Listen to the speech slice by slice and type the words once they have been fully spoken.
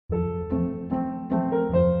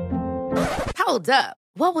Hold up.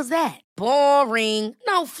 What was that? Boring.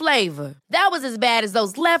 No flavor. That was as bad as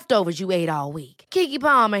those leftovers you ate all week. Keke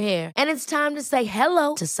Palmer here, and it's time to say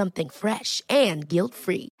hello to something fresh and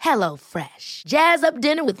guilt-free. Hello Fresh. Jazz up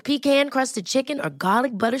dinner with pecan-crusted chicken or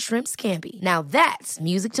garlic butter shrimp scampi. Now that's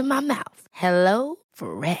music to my mouth. Hello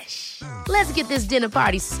Fresh. Let's get this dinner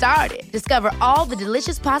party started. Discover all the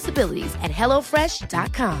delicious possibilities at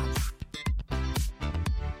hellofresh.com.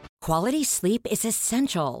 Quality sleep is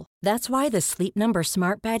essential. That's why the Sleep Number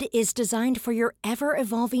Smart Bed is designed for your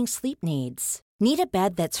ever-evolving sleep needs. Need a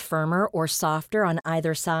bed that's firmer or softer on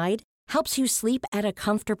either side? Helps you sleep at a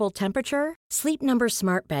comfortable temperature? Sleep Number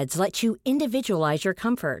Smart Beds let you individualize your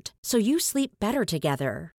comfort, so you sleep better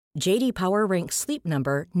together. J.D. Power ranks Sleep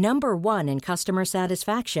Number number 1 in customer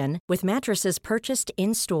satisfaction with mattresses purchased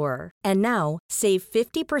in-store. And now, save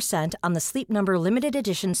 50% on the Sleep Number Limited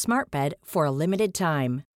Edition Smart Bed for a limited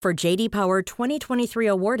time. For J.D. Power 2023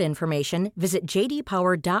 award information, visit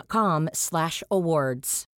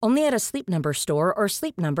jdpower.com/awards. Only at a Sleep Number store or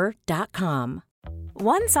sleepnumber.com.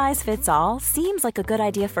 One size fits all seems like a good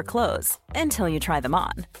idea for clothes until you try them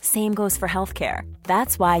on. Same goes for healthcare.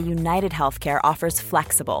 That's why United Healthcare offers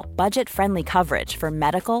flexible, budget-friendly coverage for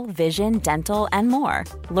medical, vision, dental, and more.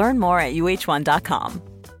 Learn more at uh1.com.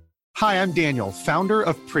 Hi, I'm Daniel, founder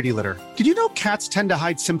of Pretty Litter. Did you know cats tend to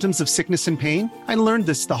hide symptoms of sickness and pain? I learned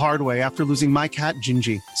this the hard way after losing my cat,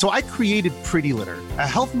 Gingy. So I created Pretty Litter, a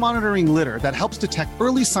health monitoring litter that helps detect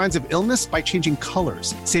early signs of illness by changing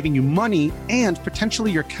colors, saving you money and potentially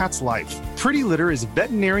your cat's life. Pretty Litter is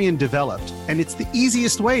veterinarian developed, and it's the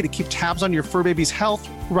easiest way to keep tabs on your fur baby's health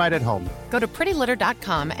right at home. Go to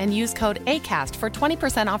prettylitter.com and use code ACAST for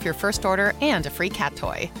 20% off your first order and a free cat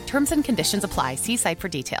toy. Terms and conditions apply. See site for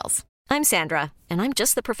details. I'm Sandra, and I'm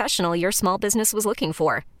just the professional your small business was looking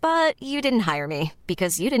for. But you didn't hire me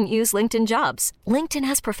because you didn't use LinkedIn Jobs. LinkedIn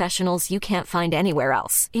has professionals you can't find anywhere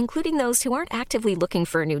else, including those who aren't actively looking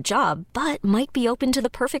for a new job, but might be open to the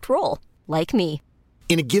perfect role, like me.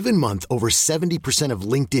 In a given month, over 70% of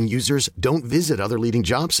LinkedIn users don't visit other leading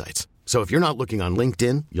job sites. So if you're not looking on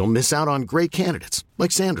LinkedIn, you'll miss out on great candidates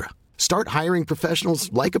like Sandra. Start hiring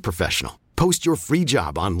professionals like a professional. Post your free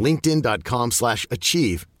job on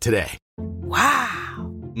linkedin.com/achieve today.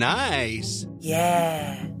 Wow. Nice.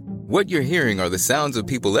 Yeah. What you're hearing are the sounds of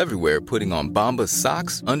people everywhere putting on Bombas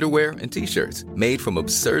socks, underwear, and T-shirts made from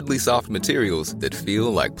absurdly soft materials that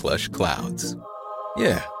feel like plush clouds.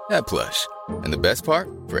 Yeah, that plush. And the best part?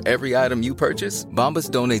 For every item you purchase, Bombas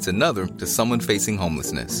donates another to someone facing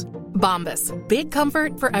homelessness. Bombas. Big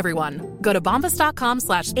comfort for everyone. Go to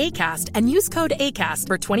bombas.com/ACAST and use code ACAST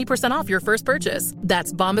for 20% off your first purchase.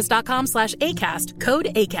 That's bombas.com/ACAST. Code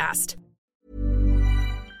ACAST.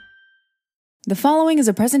 The following is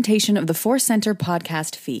a presentation of the Force Center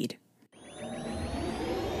podcast feed.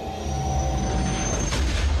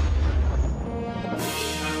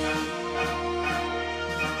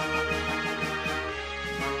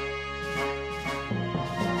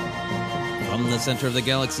 From the center of the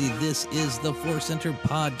galaxy, this is the Force Center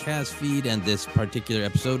podcast feed, and this particular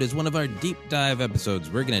episode is one of our deep dive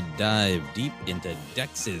episodes. We're going to dive deep into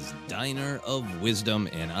Dex's Diner of Wisdom,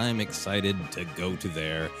 and I'm excited to go to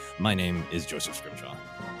there. My name is Joseph Scrimshaw.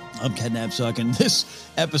 I'm Ken Napsok, and this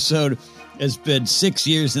episode has been 6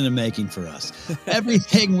 years in the making for us.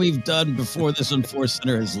 Everything we've done before this on Force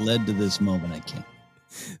Center has led to this moment. I can't.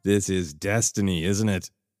 This is destiny, isn't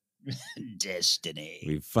it? Destiny.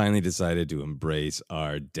 We finally decided to embrace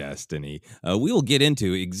our destiny. We will get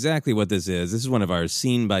into exactly what this is. This is one of our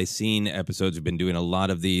scene-by-scene episodes. We've been doing a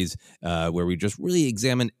lot of these where we just really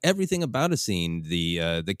examine everything about a scene,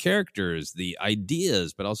 the characters, the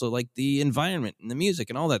ideas, but also like the environment and the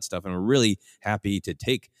music and all that stuff. And we're really happy to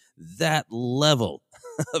take that level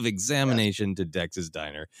of examination to Dex's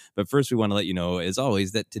Diner. But first, we want to let you know, as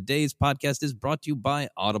always, that today's podcast is brought to you by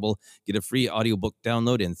Audible. Get a free audiobook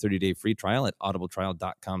download and 30-day free trial at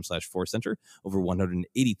audibletrial.com/forcecenter. Over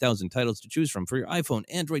 180,000 titles to choose from for your iPhone,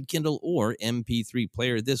 Android, Kindle, or MP3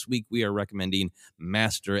 player. This week, we are recommending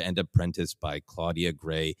Master and Apprentice by Claudia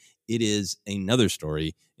Gray. It is another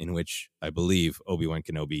story in which I believe Obi-Wan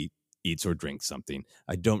Kenobi eats or drinks something.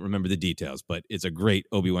 I don't remember the details, but it's a great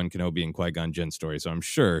Obi-Wan Kenobi and Qui-Gon Jinn story, so I'm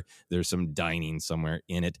sure there's some dining somewhere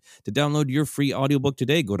in it. To download your free audiobook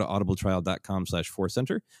today, go to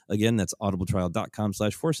audibletrial.com/forcecenter. Again, that's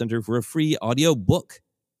audibletrial.com/forcecenter for a free audiobook.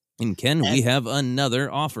 And Ken, we have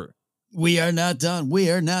another offer. We are not done. We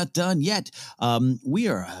are not done yet. We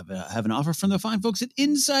have an offer from the fine folks at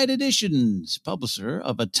Inside Editions, publisher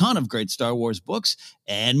of a ton of great Star Wars books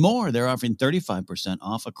and more. They're offering 35%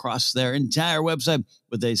 off across their entire website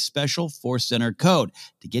with a special Force Center code.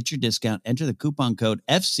 To get your discount, enter the coupon code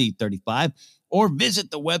FC35 or visit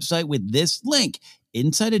the website with this link,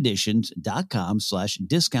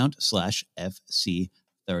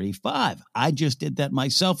 insideeditions.com/discount/FC35. I just did that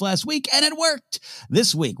myself last week, and it worked.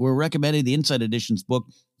 This week, we're recommending the Inside Editions book,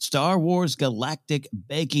 Star Wars Galactic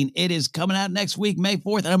Baking. It is coming out next week, May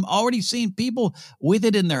 4th, and I'm already seeing people with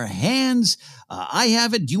it in their hands. I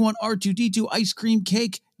have it. Do you want R2-D2 ice cream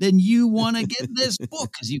cake? Then you want to get this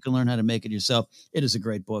book because you can learn how to make it yourself. It is a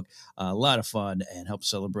great book, a lot of fun, and helps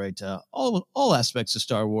celebrate all aspects of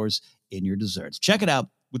Star Wars in your desserts. Check it out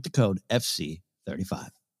with the code FC35.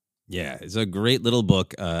 Yeah, it's a great little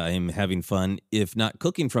book. I'm having fun, if not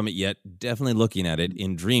cooking from it yet, definitely looking at it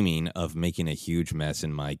and dreaming of making a huge mess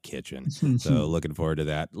in my kitchen. So looking forward to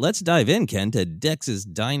that. Let's dive in, Ken, to Dex's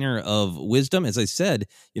Diner of Wisdom. As I said,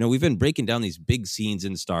 we've been breaking down these big scenes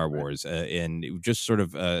in Star Wars and just sort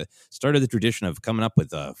of started the tradition of coming up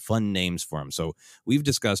with fun names for them. So we've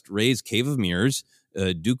discussed Rey's Cave of Mirrors,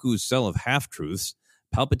 Dooku's Cell of Half-Truths,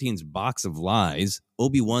 Palpatine's Box of Lies,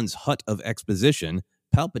 Obi-Wan's Hut of Exposition,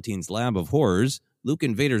 Palpatine's Lab of Horrors, Luke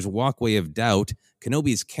and Vader's Walkway of Doubt,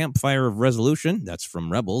 Kenobi's Campfire of Resolution, that's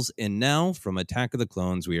from Rebels, and now from Attack of the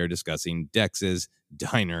Clones, we are discussing Dex's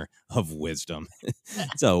Diner of Wisdom.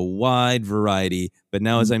 It's a wide variety, but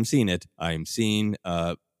now as I'm seeing it, I'm seeing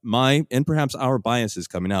my and perhaps our biases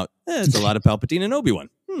coming out. It's a lot of Palpatine and Obi-Wan.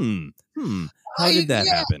 How did that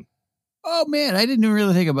happen? Oh, man, I didn't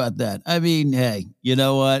really think about that. I mean, hey, you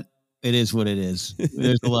know what? It is what it is.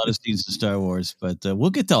 There's a lot of scenes in Star Wars, but we'll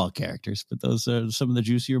get to all characters, but those are some of the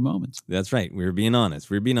juicier moments. That's right. We're being honest.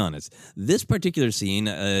 This particular scene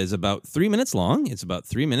is about 3 minutes long. It's about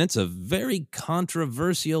 3 minutes of very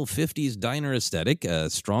controversial 50s diner aesthetic,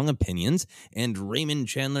 strong opinions, and Raymond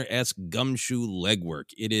Chandler-esque gumshoe legwork.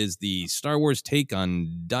 It is the Star Wars take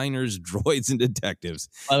on diners, droids, and detectives.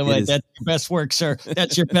 By the way, that's your best work, sir.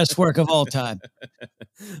 That's your best work of all time.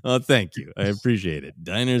 Oh, thank you. I appreciate it.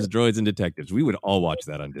 Diners, droids, and detectives. We would all watch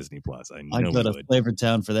that on Disney Plus. I know I'd go to Flavor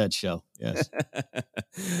Town for that show. Yes.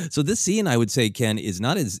 So this scene, I would say, Ken, is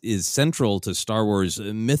not as central to Star Wars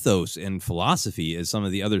mythos and philosophy as some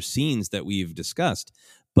of the other scenes that we've discussed.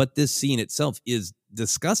 But this scene itself is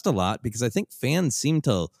discussed a lot because I think fans seem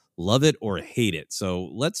to love it or hate it. So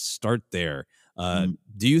let's start there.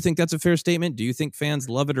 Do you think that's a fair statement? Do you think fans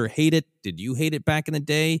love it or hate it? Did you hate it back in the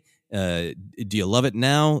day? Do you love it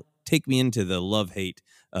now? Take me into the love-hate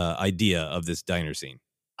idea of this diner scene.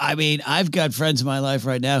 I mean, I've got friends in my life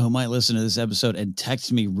right now who might listen to this episode and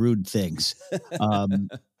text me rude things. And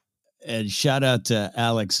shout out to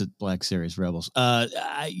Alex at Black Series Rebels.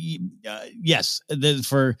 Yes,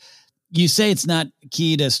 you say it's not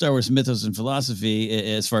key to Star Wars mythos and philosophy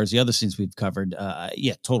as far as the other scenes we've covered.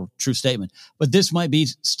 Yeah, total true statement. But this might be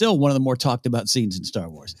still one of the more talked about scenes in Star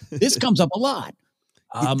Wars. This comes up a lot.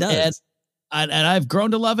 It does. And I've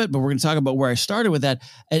grown to love it, but we're going to talk about where I started with that.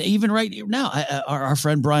 And even right now, our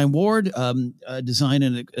friend Brian Ward designed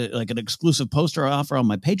an exclusive poster I offer on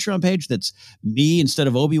my Patreon page. That's me instead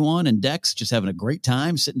of Obi-Wan and Dex just having a great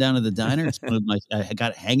time sitting down at the diner. It's one of I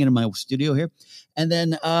got it hanging in my studio here. And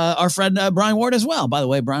then our friend Brian Ward as well. By the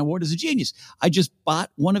way, Brian Ward is a genius. I just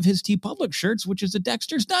bought one of his TeePublic shirts, which is a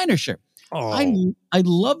Dexter's Diner shirt. Oh. I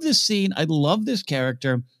love this scene. I love this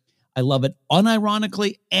character. I love it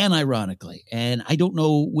unironically and ironically. And I don't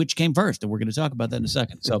know which came first, and we're going to talk about that in a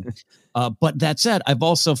second. So, but that said, I've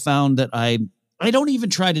also found that I don't even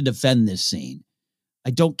try to defend this scene.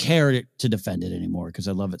 I don't care to defend it anymore because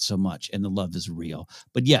I love it so much, and the love is real.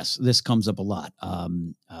 But yes, this comes up a lot.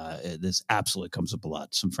 This absolutely comes up a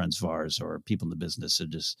lot. Some friends of ours or people in the business are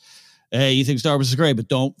just, hey, you think Star Wars is great, but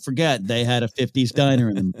don't forget they had a 50s diner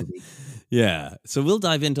in the movie. Yeah. So we'll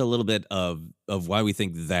dive into a little bit of why we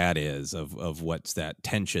think that is, of what's that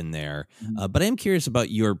tension there. But I'm curious about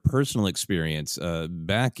your personal experience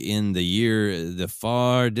back in the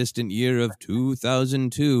far distant year of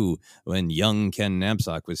 2002, when young Ken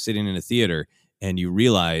Knapsack was sitting in a theater and you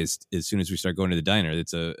realized as soon as we start going to the diner,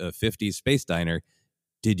 it's a 50s space diner.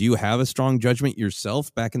 Did you have a strong judgment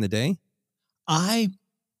yourself back in the day? I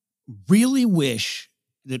really wish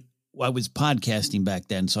that I was podcasting back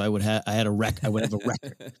then, so I would have a record.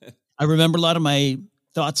 I remember a lot of my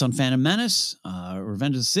thoughts on Phantom Menace,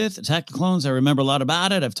 Revenge of the Sith, Attack the Clones. I remember a lot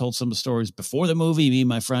about it. I've told some of the stories before the movie. Me and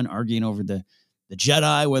my friend arguing over the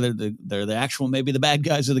Jedi, whether they're the actual, maybe the bad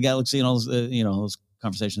guys of the galaxy, and all those, those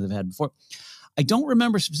conversations I've had before. I don't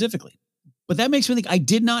remember specifically, but that makes me think I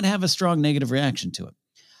did not have a strong negative reaction to it.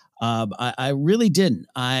 I really didn't.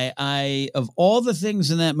 I of all the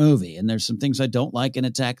things in that movie, and there's some things I don't like in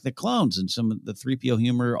Attack the Clones, and some of the 3PO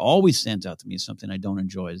humor always stands out to me as something I don't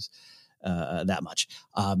enjoy that much.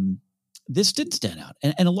 this didn't stand out.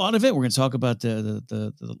 And a lot of it, we're going to talk about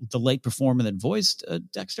the late performer that voiced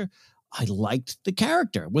Dexter. I liked the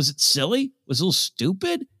character. Was it silly? Was it a little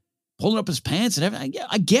stupid? Pulling up his pants and everything? Yeah,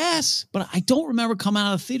 I guess. But I don't remember coming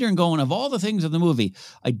out of the theater and going, of all the things in the movie,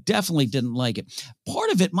 I definitely didn't like it. Part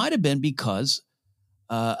of it might have been because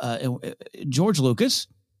George Lucas,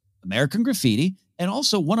 American Graffiti, and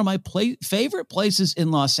also one of my favorite places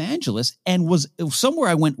in Los Angeles, and was somewhere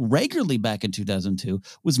I went regularly back in 2002,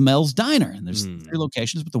 was Mel's Diner. And there's 3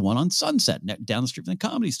 locations, but the one on Sunset, down the street from the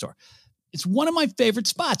Comedy Store. It's one of my favorite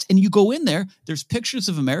spots. And you go in there, there's pictures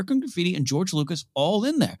of American Graffiti and George Lucas all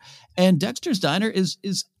in there. And Dexter's Diner is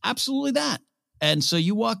absolutely that. And so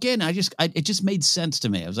you walk in, it just made sense to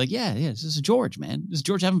me. I was like, yeah, this is George, man. This is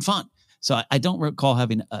George having fun. So I don't recall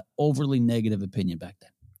having an overly negative opinion back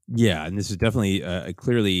then. Yeah, and this is definitely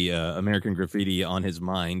clearly American Graffiti on his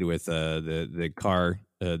mind with the car,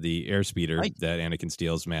 the airspeeder Right. that Anakin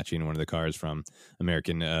steals, matching one of the cars from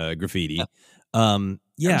American Graffiti.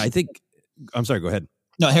 Yeah. I think. I'm sorry. Go ahead.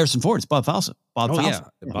 No, Harrison Ford. It's Bob Falsa. Bob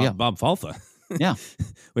Falfa. Yeah.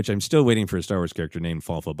 Which I'm still waiting for a Star Wars character named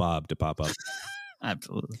Falfa Bob to pop up.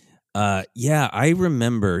 Absolutely. I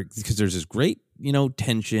remember because there's this great,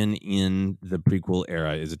 tension in the prequel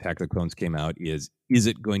era as Attack of the Clones came out. Is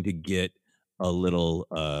it going to get a little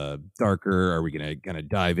darker? Are we going to kind of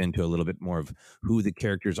dive into a little bit more of who the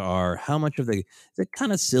characters are? How much of the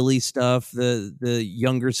kind of silly stuff, the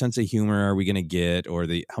younger sense of humor are we going to get, or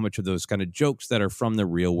how much of those kind of jokes that are from the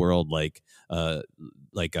real world, like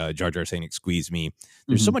Jar Jar saying "excuse me"?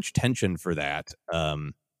 There's so much tension for that.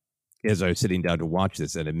 As I was sitting down to watch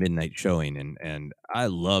this at a midnight showing, and I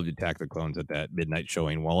loved Attack of the Clones at that midnight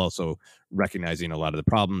showing, while also recognizing a lot of the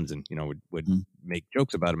problems and would make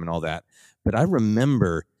jokes about them and all that. But I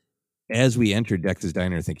remember as we entered Dex's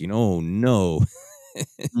Diner thinking, oh no,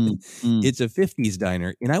 it's a 50s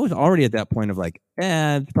diner, and I was already at that point of like,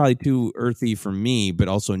 it's probably too earthy for me, but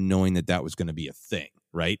also knowing that was going to be a thing,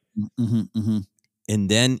 right? And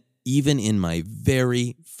then even in my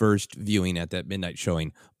very first viewing at that midnight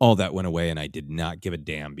showing, all that went away, and I did not give a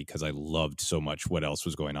damn because I loved so much what else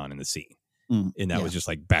was going on in the scene. And that was just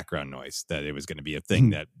like background noise, that it was going to be a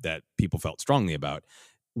thing that people felt strongly about.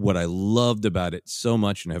 What I loved about it so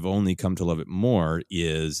much, and have only come to love it more,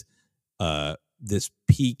 is this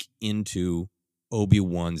peek into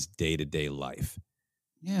Obi-Wan's day-to-day life.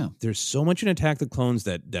 Yeah. There's so much in Attack the Clones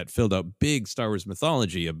that filled out big Star Wars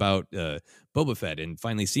mythology about Boba Fett, and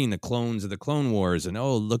finally seeing the clones of the Clone Wars, and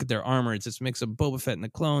look at their armor. It's this mix of Boba Fett and the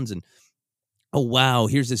clones, and oh wow,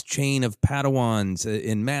 here's this chain of Padawans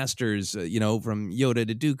and masters, from Yoda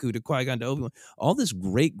to Dooku to Qui-Gon to Obi-Wan. All this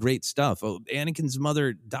great stuff. Oh, Anakin's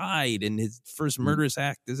mother died, and his first murderous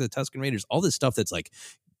act is the Tusken Raiders. All this stuff that's like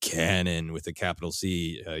canon with a capital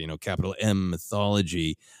C, capital M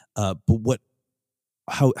mythology. But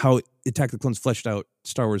how Attack of the Clones fleshed out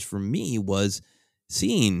Star Wars for me was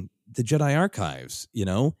seeing the Jedi archives,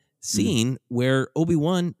 seeing where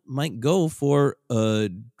Obi-Wan might go for a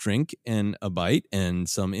drink and a bite and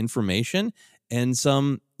some information and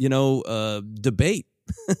some, debate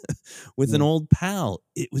with an old pal.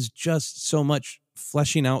 It was just so much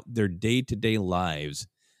fleshing out their day-to-day lives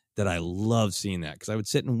that I love seeing that, because I would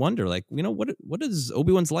sit and wonder, like, what is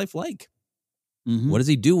Obi-Wan's life like? What does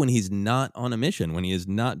he do when he's not on a mission, when he is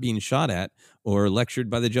not being shot at or lectured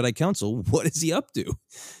by the Jedi Council? What is he up to?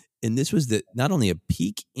 And this was not only a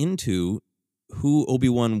peek into who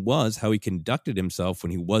Obi-Wan was, how he conducted himself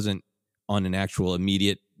when he wasn't on an actual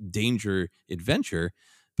immediate danger adventure,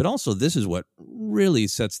 but also this is what really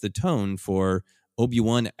sets the tone for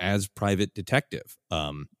Obi-Wan as private detective.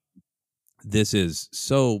 This is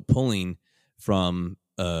so pulling from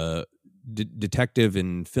detective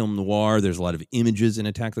and film noir. There's a lot of images in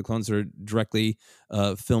Attack of the Clones that are directly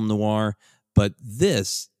film noir, but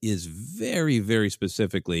this is very, very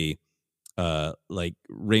specifically like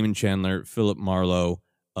Raymond Chandler, Philip Marlowe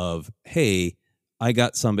of, hey, I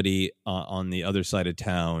got somebody on the other side of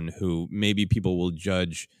town who maybe people will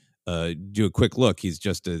judge, do a quick look. He's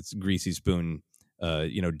just a greasy spoon,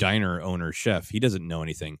 diner owner, chef. He doesn't know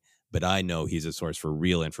anything, but I know he's a source for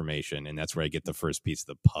real information. And that's where I get the first piece of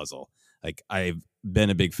the puzzle. Like, I've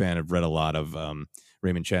been a big fan. I've read a lot of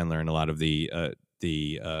Raymond Chandler and a lot of the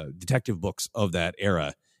detective books of that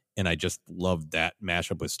era. And I just loved that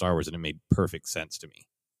mashup with Star Wars, and it made perfect sense to me.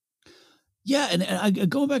 Yeah, and I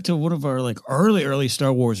going back to one of our like early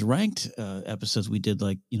Star Wars ranked episodes we did,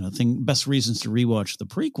 like, best reasons to rewatch the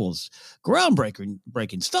prequels,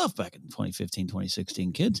 groundbreaking stuff back in 2015,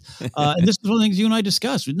 2016, kids. And this is one of the things you and I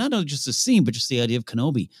discussed, not only just the scene, but just the idea of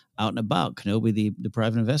Kenobi out and about, Kenobi the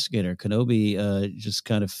private investigator, Kenobi just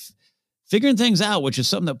kind of figuring things out, which is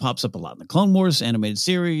something that pops up a lot in the Clone Wars animated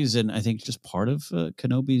series. And I think just part of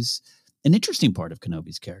Kenobi's, an interesting part of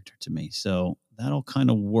Kenobi's character to me. So that all kind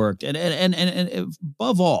of worked. And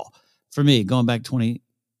above all, for me, going back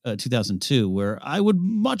 2002, where I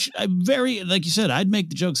very, like you said, I'd make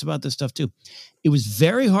the jokes about this stuff too. It was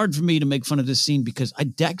very hard for me to make fun of this scene because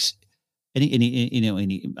Dex, I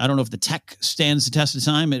don't know if the tech stands the test of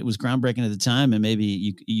time. It was groundbreaking at the time, and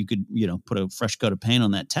maybe you could, put a fresh coat of paint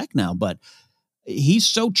on that tech now, but he's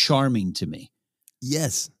so charming to me.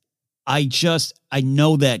 Yes. I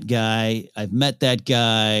know that guy. I've met that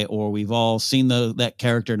guy, or we've all seen that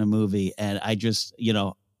character in a movie, and I just,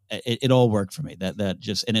 it all worked for me.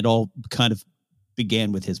 And it all kind of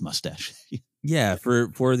began with his mustache. Yeah,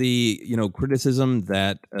 for the criticism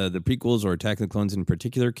that the prequels or Attack of the Clones in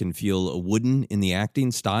particular can feel wooden in the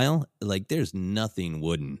acting style, like there's nothing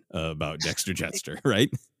wooden about Dexter Jettster, right?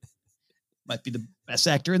 Might be the best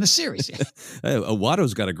actor in the series.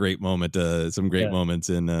 Watto's got a great moment, some great moments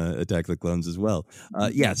in Attack of the Clones as well.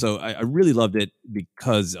 So I really loved it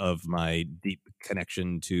because of my deep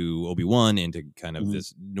connection to Obi-Wan and to kind of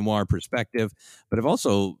this noir perspective. But I've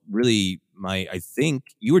also really I think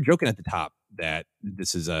you were joking at the top that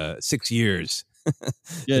this is 6 years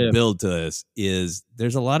build to this.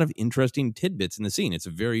 There's a lot of interesting tidbits in the scene. It's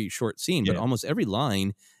a very short scene, but almost every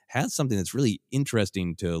line has something that's really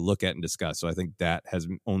interesting to look at and discuss. So I think that has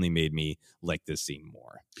only made me like this scene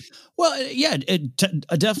more. Well,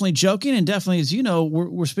 definitely joking, and definitely, as you know,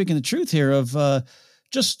 we're speaking the truth here of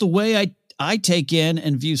just the way I take in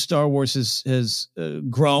and view Star Wars has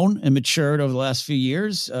grown and matured over the last few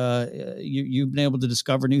years. You've been able to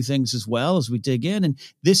discover new things as well as we dig in. And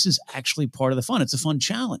this is actually part of the fun. It's a fun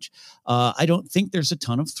challenge. I don't think there's a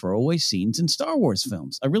ton of throwaway scenes in Star Wars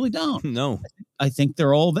films. I really don't. No. I think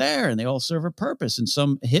they're all there and they all serve a purpose, and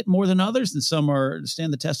some hit more than others, and some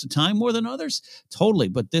stand the test of time more than others. Totally.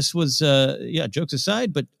 But this was, jokes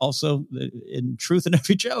aside, but also in truth in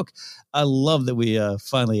every joke. I love that we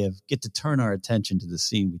finally get to turn our attention to the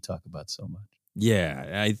scene we talk about so much.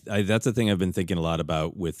 Yeah, I that's the thing I've been thinking a lot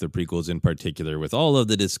about with the prequels in particular, with all of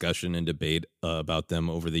the discussion and debate about them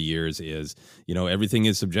over the years is, everything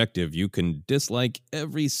is subjective. You can dislike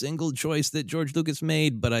every single choice that George Lucas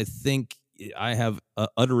made, but I think I have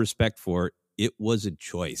utter respect for it was a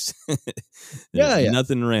choice.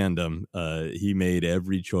 Nothing random. He made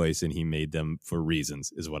every choice, and he made them for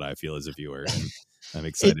reasons, is what I feel as a viewer. And I'm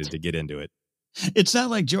excited to get into it. It's not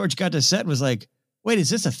like George got to set and was like, wait, is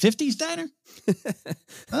this a 50s diner?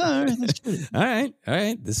 All right, that's good. All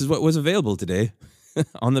right. This is what was available today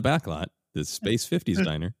on the back lot, the Space 50s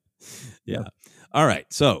diner. Yeah. All right.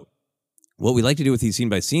 So what we like to do with these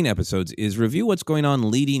scene-by-scene episodes is review what's going on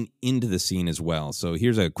leading into the scene as well. So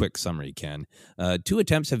here's a quick summary, Ken. 2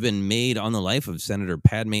 attempts have been made on the life of Senator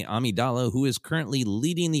Padme Amidala, who is currently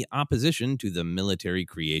leading the opposition to the Military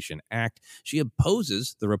Creation Act. She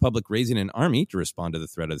opposes the Republic raising an army to respond to the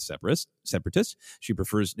threat of the separatists. She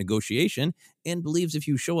prefers negotiation and believes if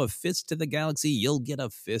you show a fist to the galaxy, you'll get a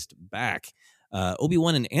fist back.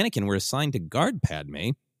 Obi-Wan and Anakin were assigned to guard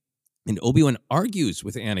Padme, and Obi-Wan argues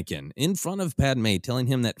with Anakin in front of Padme, telling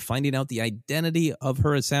him that finding out the identity of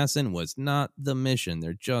her assassin was not the mission.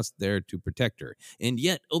 They're just there to protect her. And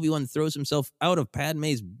yet Obi-Wan throws himself out of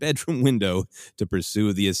Padme's bedroom window to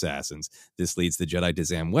pursue the assassins. This leads the Jedi to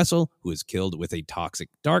Zam Wesell, who is killed with a toxic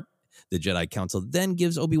dart. The Jedi Council then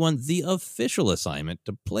gives Obi-Wan the official assignment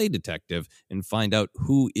to play detective and find out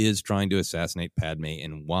who is trying to assassinate Padme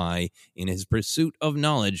and why. In his pursuit of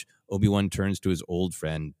knowledge, Obi-Wan turns to his old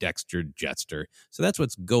friend Dexter Jettster. So that's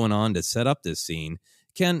what's going on to set up this scene.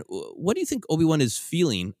 Ken, what do you think Obi-Wan is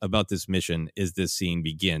feeling about this mission as this scene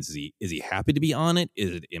begins? Is he happy to be on it?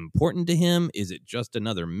 Is it important to him? Is it just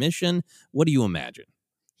another mission? What do you imagine?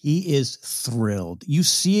 He is thrilled. You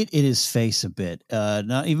see it in his face a bit.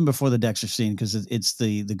 Not even before the Dexter scene, because it's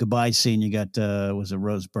the goodbye scene. You got was it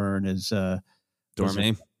Rose Byrne as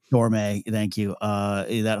Dorme? Dorme, thank you.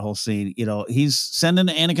 That whole scene. He's sending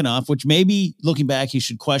Anakin off, which maybe looking back, he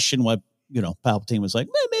should question what Palpatine was like.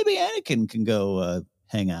 Maybe Anakin can go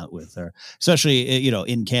hang out with her, especially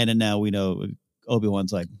in canon now. We know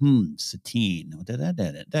Obi-Wan's like, Satine.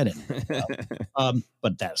 That didn't well.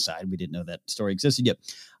 But that aside, we didn't know that story existed yet.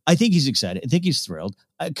 I think he's excited. I think he's thrilled.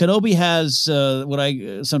 Kenobi has what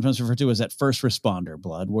I sometimes refer to as that first responder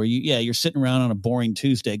blood, where you're sitting around on a boring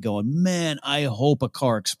Tuesday going, man, I hope a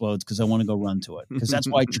car explodes because I want to go run to it, because that's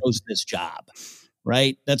why I chose this job,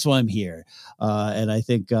 right? That's why I'm here. And I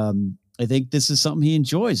think this is something he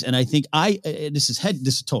enjoys. And I think this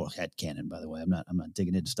is total headcanon, by the way. I'm not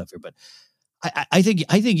digging into stuff here, but I think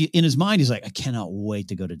in his mind, he's like, I cannot wait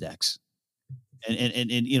to go to Dex.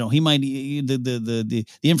 and you know, he might the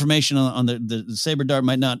information on the saber dart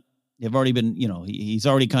might not have already been, you know, he's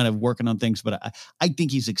already kind of working on things, but I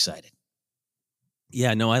think he's excited.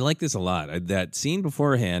 Yeah, no, I like this a lot. That scene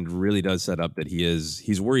beforehand really does set up that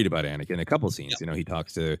he's worried about Anakin. A couple scenes, you know, he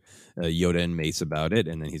talks to Yoda and Mace about it,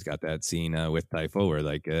 and then he's got that scene with Typho where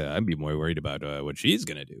like I'd be more worried about what she's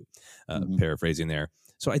gonna do. Paraphrasing there.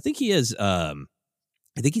 So I think he is.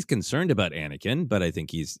 I think he's concerned about Anakin, but I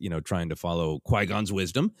think he's, you know, trying to follow Qui-Gon's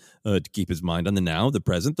wisdom to keep his mind on the now, the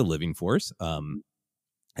present, the living force.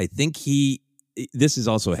 I think this is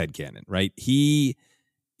also headcanon, right? He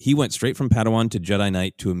went straight from Padawan to Jedi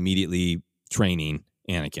Knight to immediately training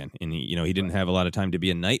Anakin. And, he didn't have a lot of time to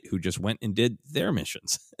be a knight who just went and did their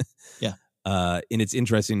missions. Yeah. And it's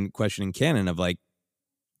interesting question in canon of like,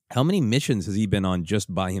 how many missions has he been on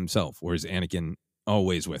just by himself? Or is Anakin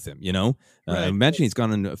always with him, Right. I imagine he's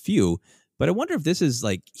gone on a few, but I wonder if this is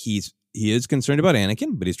like, he is concerned about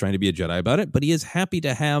Anakin, but he's trying to be a Jedi about it, but he is happy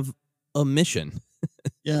to have a mission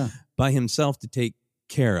by himself to take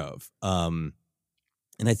care of.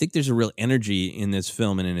 And I think there's a real energy in this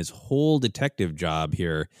film and in his whole detective job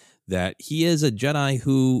here that he is a Jedi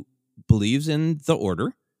who believes in the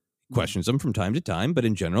Order, questions them from time to time, but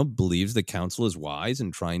in general believes the Council is wise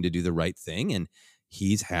and trying to do the right thing. And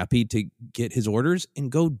he's happy to get his orders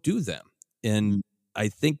and go do them. And I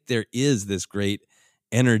think there is this great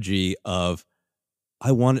energy of,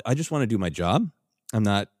 I just want to do my job. And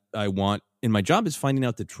my job is finding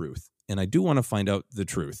out the truth. And I do want to find out the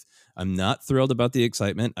truth. I'm not thrilled about the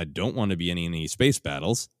excitement. I don't want to be in any space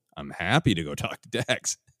battles. I'm happy to go talk to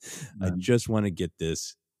Dex. I just want to get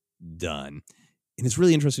this done. And it's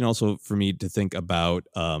really interesting also for me to think about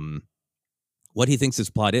what he thinks his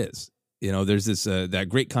plot is. There's this that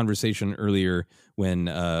great conversation earlier when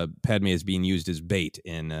Padme is being used as bait,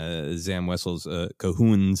 and Zam Wessel's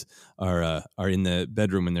Cahoons are in the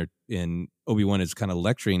bedroom, and Obi-Wan is kind of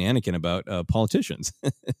lecturing Anakin about politicians,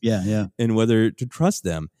 and whether to trust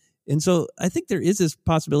them. And so I think there is this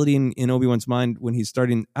possibility in Obi-Wan's mind when he's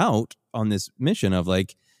starting out on this mission of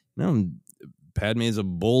like, Padme is a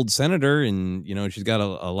bold senator, and she's got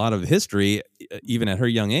a lot of history even at her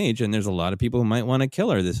young age, and there's a lot of people who might want to kill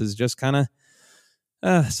her. This is just kind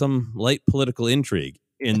of some light political intrigue.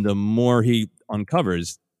 And the more he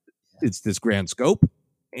uncovers, it's this grand scope,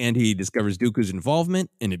 and he discovers Dooku's involvement,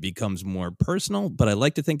 and it becomes more personal. But I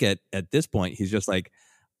like to think at this point he's just like,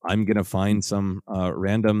 I'm gonna find some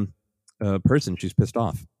random person she's pissed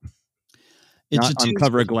off. Not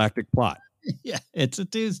uncover a galactic plot. Yeah, it's a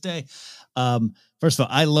Tuesday. First of all,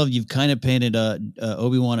 I love you've kind of painted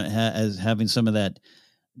Obi-Wan as having some of that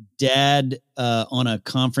dad on a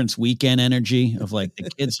conference weekend energy of like the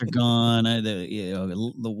kids are gone. I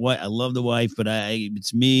love the wife, but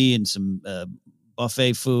it's me and some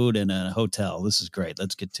buffet food and a hotel. This is great.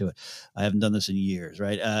 Let's get to it. I haven't done this in years,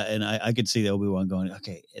 right? And I could see the Obi-Wan going,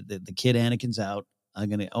 okay, the kid Anakin's out. I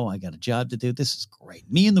got a job to do. This is great.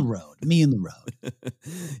 Me and the road.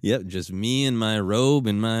 Yep. Just me and my robe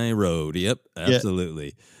and my road. Yep.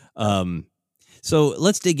 Absolutely. Yeah. So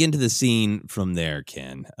let's dig into the scene from there,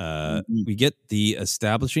 Ken. We get the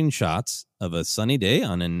establishing shots of a sunny day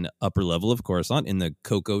on an upper level of Coruscant in the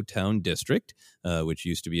Cocoa Town district, which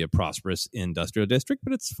used to be a prosperous industrial district,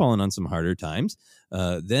 but it's fallen on some harder times.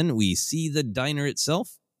 Then we see the diner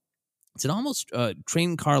itself. It's an almost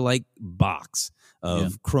train car-like box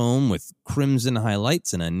of chrome with crimson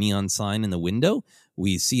highlights and a neon sign in the window.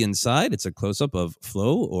 We see inside, it's a close-up of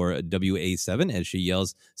Flo, or WA7, as she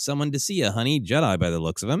yells, "Someone to see ya, honey," Jedi by the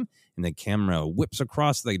looks of him. And the camera whips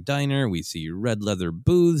across the diner. We see red leather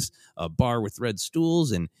booths, a bar with red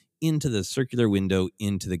stools, and into the circular window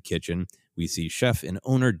into the kitchen. We see chef and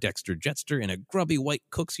owner Dexter Jetster in a grubby white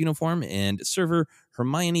cook's uniform, and server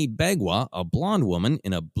Hermione Bagua, a blonde woman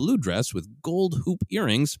in a blue dress with gold hoop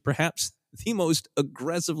earrings, perhaps the most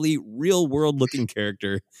aggressively real-world-looking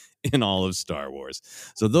character in all of Star Wars.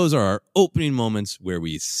 So those are our opening moments where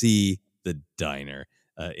we see the diner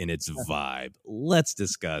in its vibe. Let's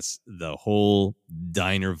discuss the whole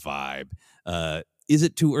diner vibe. Is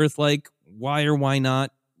it too Earth-like? Why or why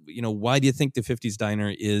not? Why do you think the 50s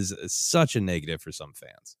diner is such a negative for some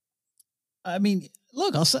fans? I mean,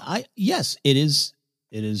 look, I'll say, yes, it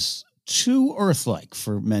is too Earth-like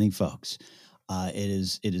for many folks.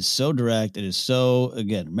 It is so direct. It is so,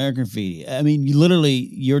 again, American Graffiti. I mean,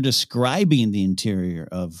 you're describing the interior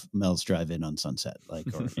of Mel's Drive-In on Sunset, or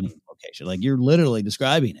any location. Like, you're literally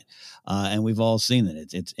describing it. And we've all seen that.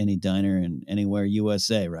 It's any diner in anywhere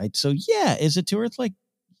USA, right? So, yeah, is it too Earth-like?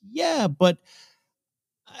 Yeah, but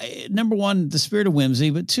number one, the spirit of whimsy,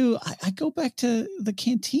 but two, I go back to the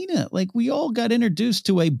cantina. Like, we all got introduced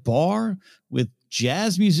to a bar with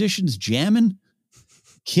jazz musicians jamming,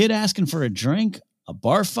 kid asking for a drink, a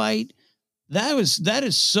bar fight. That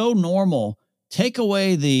is so normal. Take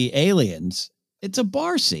away the aliens. It's a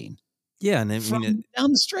bar scene. Yeah, and I mean,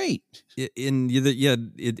 down the street.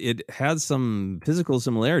 It has some physical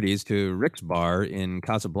similarities to Rick's bar in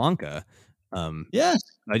Casablanca. Yes,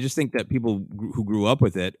 I just think that people who grew up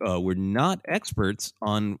with it were not experts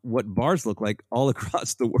on what bars look like all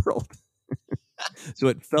across the world, so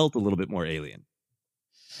it felt a little bit more alien.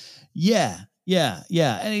 Yeah.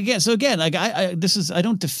 And again, like I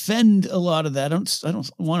don't defend a lot of that. I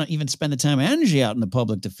don't want to even spend the time and energy out in the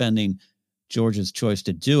public defending George's choice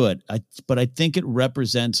to do it. But I think it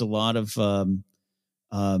represents a lot of,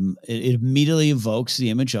 it immediately evokes the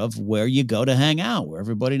image of where you go to hang out, where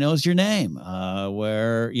everybody knows your name,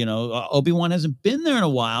 where, Obi-Wan hasn't been there in a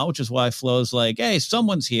while, which is why Flo's like, hey,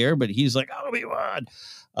 someone's here, but he's like, Obi-Wan.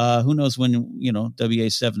 Who knows when,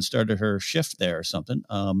 WA7 started her shift there or something.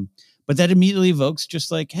 But that immediately evokes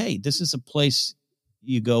just like, hey, this is a place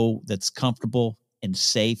you go that's comfortable and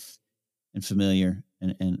safe and familiar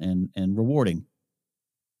and rewarding.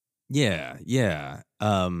 Yeah.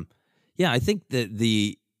 I think that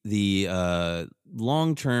the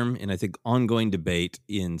long-term and I think ongoing debate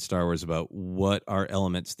in Star Wars about what are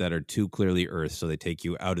elements that are too clearly Earth, so they take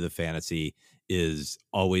you out of the fantasy, is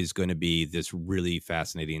always going to be this really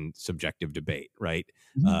fascinating subjective debate, right?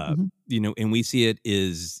 Mm-hmm. And we see it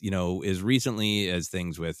as recently as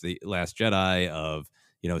things with The Last Jedi of,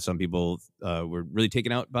 some people were really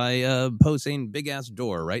taken out by Poe saying big ass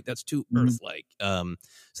door, right? That's too Earth-like. So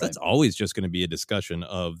that's always just going to be a discussion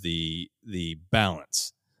of the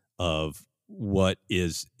balance of what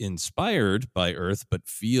is inspired by Earth, but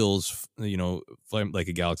feels, like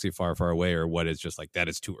a galaxy far, far away, or what is just like, that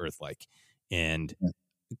is too Earth-like. And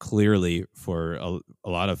clearly for a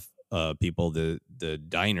lot of people, the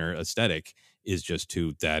diner aesthetic is just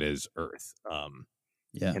that is Earth.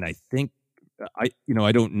 And I think, I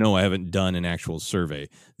don't know, I haven't done an actual survey.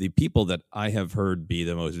 The people that I have heard be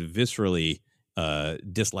the most viscerally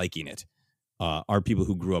disliking it are people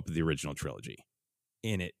who grew up with the original trilogy.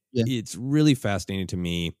 And it's really fascinating to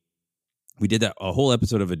me. We did a whole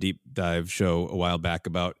episode of a deep dive show a while back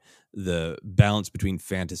about the balance between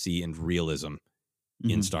fantasy and realism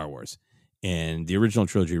in Star Wars. And the original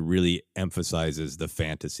trilogy really emphasizes the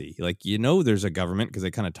fantasy. Like, there's a government because they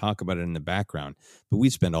kind of talk about it in the background, but we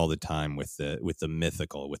spend all the time with the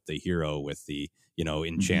mythical, with the hero, with the,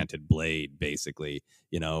 enchanted blade, basically,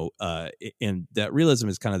 and that realism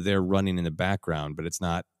is kind of there running in the background, but it's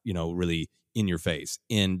not, really in your face.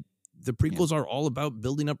 And the prequels are all about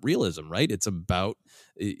building up realism, right? It's about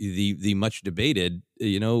the much debated,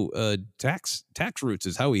 tax routes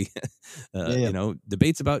is how we,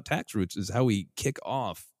 debates about tax routes is how we kick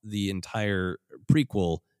off the entire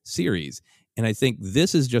prequel series. And I think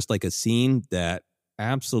this is just like a scene that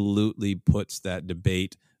absolutely puts that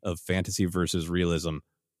debate of fantasy versus realism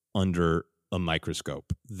under a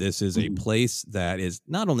microscope. This is a place that is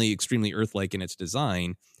not only extremely Earth-like in its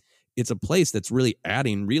design, it's a place that's really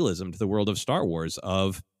adding realism to the world of Star Wars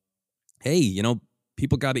of, hey,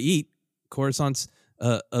 people got to eat. Coruscant's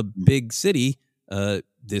a big city.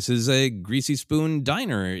 This is a greasy spoon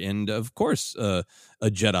diner. And of course, a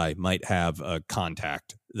Jedi might have a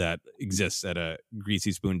contact that exists at a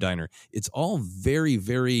greasy spoon diner. It's all very,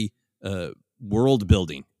 very world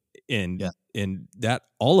building. And that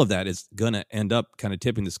all of that is going to end up kind of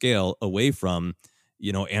tipping the scale away from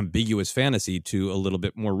ambiguous fantasy to a little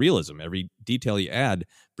bit more realism. Every detail you add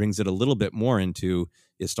brings it a little bit more into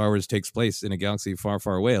Star Wars takes place in a galaxy far,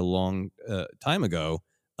 far away a long time ago,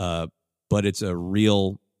 but it's a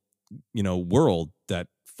real, world that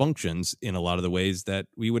functions in a lot of the ways that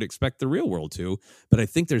we would expect the real world to. But I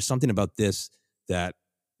think there's something about this that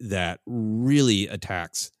really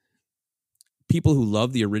attacks people who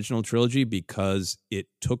love the original trilogy because it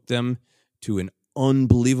took them to an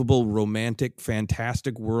unbelievable, romantic,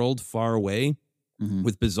 fantastic world far away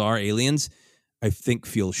with bizarre aliens, I think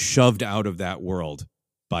feel shoved out of that world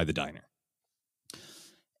by the diner.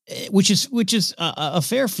 Which is a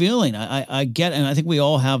fair feeling. I get, and I think we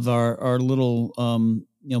all have our little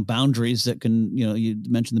boundaries that can, you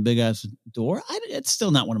mentioned the big ass door. It's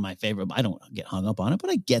still not one of my favorite. I don't get hung up on it, but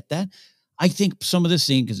I get that. I think some of this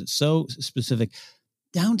scene, because it's so specific,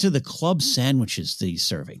 down to the club sandwiches that he's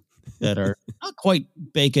serving that are not quite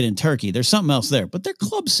bacon and turkey. There's something else there, but they're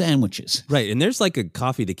club sandwiches. Right. And there's like a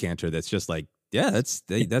coffee decanter that's just like, that's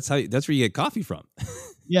where you get coffee from.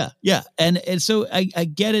 Yeah. And so I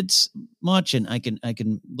get it much, and I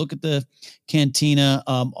can look at the cantina.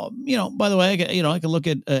 By the way, I can look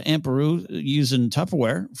at Aunt Beru using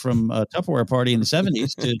Tupperware from a Tupperware party in the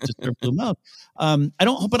 70s to serve blue milk. I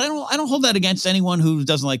don't hold that against anyone who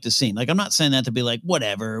doesn't like the scene. Like, I'm not saying that to be like,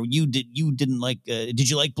 whatever, you didn't like, did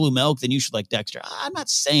you like blue milk? Then you should like Dexter. I'm not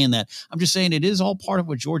saying that. I'm just saying it is all part of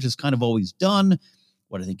what George has kind of always done,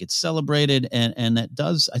 what I think gets celebrated. And that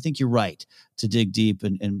does, I think you're right to dig deep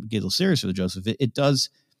and get a little serious with it,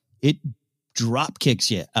 Joseph. It drop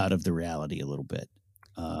kicks you out of the reality a little bit.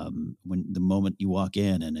 When the moment you walk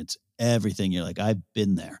in and it's everything, you're like, I've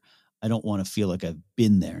been there. I don't want to feel like I've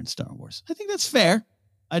been there in Star Wars. I think that's fair.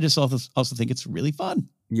 I just also think it's really fun.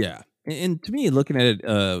 Yeah. And to me, looking at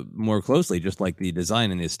it more closely, just like the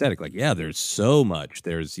design and the aesthetic, like, yeah, there's so much.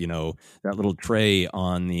 There's, that little tray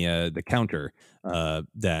on the counter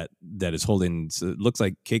that is holding, so it looks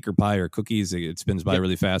like cake or pie or cookies. It spins by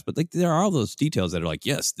really fast. But like, there are all those details that are like,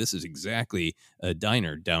 yes, this is exactly a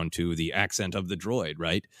diner, down to the accent of the droid,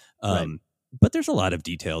 right? Right. But there's a lot of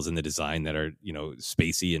details in the design that are,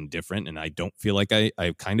 spacey and different. And I don't feel like I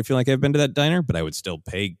kind of feel like I've been to that diner, but I would still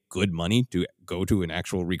pay good money to go to an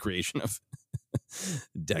actual recreation of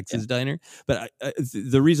Dex's diner. But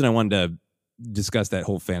the reason I wanted to discuss that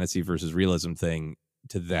whole fantasy versus realism thing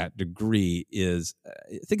to that degree is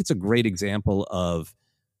I think it's a great example of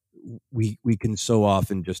we can so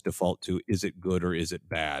often just default to, is it good or is it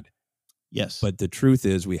bad? Yes. But the truth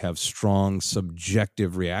is we have strong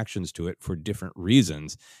subjective reactions to it for different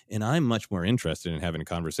reasons. And I'm much more interested in having a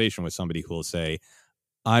conversation with somebody who will say,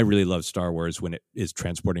 I really love Star Wars when it is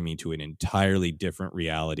transporting me to an entirely different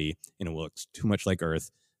reality and it looks too much like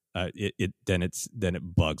Earth. Then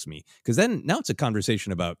it bugs me, because then now it's a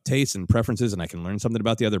conversation about tastes and preferences, and I can learn something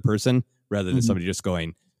about the other person rather than somebody just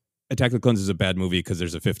going, Attack of the Clones is a bad movie because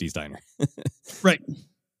there's a 50s diner. Right.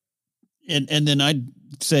 And then I'd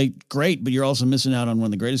say, great, but you're also missing out on one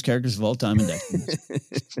of the greatest characters of all time in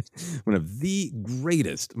Dex. One of the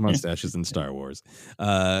greatest mustaches in Star Wars.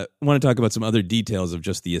 I want to talk about some other details of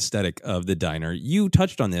just the aesthetic of the diner. You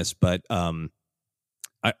touched on this, but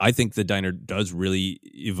I think the diner does really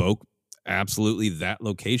evoke absolutely that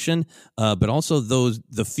location, but also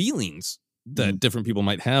the feelings that different people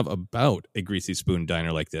might have about a Greasy Spoon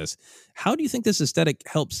diner like this. How do you think this aesthetic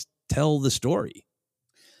helps tell the story?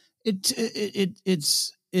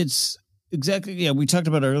 It's exactly, yeah. We talked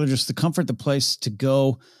about it earlier, just the comfort, the place to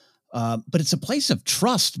go, but it's a place of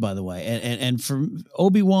trust, by the way. And for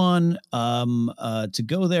Obi-Wan to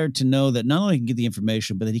go there, to know that not only can get the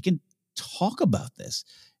information, but that he can talk about this.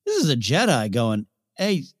 This is a Jedi going,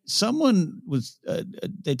 hey, someone was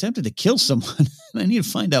they attempted to kill someone. I need to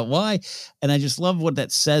find out why. And I just love what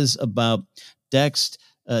that says about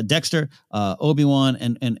Dexter,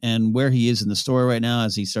 Obi-Wan, and where he is in the story right now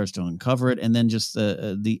as he starts to uncover it, and then just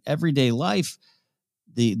the everyday life,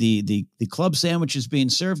 the club sandwiches being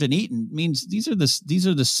served and eaten means these are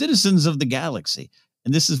the citizens of the galaxy,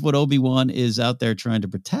 and this is what Obi-Wan is out there trying to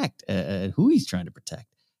protect, who he's trying to protect.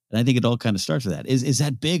 And I think it all kind of starts with that. Is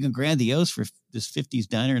that big and grandiose for this 50s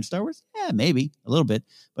diner in Star Wars? Yeah, maybe a little bit,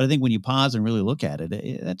 but I think when you pause and really look at it,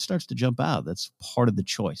 that starts to jump out. That's part of the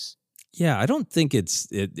choice. Yeah, I don't think it's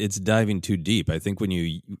diving too deep. I think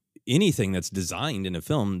when anything that's designed in a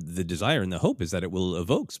film, the desire and the hope is that it will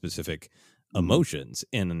evoke specific emotions.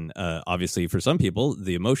 And obviously for some people,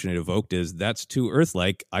 the emotion it evoked is, that's too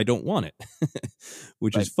Earth-like, I don't want it,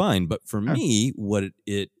 which is fine. But for me, what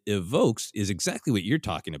it evokes is exactly what you're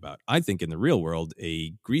talking about. I think in the real world,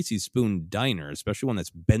 a Greasy Spoon diner, especially one that's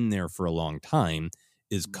been there for a long time,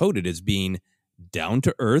 is coded as being down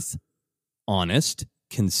to earth, honest,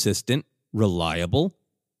 consistent, reliable.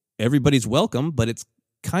 Everybody's welcome, but it's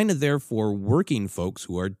kind of there for working folks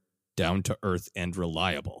who are down to earth and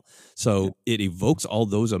reliable. So it evokes all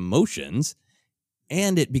those emotions,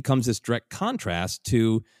 and it becomes this direct contrast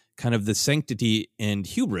to kind of the sanctity and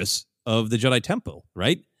hubris of the Jedi Temple,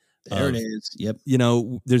 right? There it is. Yep.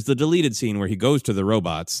 There's the deleted scene where he goes to the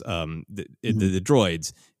robots, the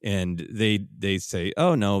droids, and they say,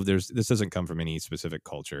 "Oh no, this doesn't come from any specific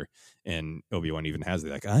culture." And Obi-Wan even has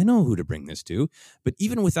it, like, "I know who to bring this to." But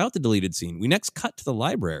even without the deleted scene, we next cut to the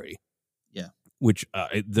library. Yeah. Which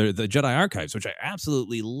the Jedi Archives, which I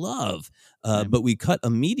absolutely love, but we cut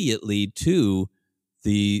immediately to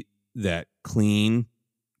that clean,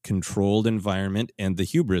 controlled environment and the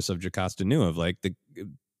hubris of Jocasta Nu, of like,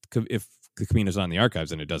 if the Kamino's not in the archives,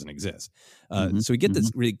 then it doesn't exist. So we get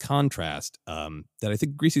this really contrast that I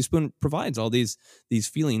think Greasy Spoon provides, all these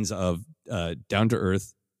feelings of down to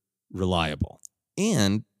earth, reliable.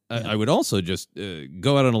 And I would also just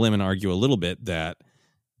go out on a limb and argue a little bit that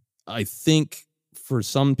I think for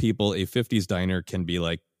some people, a 50s diner can be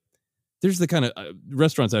like, there's the kind of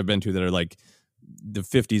restaurants I've been to that are like the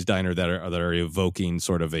 50s diner that are evoking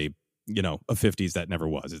sort of a 50s that never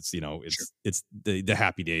was. It's, it's the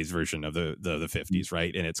Happy Days version of the 50s,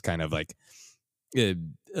 right? And it's kind of like a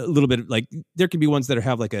little bit like, there can be ones that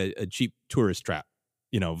have like a cheap tourist trap,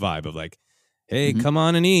 vibe of like, hey, come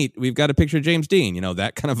on and eat. We've got a picture of James Dean,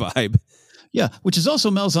 that kind of vibe. Yeah, which is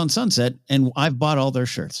also Mel's on Sunset, and I've bought all their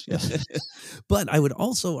shirts. Yes. But I would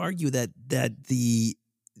also argue that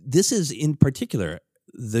this is in particular,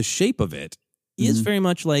 the shape of it is very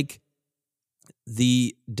much like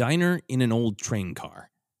the diner in an old train car.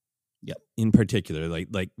 Yep. In particular,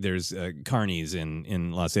 like there's Carney's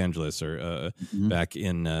in Los Angeles or back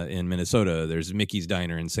in Minnesota. There's Mickey's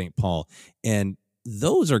Diner in St. Paul, and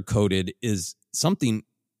those are coded as something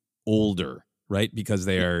older, right? Because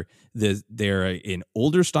they're an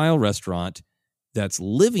older style restaurant that's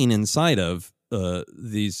living inside of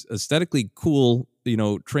these aesthetically cool,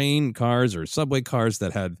 train cars or subway cars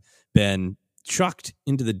that have been chucked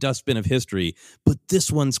into the dustbin of history. But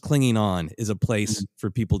this one's clinging on is a place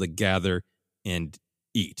for people to gather and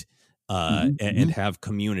eat and have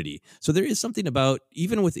community. So there is something about,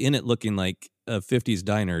 even within it looking like a 50s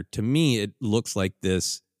diner, to me, it looks like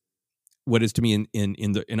this, what is to me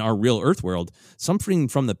in our real Earth world, something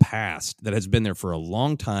from the past that has been there for a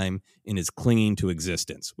long time and is clinging to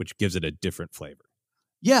existence, which gives it a different flavor.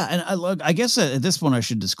 Yeah, and I guess at this point I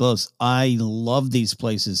should disclose I love these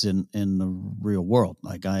places in the real world.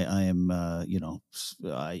 Like I am, I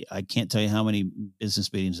can't tell you how many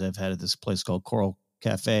business meetings I've had at this place called Coral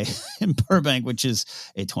Cafe in Burbank, which is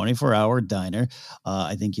a 24-hour diner.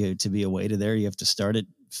 I think to be a waiter there, you have to start at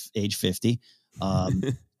age 50.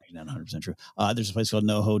 Not 100% true. There's a place called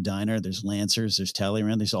NoHo Diner. There's Lancers. There's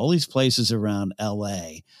Talleyrand. There's all these places around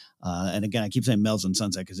L.A. And again, I keep saying Mel's on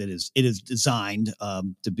Sunset because it is designed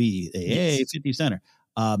to be a 50 center.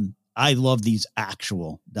 I love these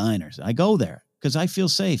actual diners. I go there because I feel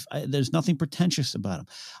safe. There's nothing pretentious about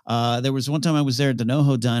them. There was one time I was there at the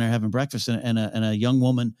NoHo Diner having breakfast, and a young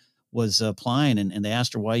woman was applying, and they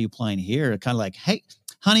asked her, "Why are you applying here?" Kind of like, "Hey,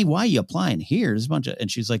 honey, why are you applying here?" There's a bunch of, and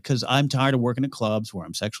she's like, "Because I'm tired of working at clubs where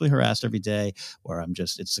I'm sexually harassed every day, where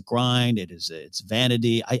it's the grind. It's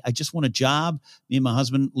vanity. I just want a job. Me and my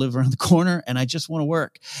husband live around the corner, and I just want to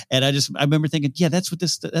work." And I remember thinking, yeah, that's what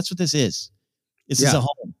this is. This is a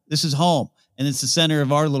home. This is home. And it's the center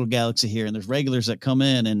of our little galaxy here. And there's regulars that come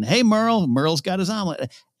in and, hey, Merle's got his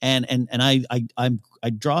omelet. And I'm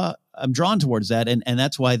drawn towards that. And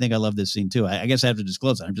that's why I think I love this scene too. I guess I have to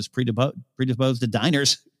disclose that I'm just predisposed to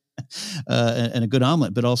diners and a good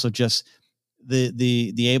omelet, but also just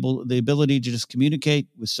the ability to just communicate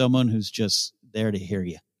with someone who's just there to hear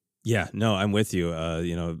you. Yeah, no, I'm with you. I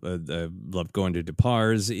love going to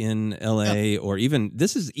Depar's in LA, or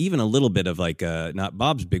this is even a little bit of like not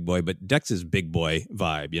Bob's Big Boy, but Dex's Big Boy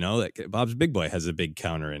vibe. Like Bob's Big Boy has a big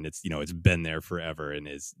counter, and it's it's been there forever and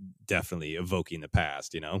is definitely evoking the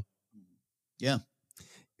past. Yeah,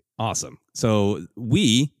 awesome. So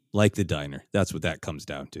we like the diner. That's what that comes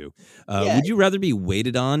down to. Would you rather be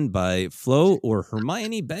waited on by Flo or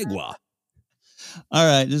Hermione Bagua? All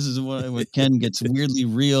right, this is where Ken gets weirdly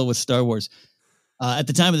real with Star Wars. At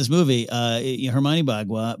the time of this movie, Hermione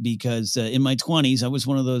Bagua, because in my 20s, I was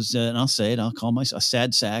one of those, and I'll say it, I'll call myself a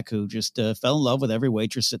sad sack who just fell in love with every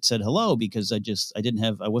waitress that said hello, because I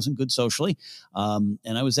wasn't good socially. And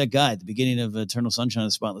I was that guy at the beginning of Eternal Sunshine of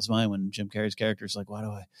the Spotless Mind when Jim Carrey's character is like, why do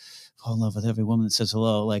I fall in love with every woman that says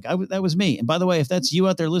hello? Like, that was me. And by the way, if that's you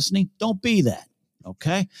out there listening, don't be that.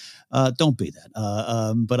 Okay. Don't be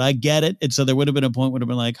that. But I get it. And so there would have been a point would have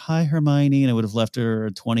been like, hi, Hermione. And I would have left her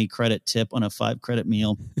a 20 credit tip on a 5-credit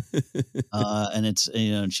meal. And it's,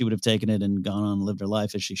 and she would have taken it and gone on and lived her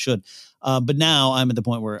life as she should. But now I'm at the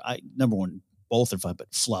point where number one, both are fine,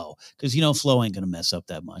 but Flo, because, Flo ain't going to mess up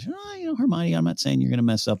that much. Hermione, I'm not saying you're going to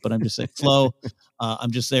mess up, but I'm just saying Flo,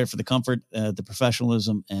 I'm just there for the comfort, the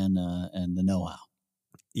professionalism and the know-how.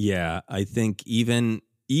 Yeah. I think even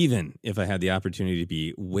if I had the opportunity to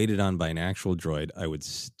be waited on by an actual droid, I would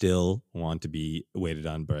still want to be waited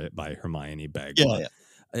on by Hermione Bagua.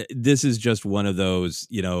 Yeah. This is just one of those,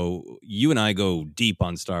 you and I go deep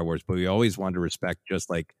on Star Wars, but we always want to respect just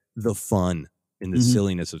like the fun and the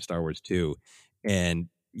silliness of Star Wars too. And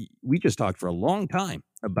we just talked for a long time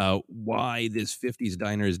about why this 50s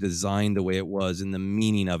diner is designed the way it was and the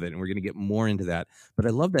meaning of it. And we're going to get more into that. But I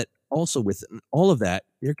love that also with all of that,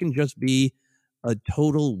 there can just be a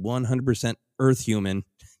total 100% Earth human,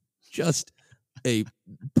 just a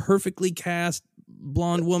perfectly cast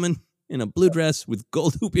blonde woman in a blue dress with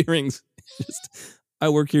gold hoop earrings. I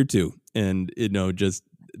work here too. And, just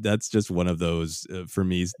that's just one of those for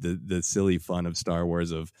me, the silly fun of Star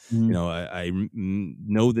Wars. Of I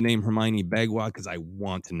know the name Hermione Bagua because I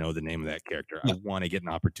want to know the name of that character. I want to get an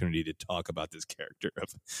opportunity to talk about this character.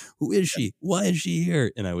 Of who is she? Why is she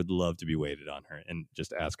here? And I would love to be waited on her and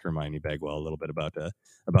just ask Hermione Bagua a little bit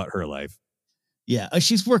about her life. Yeah,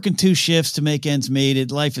 she's working 2 shifts to make ends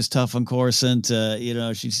meet. Life is tough on Coruscant.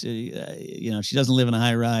 She's she doesn't live in a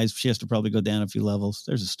high rise. She has to probably go down a few levels.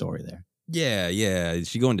 There's a story there. Yeah. Is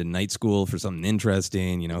she going to night school for something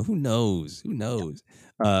interesting? Who knows?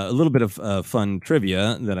 A little bit of fun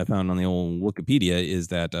trivia that I found on the old Wikipedia is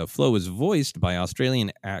that Flo is voiced by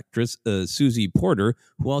Australian actress Susie Porter,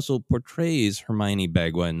 who also portrays Hermione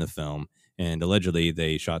Bagua in the film. And allegedly,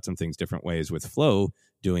 they shot some things different ways with Flo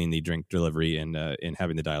doing the drink delivery and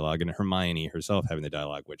having the dialogue, and Hermione herself having the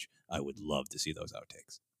dialogue, which I would love to see those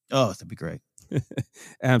outtakes. Oh, that'd be great.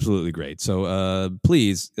 Absolutely great. So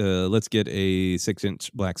please, let's get a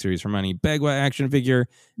 6-inch Black Series Hermione Bagua action figure.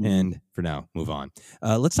 And for now, move on.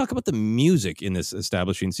 Let's talk about the music in this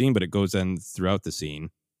establishing scene, but it goes on throughout the scene.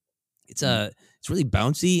 It's really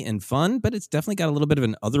bouncy and fun, but it's definitely got a little bit of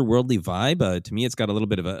an otherworldly vibe. To me, it's got a little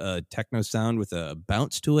bit of a techno sound with a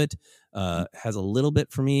bounce to it. Has a little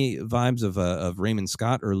bit for me vibes of Raymond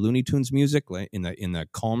Scott or Looney Tunes music in the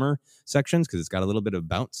calmer sections, because it's got a little bit of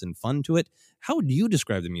bounce and fun to it. How would you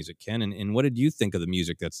describe the music, Ken? And what did you think of the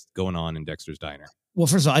music that's going on in Dexter's Diner? Well,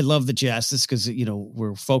 first of all, I love the jazz because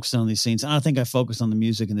we're focused on these scenes. I don't think I focused on the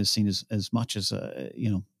music in this scene as much as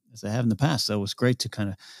I have in the past. So it was great to kind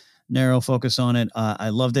of narrow focus on it. I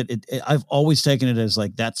loved it. I've always taken it as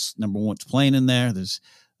like that's number one. It's playing in there. There's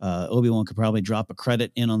Obi-Wan could probably drop a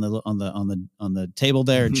credit in on the table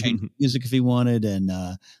there and change the music if he wanted, and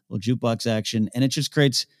little jukebox action, and it just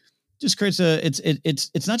creates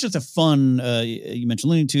it's not just a fun. You mentioned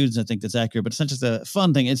Looney Tunes, I think that's accurate, but it's not just a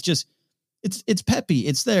fun thing. It's just it's peppy.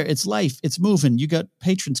 It's there. It's life. It's moving. You got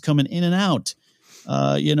patrons coming in and out.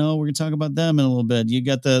 We're gonna talk about them in a little bit. You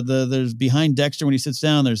got there's behind Dexter when he sits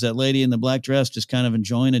down. There's that lady in the black dress just kind of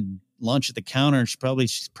enjoying a lunch at the counter. She's probably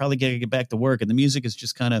gonna get back to work, and the music is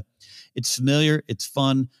just kind of, it's familiar, it's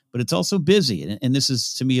fun, but it's also busy. And this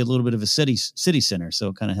is to me a little bit of a city center, so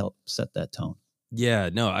it kind of helps set that tone. Yeah,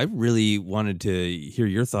 no, I really wanted to hear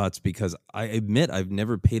your thoughts because I admit I've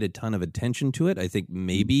never paid a ton of attention to it. I think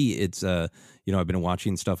maybe it's I've been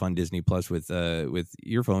watching stuff on Disney Plus with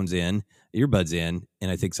earbuds in,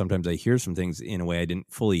 and I think sometimes I hear some things in a way I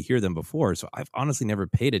didn't fully hear them before. So I've honestly never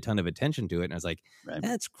paid a ton of attention to it, and I was like,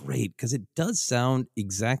 That's great, because it does sound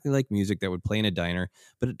exactly like music that would play in a diner,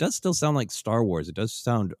 but it does still sound like Star Wars. It does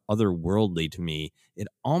sound otherworldly to me. It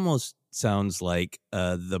almost sounds like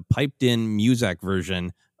the piped in Muzak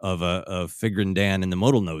version of Figrin Dan and the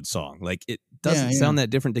Modal Node song. Like, it doesn't sound that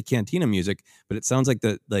different to Cantina music, but it sounds like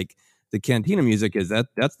the Cantina music is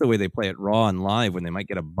that's the way they play it raw and live when they might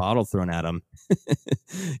get a bottle thrown at them.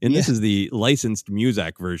 And this is the licensed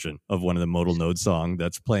Muzak version of one of the Modal Node song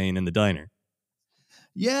that's playing in the diner.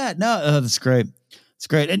 Yeah, no, that's great. It's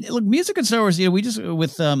great. And look, music in Star Wars, we just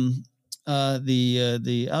with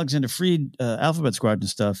the Alexander Freed Alphabet Squadron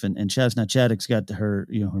stuff, and Chazna Chaddock's got her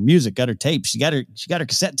her music, got her tapes, she got her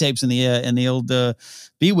cassette tapes in the old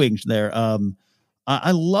B-wings there.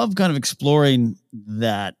 I love kind of exploring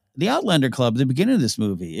that. The Outlander Club at the beginning of this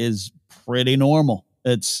movie is pretty normal.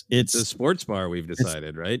 It's a sports bar, we've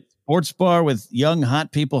decided, right? Sports bar with young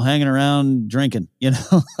hot people hanging around drinking,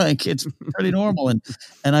 like it's pretty normal. And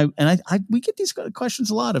we get these questions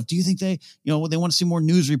a lot of, do you think they want to see more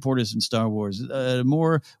news reporters in Star Wars,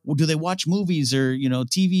 more, do they watch movies or,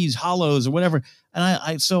 TVs, holos or whatever?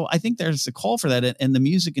 And so I think there's a call for that. And the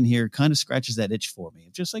music in here kind of scratches that itch for me.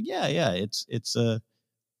 It's just like, it's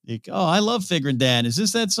I love Figrin' Dan. Is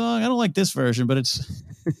this that song? I don't like this version, but it's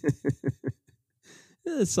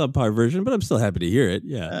a subpar version, but I'm still happy to hear it.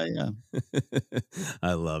 Yeah.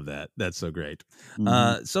 I love that. That's so great.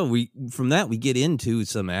 Mm-hmm. So from that, we get into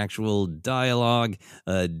some actual dialogue.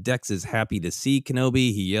 Dex is happy to see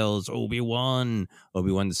Kenobi. He yells, Obi-Wan.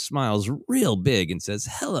 Obi-Wan smiles real big and says,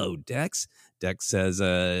 hello, Dex. Dex says,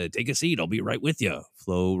 take a seat. I'll be right with you.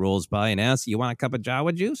 Flo rolls by and asks, you want a cup of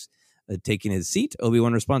Jawa juice? Taking his seat,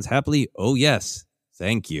 Obi-Wan responds happily, oh, yes,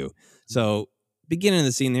 thank you. So beginning of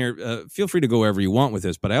the scene here, feel free to go wherever you want with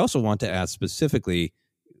this, but I also want to ask specifically,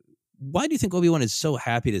 why do you think Obi-Wan is so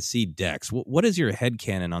happy to see Dex? What is your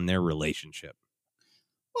headcanon on their relationship?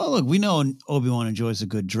 Well, look, we know Obi-Wan enjoys a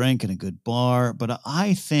good drink and a good bar, but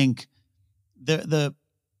I think we're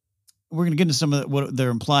going to get into some of what their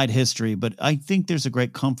implied history, but I think there's a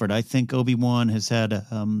great comfort. I think Obi-Wan has had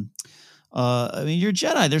you're a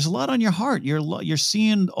Jedi. There's a lot on your heart. You're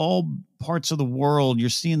seeing all parts of the world. You're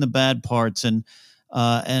seeing the bad parts, and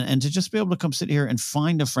and to just be able to come sit here and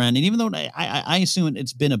find a friend. And even though I assume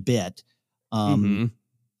it's been a bit,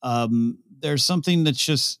 there's something that's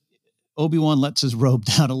just Obi-Wan lets his robe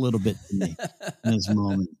down a little bit to me in this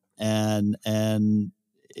moment. And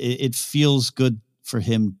it feels good for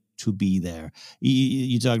him to be there.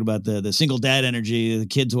 You talked about the single dad energy, the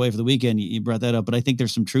kids away for the weekend. You brought that up, but I think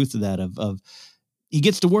there's some truth to that of he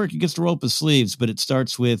gets to work, he gets to roll up his sleeves, but it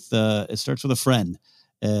starts with a friend.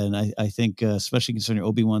 And I think, especially considering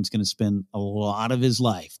Obi-Wan's going to spend a lot of his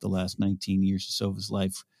life, the last 19 years or so of his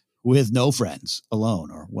life, with no friends,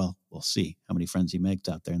 alone, or, well, we'll see how many friends he makes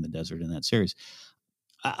out there in the desert in that series.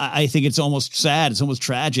 I think it's almost sad. It's almost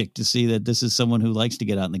tragic to see that this is someone who likes to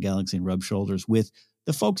get out in the galaxy and rub shoulders with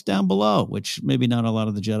the folks down below, which maybe not a lot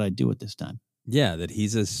of the Jedi do at this time. Yeah, that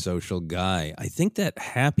he's a social guy. I think that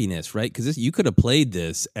happiness, right? Because you could have played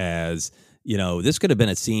this as, this could have been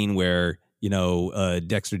a scene where,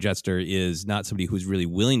 Dexter Jettster is not somebody who's really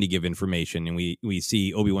willing to give information. And we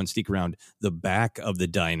see Obi-Wan sneak around the back of the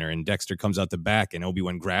diner and Dexter comes out the back and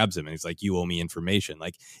Obi-Wan grabs him and he's like, you owe me information.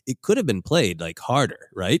 Like, it could have been played like harder,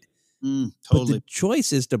 right? Totally. But the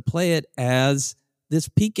choice is to play it as this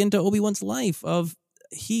peek into Obi-Wan's life of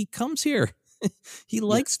he comes here. He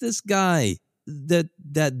likes this guy, that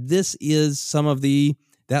this is some of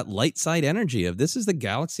that light side energy of this is the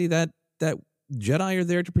galaxy that Jedi are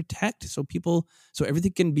there to protect, so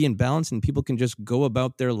everything can be in balance and people can just go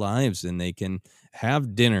about their lives and they can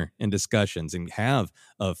have dinner and discussions and have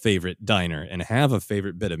a favorite diner and have a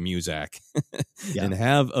favorite bit of music and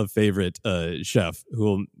have a favorite chef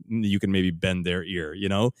who you can maybe bend their ear.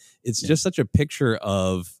 It's just such a picture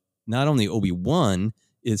of not only Obi-Wan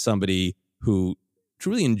is somebody who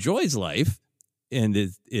truly enjoys life and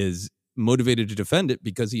is motivated to defend it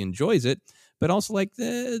because he enjoys it, but also like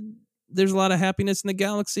there's a lot of happiness in the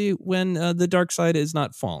galaxy when the dark side is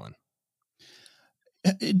not fallen.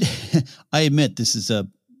 I admit this is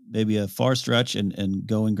maybe a far stretch and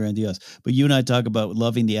going grandiose, but you and I talk about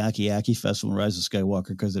loving the Aki Festival in Rise of Skywalker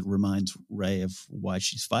because it reminds Rey of why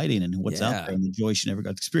she's fighting and what's out there and the joy she never got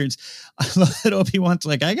to experience. I love that Obi-Wan's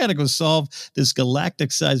like, I got to go solve this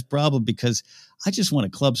galactic-sized problem because I just want a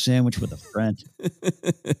club sandwich with a friend.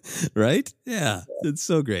 Right? Yeah, it's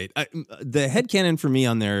so great. The headcanon for me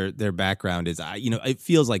on their background is, it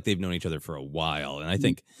feels like they've known each other for a while. And I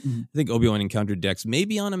think Obi-Wan encountered Dex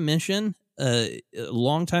maybe on a mission a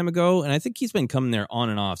long time ago. And I think he's been coming there on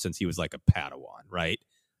and off since he was like a Padawan, right?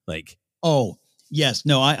 Like, oh, yes.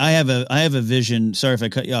 No, I have a vision. Sorry if I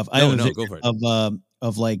cut you off. I have a vision go for it.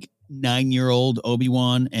 Of like 9-year-old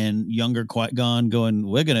Obi-Wan and younger Qui-Gon going,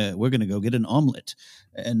 we're gonna go get an omelet,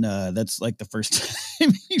 and that's like the first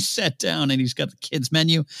time he sat down and he's got the kids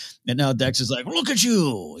menu, and now Dex is like, look at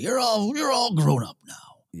you, you're all grown up now.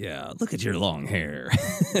 Yeah, look at your long hair.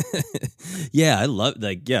 Yeah, I love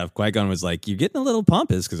Qui-Gon was like, you're getting a little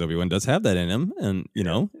pompous because Obi-Wan does have that in him, and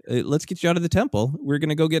let's get you out of the temple. We're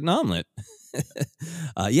gonna go get an omelet.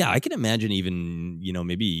 I can imagine even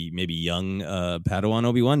maybe young Padawan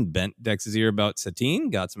Obi-Wan bent Dex's ear about Satine,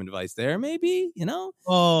 got some advice there, maybe.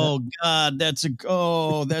 Oh God, that's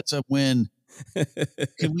a win.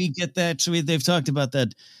 Can we get that? So they've talked about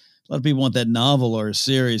that. A lot of people want that novel or a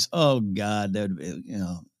series. Oh God, that would be,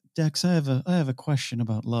 Dex, I have a question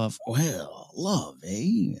about love. Well, love,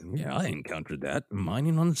 eh? Yeah, I encountered that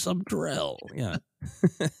mining on Subterrel. Yeah.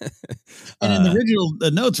 And in the original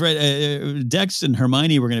notes, right, Dex and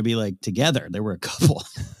Hermione were going to be like together. They were a couple.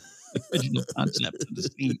 Original concept of the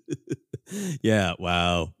scene. Yeah.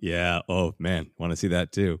 Wow. Yeah. Oh man, want to see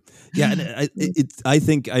that too. Yeah. And I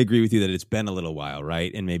think I agree with you that it's been a little while,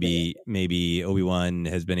 right? And maybe Obi-Wan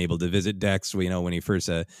has been able to visit Dex, when he first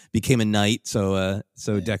became a knight, so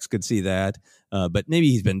Dex could see that. But maybe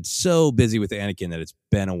he's been so busy with Anakin that it's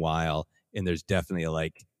been a while, and there's definitely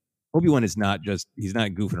Obi-Wan is he's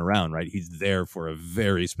not goofing around, right? He's there for a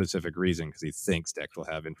very specific reason because he thinks Dex will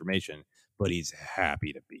have information, but he's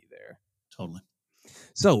happy to be there. Totally.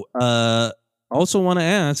 So, also want to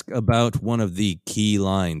ask about one of the key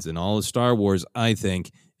lines in all of Star Wars, I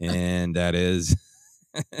think, and that is,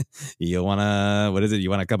 you want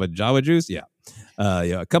a cup of Jawa juice? Yeah.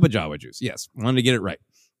 A cup of Jawa juice. Yes. Wanted to get it right.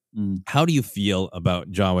 How do you feel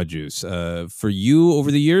about Jawa juice? For you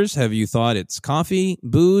over the years, have you thought it's coffee,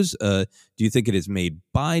 booze? Do you think it is made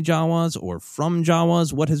by Jawas or from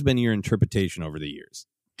Jawas? What has been your interpretation over the years?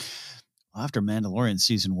 After Mandalorian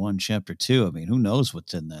season 1, chapter 2, I mean, who knows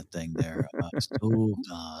what's in that thing there?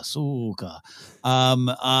 Suka.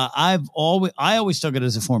 I always took it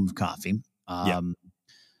as a form of coffee. Maybe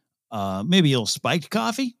a little spiked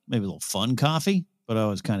coffee, maybe a little fun coffee, but I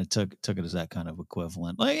always kind of took it as that kind of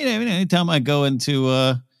equivalent. Like, anytime I go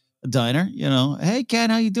into diner, hey, Ken,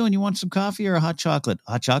 how you doing? You want some coffee or a hot chocolate?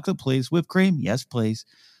 Hot chocolate, please. Whipped cream? Yes, please.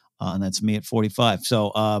 And that's me at 45.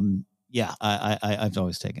 So, I've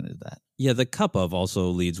always taken it to that. Yeah, the cup of also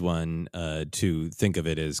leads one to think of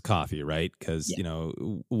it as coffee, right? Because,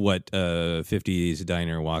 what 50s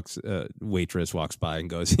diner waitress walks by and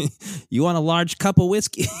goes, you want a large cup of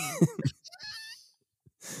whiskey?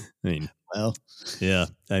 I mean, well, yeah,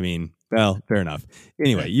 fair enough.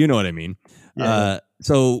 Anyway, you know what I mean. Yeah.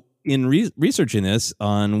 So in researching this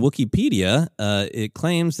on Wikipedia, it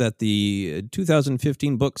claims that the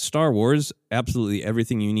 2015 book Star Wars, Absolutely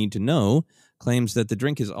Everything You Need to Know, claims that the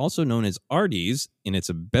drink is also known as Ardes, and it's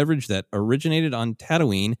a beverage that originated on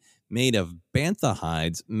Tatooine made of bantha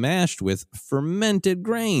hides mashed with fermented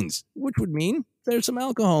grains, which would mean there's some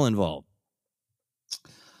alcohol involved.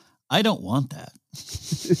 I don't want that.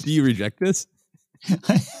 Do you reject this?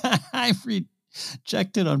 I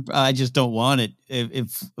reject it I just don't want it.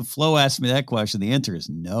 If Flo asked me that question, the answer is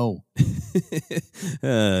no.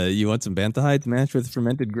 You want some bantha hides mashed with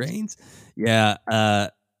fermented grains? Yeah.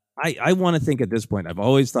 I want to think at this point, I've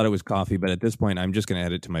always thought it was coffee, but at this point, I'm just going to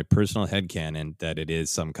add it to my personal headcanon that it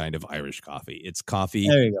is some kind of Irish coffee. It's coffee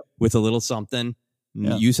with a little something.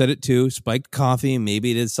 Yeah. You said it too, spiked coffee.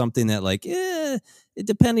 Maybe it is something that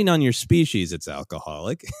depending on your species, it's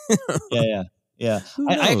alcoholic. Yeah.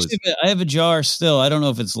 I have a jar still. I don't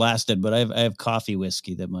know if it's lasted, but I have coffee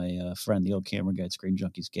whiskey that my friend, the old camera guy at Screen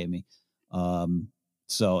Junkies, gave me. And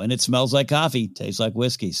it smells like coffee, tastes like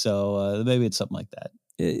whiskey. So maybe it's something like that.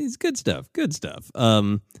 It's good stuff. Good stuff.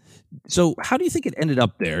 So how do you think it ended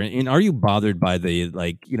up there? And are you bothered by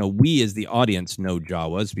we as the audience know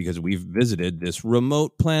Jawas because we've visited this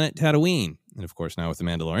remote planet Tatooine. And of course, now with The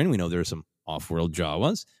Mandalorian, we know there are some off-world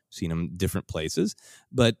Jawas. We've seen them different places.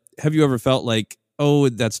 But have you ever felt like, oh,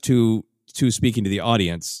 that's too speaking to the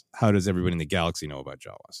audience? How does everybody in the galaxy know about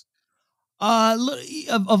Jawas?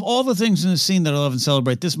 Of all the things in the scene that I love and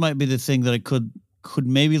celebrate, this might be the thing that I could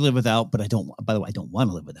maybe live without, but I don't. By the way, I don't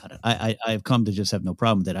want to live without it. I've come to just have no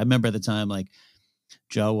problem with it. I remember at the time, like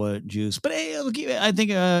Jawa juice, but I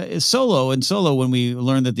think Solo, when we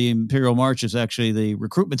learned that the Imperial March is actually the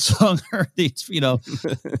recruitment song, and it's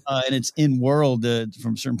in world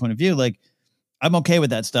from a certain point of view. Like, I'm okay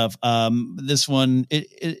with that stuff. This one,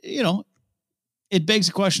 it begs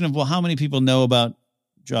the question of, well, how many people know about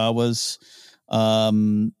Jawas,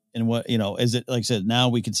 and what is it? Like I said, now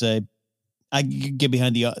we could say, I could get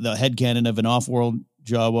behind the headcanon of an off-world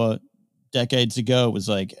Jawa decades ago. It was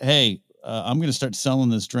like, hey, I'm going to start selling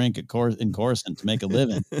this drink in Coruscant to make a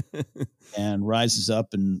living, and rises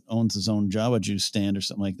up and owns his own Jawa juice stand or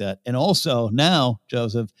something like that. And also now,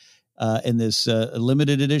 Joseph, in this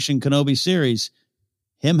limited edition Kenobi series,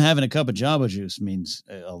 him having a cup of Jawa juice means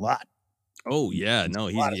a lot. Oh yeah, no,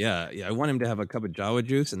 I want him to have a cup of Jawa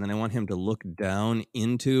juice, and then I want him to look down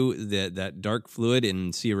into that dark fluid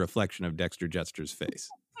and see a reflection of Dexter Jettster's face.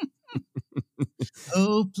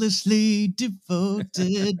 Hopelessly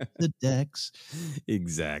devoted to Dex.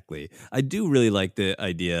 Exactly. I do really like the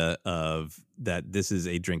idea of that this is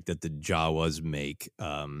a drink that the Jawas make.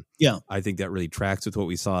 I think that really tracks with what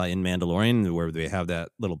we saw in Mandalorian, where they have that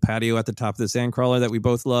little patio at the top of the sandcrawler that we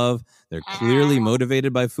both love. They're clearly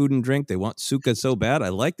motivated by food and drink. They want suka so bad. I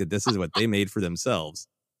like that this is what they made for themselves.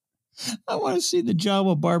 I want to see the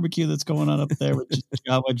Jawa barbecue that's going on up there with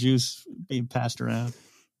Jawa juice being passed around.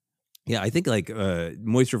 Yeah, I think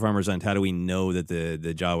moisture farmers on Tatooine know that the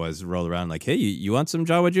Jawas roll around like, hey, you want some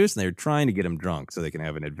Jawa juice? And they're trying to get them drunk so they can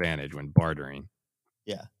have an advantage when bartering.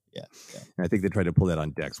 Yeah. And I think they tried to pull that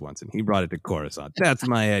on Dex once, and he brought it to Coruscant. That's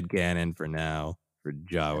my headcanon for now for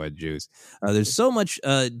Jawa juice. There's so much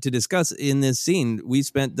to discuss in this scene. We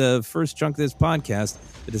spent the first chunk of this podcast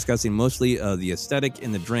discussing mostly the aesthetic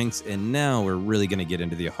and the drinks, and now we're really going to get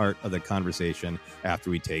into the heart of the conversation after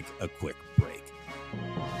we take a quick break.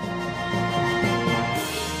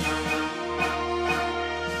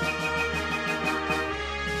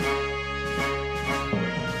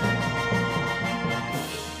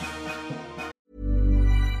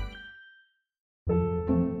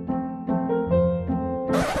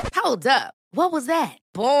 Hold up. What was that?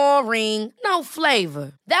 Boring. No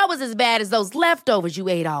flavor. That was as bad as those leftovers you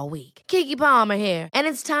ate all week. Keke Palmer here, and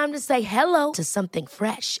it's time to say hello to something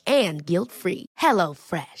fresh and guilt-free.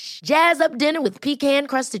 HelloFresh. Jazz up dinner with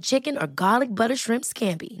pecan-crusted chicken or garlic butter shrimp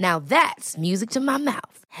scampi. Now that's music to my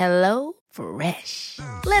mouth. HelloFresh.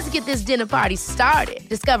 Let's get this dinner party started.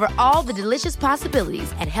 Discover all the delicious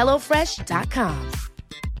possibilities at HelloFresh.com.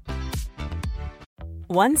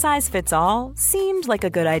 One size fits all seemed like a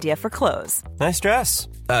good idea for clothes. Nice dress.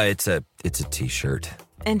 It's a t-shirt.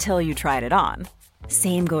 Until you tried it on.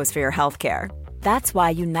 Same goes for your healthcare. That's why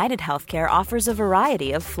United Healthcare offers a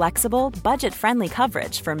variety of flexible, budget-friendly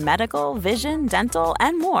coverage for medical, vision, dental,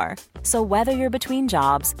 and more. So whether you're between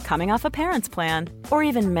jobs, coming off a parent's plan, or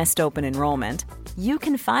even missed open enrollment, you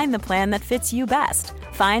can find the plan that fits you best.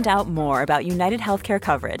 Find out more about United Healthcare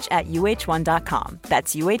coverage at uh1.com.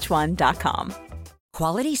 That's uh1.com.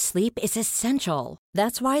 Quality sleep is essential.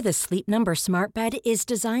 That's why the Sleep Number Smart Bed is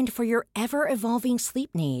designed for your ever-evolving sleep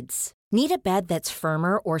needs. Need a bed that's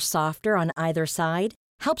firmer or softer on either side?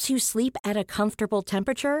 Helps you sleep at a comfortable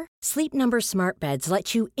temperature? Sleep Number Smart Beds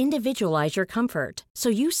let you individualize your comfort, so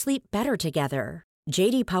you sleep better together.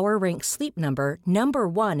 J.D. Power ranks Sleep Number number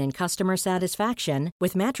 1 in customer satisfaction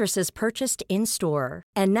with mattresses purchased in-store.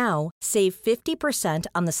 And now, save 50%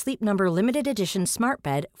 on the Sleep Number Limited Edition Smart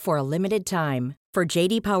Bed for a limited time. For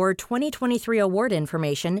J.D. Power 2023 award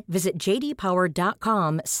information, visit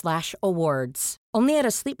jdpower.com/awards. Only at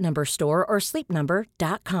a Sleep Number store or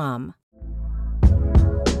sleepnumber.com.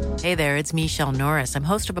 Hey there, it's Michelle Norris. I'm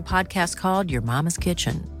host of a podcast called Your Mama's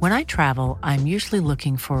Kitchen. When I travel, I'm usually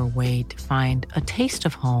looking for a way to find a taste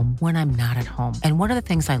of home when I'm not at home. And one of the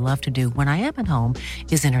things I love to do when I am at home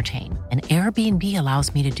is entertain. And Airbnb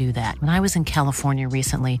allows me to do that. When I was in California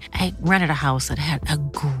recently, I rented a house that had a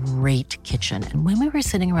great kitchen. And when we were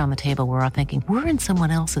sitting around the table, we were all thinking, we're in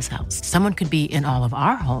someone else's house. Someone could be in all of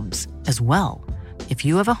our homes as well. If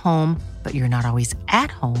you have a home, but you're not always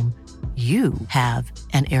at home, you have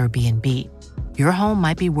an Airbnb. Your home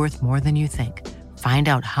might be worth more than you think. Find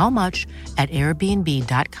out how much at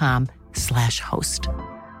airbnb.com/host.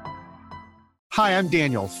 Hi, I'm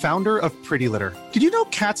Daniel, founder of Pretty Litter. Did you know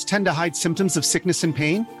cats tend to hide symptoms of sickness and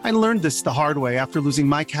pain? I learned this the hard way after losing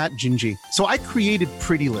my cat, Gingy. So I created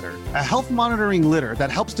Pretty Litter, a health monitoring litter that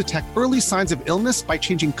helps detect early signs of illness by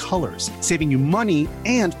changing colors, saving you money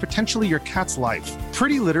and potentially your cat's life.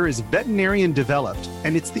 Pretty Litter is veterinarian developed,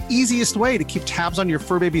 and it's the easiest way to keep tabs on your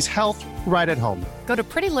fur baby's health right at home. Go to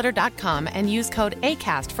prettylitter.com and use code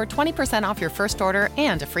ACAST for 20% off your first order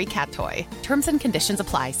and a free cat toy. Terms and conditions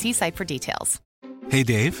apply. See site for details. Hey,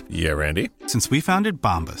 Dave. Yeah, Randy. Since we founded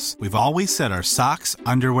Bombas, we've always said our socks,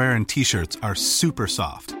 underwear, and T-shirts are super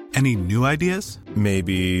soft. Any new ideas?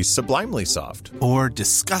 Maybe sublimely soft. Or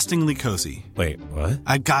disgustingly cozy. Wait, what?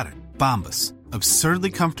 I got it. Bombas.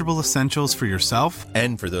 Absurdly comfortable essentials for yourself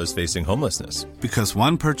and for those facing homelessness. Because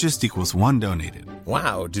one purchased equals one donated.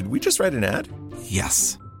 Wow, did we just write an ad?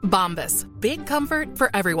 Yes. Bombas. Big comfort for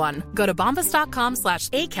everyone. Go to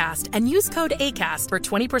bombas.com/ACAST and use code ACAST for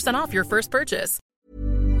 20% off your first purchase.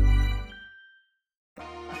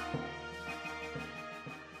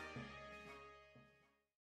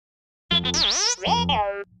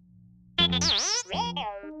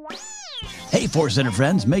 Hey, Force Center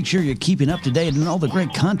friends, make sure you're keeping up to date on all the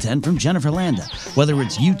great content from Jennifer Landa. Whether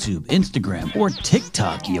it's YouTube, Instagram, or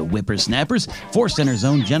TikTok, you whippersnappers, Force Center's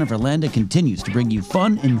own Jennifer Landa continues to bring you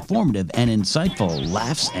fun, informative, and insightful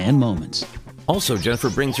laughs and moments. Also,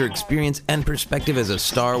 Jennifer brings her experience and perspective as a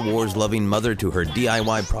Star Wars-loving mother to her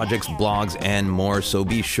DIY projects, blogs, and more. So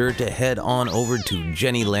be sure to head on over to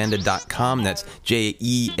JennyLanda.com. That's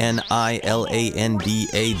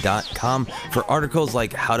JENILANDA.com for articles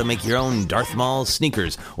like how to make your own Darth Maul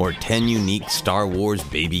sneakers or 10 unique Star Wars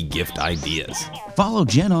baby gift ideas. Follow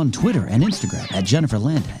Jen on Twitter and Instagram at Jennifer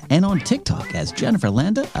Landa and on TikTok as Jennifer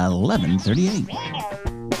Landa 1138.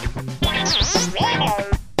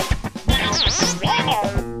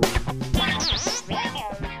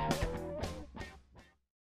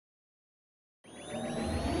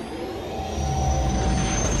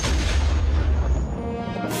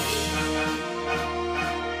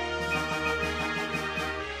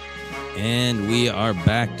 And we are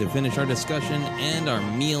back to finish our discussion and our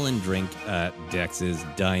meal and drink at Dex's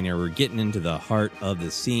Diner. We're getting into the heart of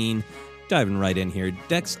the scene, diving right in here.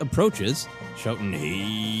 Dex approaches, shouting,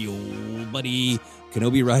 "Hey, old buddy."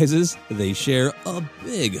 Kenobi rises. They share a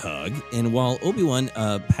big hug. And while Obi-Wan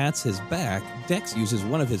pats his back, Dex uses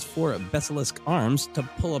one of his 4 basilisk arms to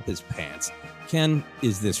pull up his pants. Ken,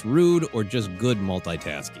 is this rude or just good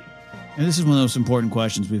multitasking? And this is one of those important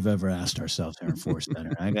questions we've ever asked ourselves here in Force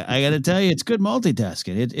Center. I got to tell you, it's good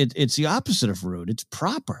multitasking. It's the opposite of rude. It's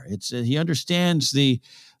proper. He understands the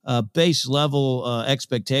base level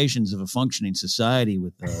expectations of a functioning society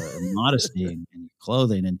with modesty and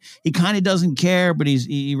clothing, and he kind of doesn't care, but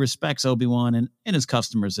he respects Obi-Wan and his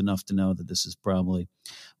customers enough to know that this is probably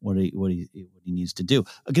what he needs to do.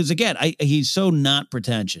 Because again, he's so not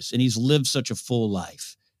pretentious, and he's lived such a full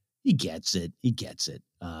life. He gets it.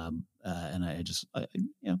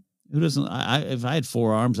 And Who doesn't? If I had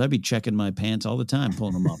 4 arms, I'd be checking my pants all the time,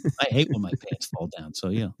 pulling them up. I hate when my pants fall down. So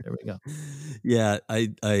there we go. Yeah,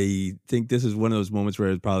 I think this is one of those moments where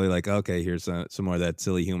it's probably like, okay, here's some more of that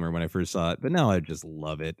silly humor when I first saw it, but now I just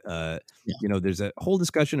love it. There's a whole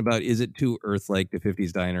discussion about, is it too Earth-like, the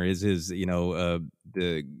 50s diner? Is his,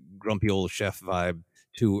 the grumpy old chef vibe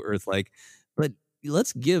too Earth-like? But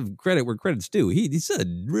let's give credit where credit's due. He's a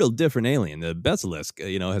real different alien. The Basilisk,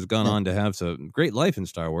 has gone on to have some great life in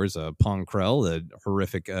Star Wars. Pong Krell, the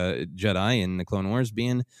horrific Jedi in the Clone Wars,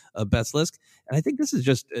 being a Basilisk. And I think this is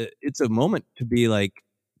just, it's a moment to be like,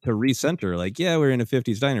 to recenter. Like, yeah, we're in a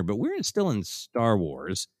 50s diner, but we're still in Star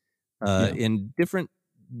Wars. In different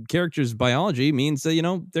characters' biology means that,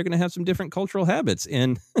 they're going to have some different cultural habits.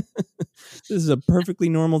 And this is a perfectly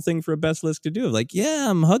normal thing for a Basilisk to do. Like, yeah,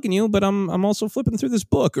 I'm hugging you, but I'm also flipping through this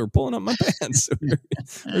book or pulling up my pants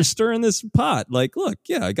or stirring this pot. Like, look,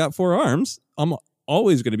 yeah, I got 4 arms. I'm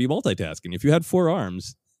always going to be multitasking. If you had 4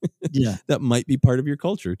 arms, that might be part of your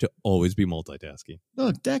culture, to always be multitasking.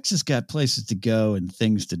 Look, Dex has got places to go and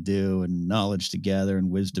things to do and knowledge to gather and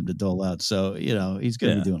wisdom to dole out. So, he's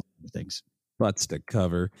going to be doing a lot of things. Butts to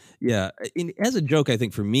cover. Yeah. As a joke, I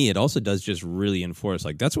think for me, it also does just really enforce,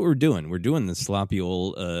 like, that's what we're doing. We're doing the sloppy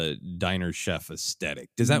old diner chef aesthetic.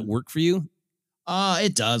 Does that work for you?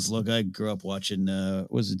 It does. Look, I grew up watching,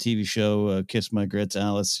 was a TV show, Kiss My Grits,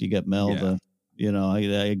 Alice. You got Mel.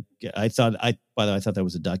 I thought that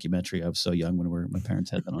was a documentary. I was so young when my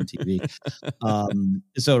parents had that on TV.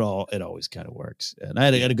 So it always kind of works. And I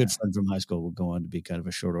had a good friend from high school who would go on to be kind of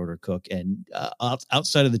a short order cook. And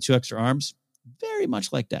outside of the 2 extra arms, very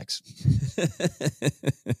much like Dex.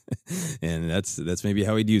 And that's maybe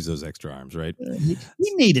how he'd use those extra arms, right? He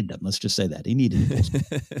needed them. Let's just say that he needed them.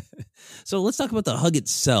 So let's talk about the hug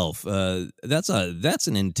itself. That's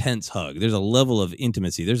an intense hug. There's a level of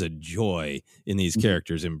intimacy. There's a joy in these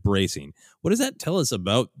characters embracing. What does that tell us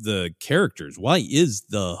about the characters? Why is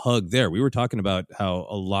the hug there? We were talking about how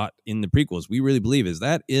a lot in the prequels we really believe is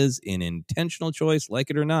an intentional choice,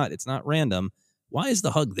 like it or not. It's not random. Why is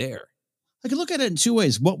the hug there? I could look at it in 2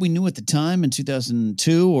 ways. What we knew at the time in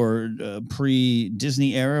 2002 or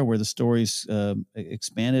pre-Disney era, where the stories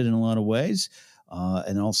expanded in a lot of ways.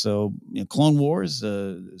 And also Clone Wars,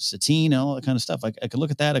 Satine, all that kind of stuff. I could look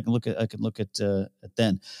at that. I could look at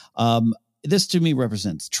then. This to me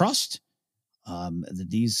represents trust. That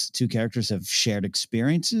these 2 characters have shared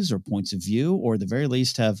experiences or points of view, or at the very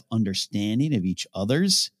least have understanding of each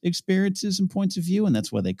other's experiences and points of view. And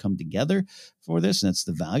that's why they come together for this. And that's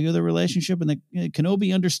the value of the relationship. And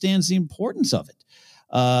Kenobi understands the importance of it.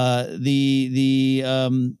 For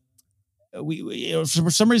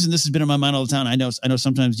some reason, this has been in my mind all the time. I know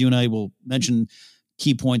sometimes you and I will mention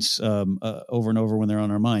key points over and over when they're on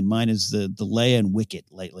our mind. Mine is the Leia and Wicket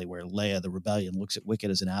lately, where Leia, the rebellion, looks at Wicket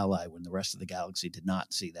as an ally when the rest of the galaxy did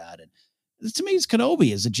not see that. And to me, it's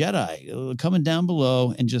Kenobi as a Jedi coming down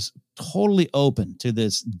below and just totally open to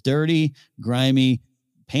this dirty, grimy,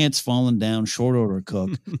 pants falling down, short order cook,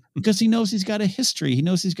 because he knows he's got a history. He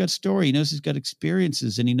knows he's got story. He knows he's got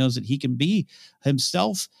experiences, and he knows that he can be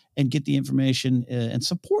himself and get the information and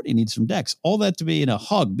support he needs from Dex. All that to be in a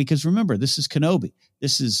hug, because remember, this is Kenobi.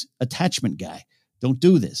 This is attachment guy. Don't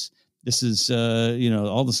do this. This is,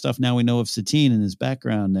 all the stuff now we know of Satine and his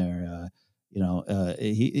background there.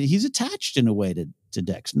 He's attached in a way to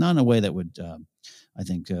Dex, not in a way that would, I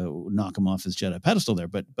think, knock him off his Jedi pedestal there.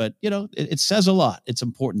 But it says a lot. It's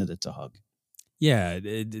important that it's a hug. Yeah,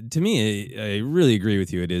 to me, I really agree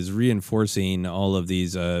with you. It is reinforcing all of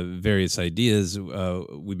these various ideas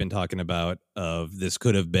we've been talking about. Of this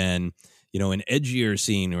could have been, an edgier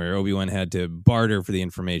scene where Obi-Wan had to barter for the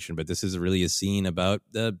information, but this is really a scene about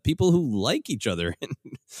people who like each other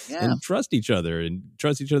and trust each other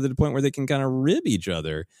to the point where they can kind of rib each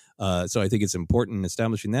other. So I think it's important in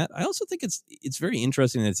establishing that. I also think it's very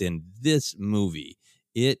interesting that it's in this movie.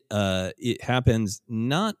 It happens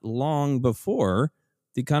not long before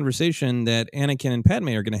the conversation that Anakin and Padme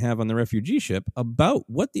are going to have on the refugee ship about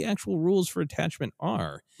what the actual rules for attachment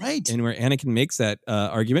are. Right. And where Anakin makes that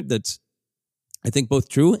argument that's, I think, both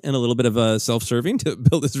true and a little bit of self-serving to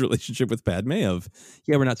build this relationship with Padme of,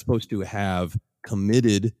 we're not supposed to have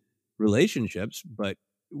committed relationships, but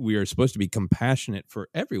we are supposed to be compassionate for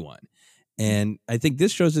everyone. And I think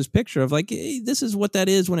this shows this picture of like, hey, this is what that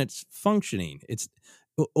is when it's functioning.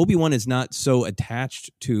 Obi-Wan is not so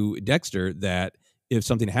attached to Dexter that if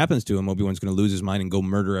something happens to him, Obi-Wan's going to lose his mind and go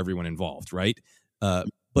murder everyone involved, right?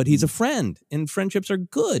 But he's a friend, and friendships are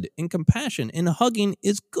good, and compassion and hugging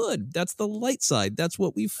is good. That's the light side. That's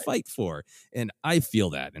what we fight for. And I feel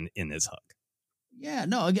that in this hug. Yeah,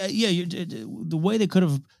 no, yeah. The way they could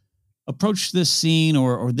have approach this scene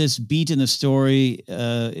or this beat in the story,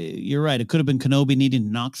 you're right. It could have been Kenobi needing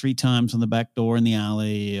to knock 3 times on the back door in the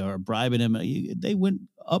alley or bribing him. They went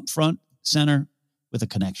up front, center with a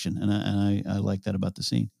connection. And I like that about the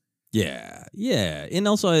scene. Yeah. And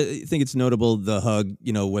also, I think it's notable the hug,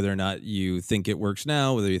 whether or not you think it works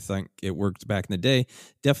now, whether you think it worked back in the day,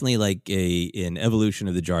 definitely like an evolution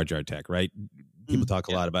of the Jar Jar tech, right? People talk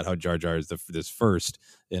a lot about how Jar Jar is this first,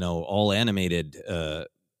 all animated,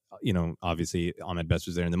 obviously Ahmed Best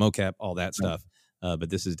was there in the mocap, all that stuff. But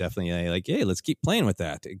this is definitely like, hey, let's keep playing with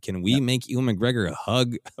that. Can we make Ewan McGregor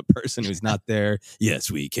hug a person who's not there? Yes,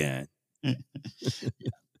 we can.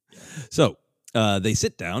 So they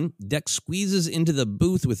sit down. Dex squeezes into the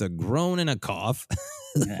booth with a groan and a cough.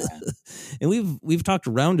 And we've talked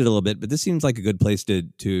around it a little bit, but this seems like a good place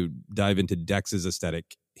to dive into Dex's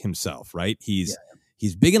aesthetic himself, right? He's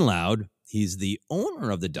big and loud. He's the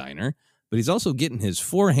owner of the diner, but he's also getting his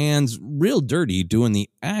 4 hands real dirty doing the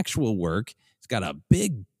actual work. He's got a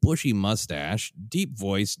big bushy mustache, deep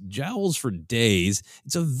voice, jowls for days.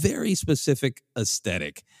 It's a very specific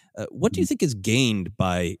aesthetic. What do you think is gained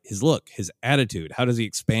by his look, his attitude? How does he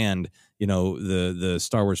expand, the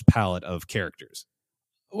Star Wars palette of characters?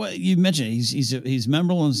 Well, you mentioned he's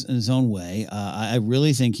memorable in his own way. I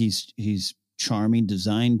really think he's charming,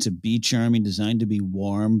 designed to be charming, designed to be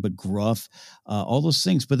warm but gruff, all those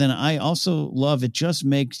things. But then I also love it. Just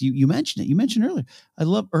makes you mentioned it. You mentioned earlier. I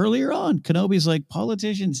love earlier on. Kenobi's like,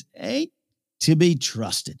 politicians ain't to be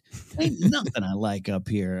trusted. Ain't nothing I like up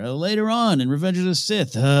here. Later on in Revenge of the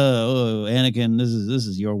Sith, Anakin, this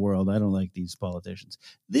is your world. I don't like these politicians.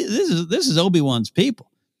 This is Obi-Wan's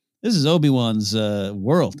people. This is Obi-Wan's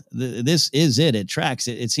world. This is it. It tracks.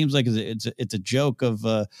 It seems like it's a joke of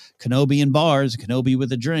Kenobi in bars, Kenobi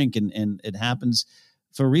with a drink, and it happens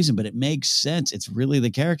for a reason. But it makes sense. It's really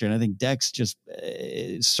the character, and I think Dex just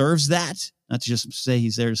serves that. Not to just say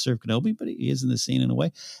he's there to serve Kenobi, but he is in the scene in a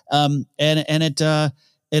way. And in a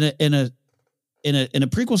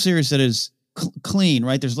prequel series that is clean,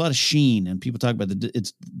 right? There's a lot of sheen, and people talk about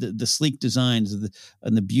the sleek designs and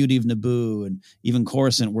the beauty of Naboo, and even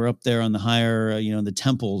Coruscant. We're up there on the higher, the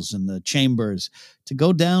temples and the chambers. To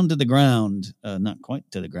go down to the ground, not quite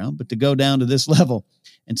to the ground, but to go down to this level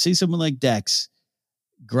and see someone like Dex,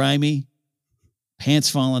 grimy, pants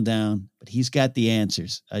falling down, but he's got the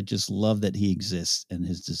answers. I just love that he exists, and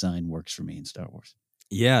his design works for me in Star Wars.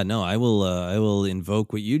 Yeah, no, I will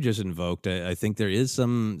invoke what you just invoked. I think there is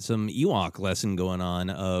some Ewok lesson going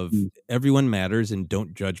on of everyone matters and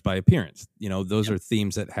don't judge by appearance. Those are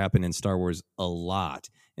themes that happen in Star Wars a lot,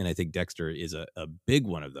 and I think Dexter is a big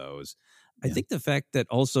one of those. I think the fact that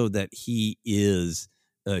also that he is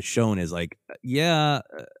shown as like,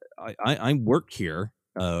 I work here.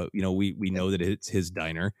 We know that it's his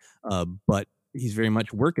diner, but he's very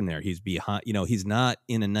much working there. He's behind, he's not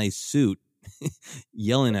in a nice suit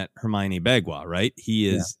yelling at Hermione Bagua, right? He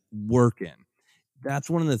is working. That's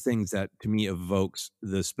one of the things that to me evokes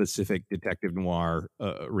the specific detective noir,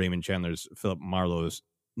 Raymond Chandler's Philip Marlowe's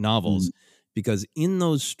novels, because in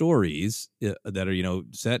those stories that are,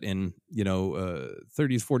 set in, 30s,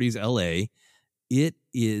 40s LA, it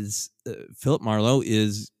is Philip Marlowe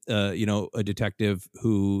is a detective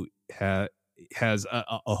who has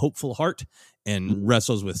a hopeful heart and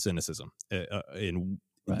wrestles with cynicism and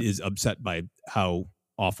is upset by how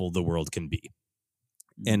awful the world can be.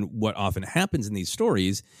 And what often happens in these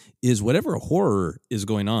stories is whatever horror is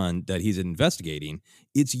going on that he's investigating,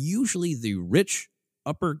 it's usually the rich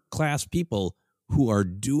upper class people who are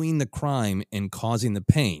doing the crime and causing the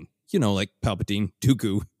pain, like Palpatine,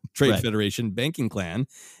 Dooku, Trade Federation, banking clan.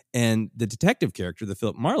 And the detective character, the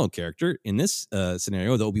Philip Marlowe character in this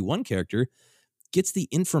scenario, the Obi-Wan character, gets the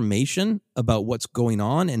information about what's going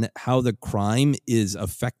on and how the crime is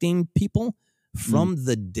affecting people from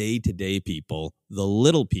the day-to-day people, the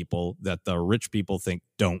little people that the rich people think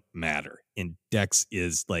don't matter. And Dex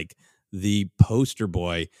is like the poster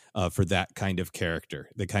boy for that kind of character,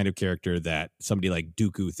 the kind of character that somebody like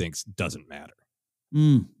Dooku thinks doesn't matter.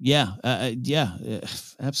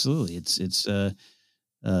 Absolutely. It's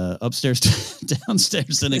upstairs,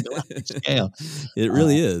 downstairs in a galactic scale. It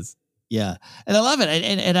really is. Yeah. And I love it.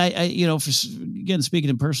 And I again, speaking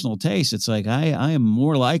in personal taste, it's like, I am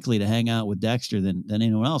more likely to hang out with Dexter than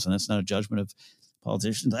anyone else. And that's not a judgment of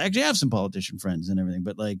politicians. I actually have some politician friends and everything,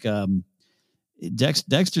 but like,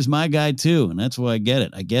 Dexter's my guy too. And that's why I get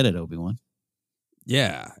it. I get it, Obi-Wan.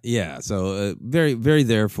 Yeah. So very, very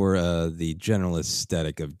there for the general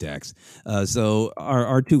aesthetic of Dex. So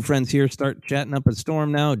our two friends here start chatting up a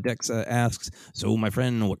storm now. Dex asks, "So, my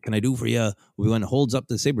friend, what can I do for you?" Obi-Wan holds up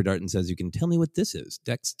the saber dart and says, "You can tell me what this is."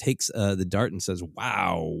 Dex takes the dart and says,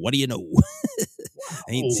 "Wow, what do you know?"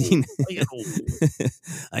 I ain't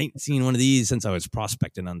seen one of these since I was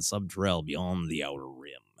prospecting on Sub-Terrell beyond the Outer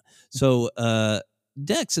Rim. So,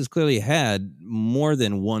 Dex has clearly had more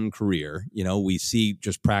than one career. You know, we see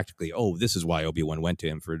just practically, this is why Obi-Wan went to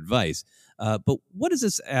him for advice. But what does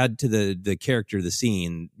this add to the character of the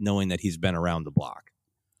scene, knowing that he's been around the block?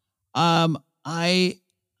 I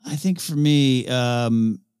think for me,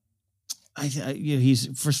 he's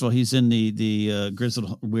first of all, he's in the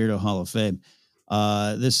Grizzled Weirdo Hall of Fame.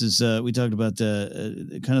 This is we talked about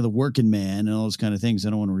the kind of the working man and all those kind of things. I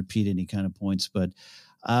don't want to repeat any kind of points, but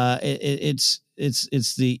it's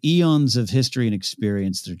the eons of history and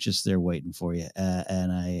experience that are just there waiting for you.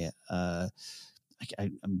 And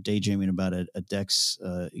I'm daydreaming about a Dex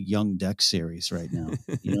young Dex series right now.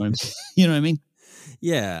 You know what I mean?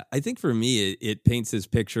 Yeah, I think for me it paints this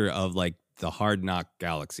picture of like the Hard Knock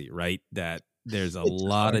galaxy, right? That there's a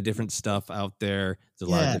lot of different stuff out there. There's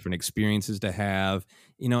a lot of different experiences to have,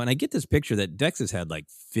 you know, and I get this picture that Dex has had like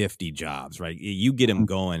 50 jobs, right? You get him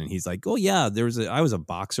going and he's like, "Oh yeah, I was a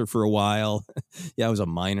boxer for a while. Yeah, I was a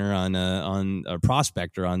miner on a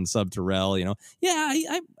prospector on Sub-Terrell, you know. Yeah,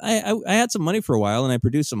 I had some money for a while and I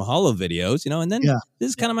produced some holo videos, you know, and then this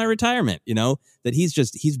is kind of my retirement, you know, that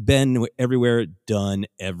he's been everywhere, done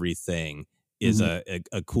everything is a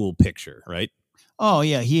cool picture, right? Oh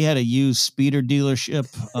yeah, he had a used speeder dealership,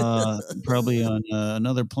 probably on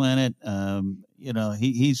another planet. You know,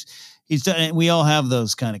 he's done. We all have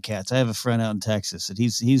those kind of cats. I have a friend out in Texas, and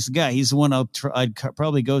he's the guy. He's the one I'd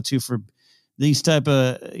probably go to for these type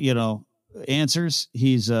of answers.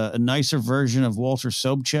 He's a nicer version of Walter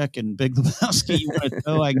Sobchak and Big Lebowski. You want a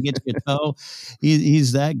toe? I can get you a toe.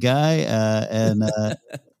 He's that guy, and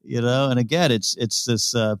and again, it's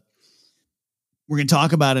this. We're going to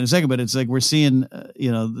talk about it in a second, but it's like we're seeing,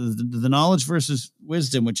 the knowledge versus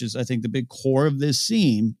wisdom, which is, I think, the big core of this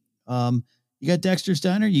scene. You got Dexter's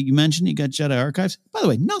Diner. You mentioned you got Jedi Archives. By the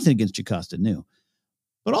way, nothing against Jocasta Nu,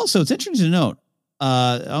 but also it's interesting to note.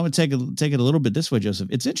 I'm going to take it a little bit this way, Joseph.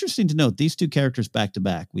 It's interesting to note these two characters back to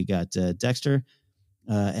back. We got Dexter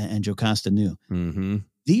and Jocasta Nu. Mm-hmm.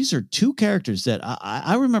 These are two characters that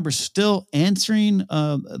I remember still answering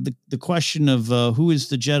the question of who is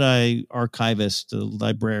the Jedi archivist, the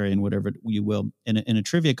librarian, whatever you will, in a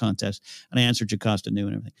trivia contest, and I answered Jocasta Nu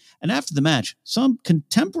and everything. And after the match, some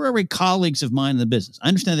contemporary colleagues of mine in the business, I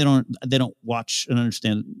understand they don't watch and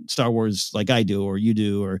understand Star Wars like I do, or you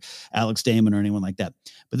do, or Alex Damon or anyone like that,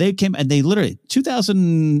 but they came and they literally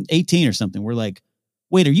 2018 or something were like,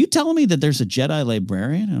 "Wait, are you telling me that there's a Jedi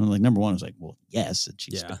librarian?" And I'm like, number one, I was like, well, yes, and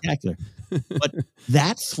she's spectacular. But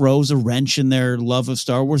that throws a wrench in their love of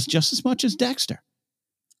Star Wars just as much as Dexter.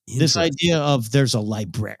 This idea of there's a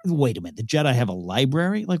library. Wait a minute, the Jedi have a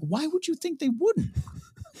library? Like, why would you think they wouldn't?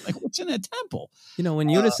 Like, what's in a temple? You know, when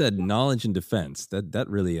Yoda said knowledge and defense, that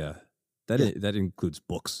really that includes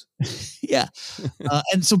books. Yeah.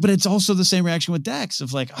 And so, but it's also the same reaction with Dex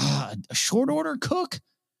of like, a short order cook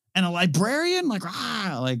and a librarian,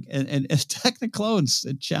 and Attack the Clones,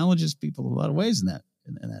 it challenges people a lot of ways in that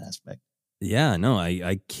aspect. Yeah, no,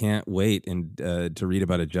 I can't wait to read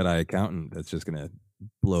about a Jedi accountant that's just going to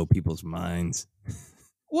blow people's minds.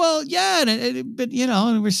 Well, yeah, but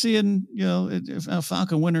and we're seeing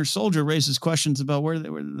Falcon Winter Soldier raises questions about where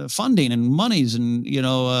the funding and monies, and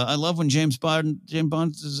I love when James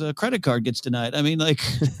Bond's credit card gets denied. I mean, like,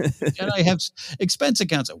 Jedi have expense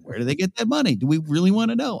accounts. Where do they get that money? Do we really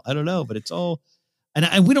want to know? I don't know, but it's all,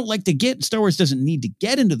 and we don't like to get. Star Wars doesn't need to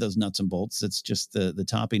get into those nuts and bolts. It's just the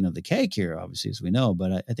topping of the cake here, obviously, as we know.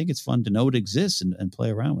 But I think it's fun to know it exists and play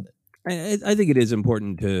around with it. I think it is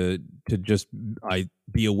important to just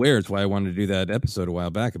be aware. It's why I wanted to do that episode a while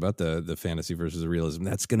back about the fantasy versus the realism.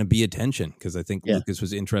 That's going to be a tension because I think Lucas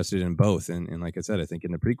was interested in both. And like I said, I think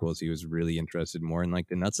in the prequels, he was really interested more in like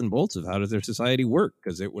the nuts and bolts of how does their society work,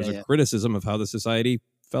 because it was a criticism of how the society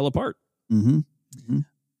fell apart. Mm-hmm.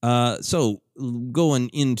 Mm-hmm. So going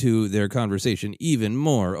into their conversation even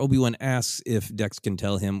more, Obi-Wan asks if Dex can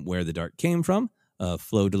tell him where the dart came from.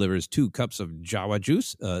 Flo delivers 2 cups of Jawa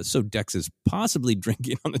juice. So Dex is possibly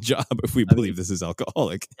drinking on the job if we believe this is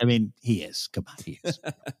alcoholic. I mean, he is. Come on, he is.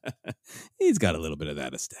 He's got a little bit of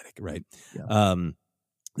that aesthetic, right? Yeah.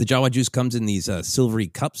 The Jawa juice comes in these silvery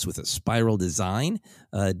cups with a spiral design.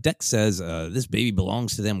 Dex says, this baby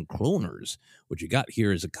belongs to them cloners. What you got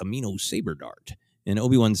here is a Kamino saber dart. And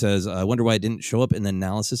Obi-Wan says, I wonder why it didn't show up in the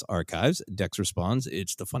analysis archives. Dex responds,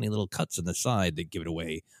 it's the funny little cuts on the side that give it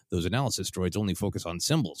away. Those analysis droids only focus on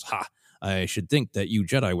symbols. Ha! I should think that you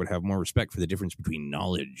Jedi would have more respect for the difference between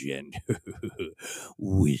knowledge and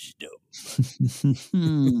wisdom.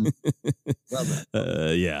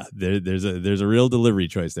 Yeah, there's a real delivery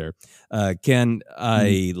choice there. Ken,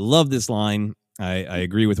 I love this line. I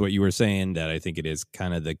agree with what you were saying, that I think it is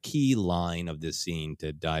kind of the key line of this scene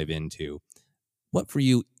to dive into. What for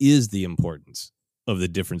you is the importance of the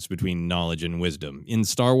difference between knowledge and wisdom in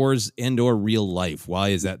Star Wars and or real life? Why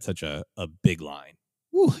is that such a big line?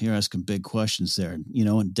 Ooh, you're asking big questions there,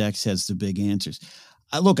 and Dex has the big answers.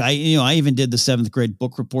 I even did the 7th grade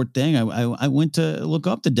book report thing. I went to look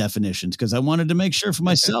up the definitions because I wanted to make sure for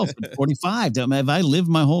myself at 45 that have I lived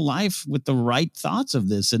my whole life with the right thoughts of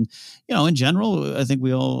this. And, in general, I think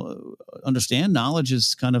we all understand knowledge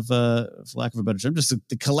is kind of, for lack of a better term, just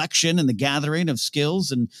the collection and the gathering of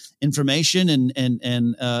skills and information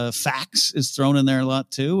and facts is thrown in there a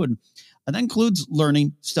lot too. And that includes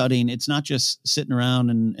learning, studying. It's not just sitting around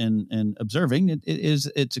and observing.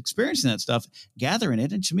 It's experiencing that stuff, gathering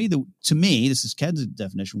it. And to me, this is Ken's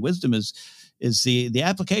definition. Wisdom is the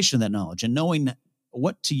application of that knowledge and knowing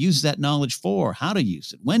what to use that knowledge for, how to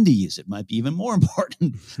use it, when to use it might be even more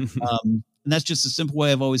important. And that's just a simple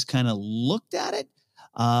way I've always kind of looked at it.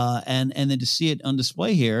 And then to see it on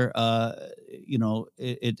display here,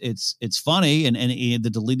 it's funny, and the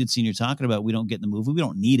deleted scene you're talking about, we don't get in the movie. We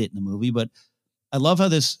don't need it in the movie, but I love how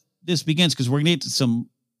this begins, because we're going to get to some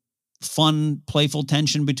fun, playful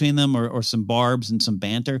tension between them, or some barbs and some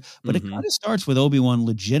banter. But it kind of starts with Obi-Wan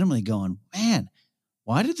legitimately going, man,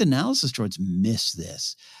 why did the analysis droids miss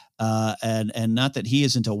this? And not that he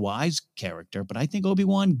isn't a wise character, but I think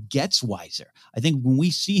Obi-Wan gets wiser. I think when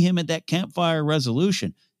we see him at that campfire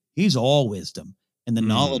resolution, he's all wisdom, and the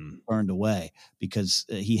knowledge is burned away because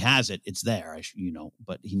he has it. It's there,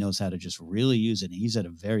 but he knows how to just really use it. And he's at a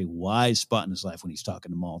very wise spot in his life when he's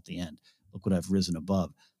talking to Maul at the end. Look what I've risen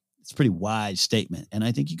above. It's a pretty wise statement. And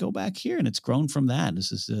I think you go back here and it's grown from that.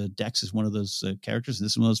 This is Dex is one of those characters.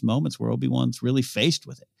 This is one of those moments where Obi-Wan's really faced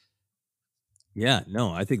with it. Yeah,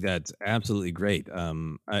 no, I think that's absolutely great.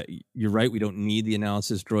 You're right. We don't need the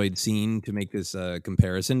analysis droid scene to make this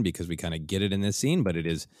comparison, because we kind of get it in this scene, but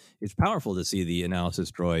it's powerful to see the analysis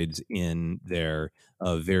droids in their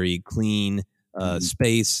very clean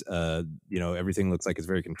space. Everything looks like it's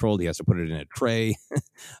very controlled. He has to put it in a tray,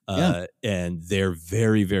 and they're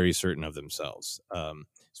very, very certain of themselves.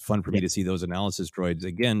 It's fun for me to see those analysis droids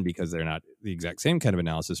again, because they're not the exact same kind of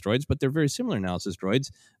analysis droids, but they're very similar analysis droids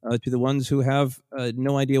to the ones who have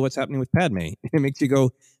no idea what's happening with Padme. It makes you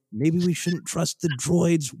go, maybe we shouldn't trust the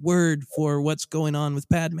droid's word for what's going on with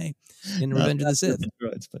Padme in Revenge of the Sith.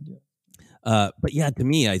 Droids, but yeah. But yeah, to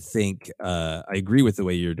me, I think I agree with the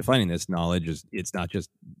way you're defining this. Knowledge it's not just,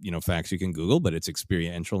 facts you can Google, but it's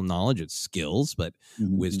experiential knowledge, it's skills. But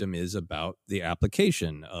wisdom is about the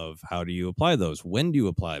application of how do you apply those? When do you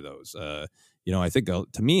apply those? I think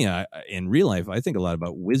to me, in real life, I think a lot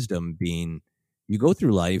about wisdom being, you go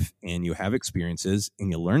through life and you have experiences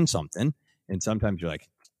and you learn something. And sometimes you're like,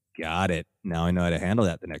 got it. Now I know how to handle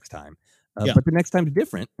that the next time. But the next time's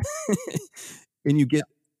different. And you get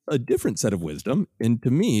a different set of wisdom. And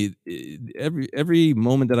to me, every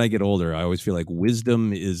moment that I get older, I always feel like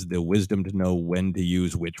wisdom is the wisdom to know when to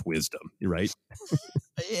use which wisdom, right?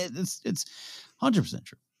 It's 100%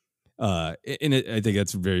 true. And I think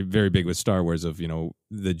that's very, very big with Star Wars, of, the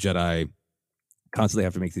Jedi constantly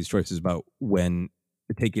have to make these choices about when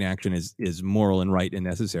taking action is moral and right and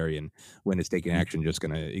necessary, and when it's taking action just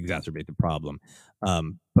going to exacerbate the problem.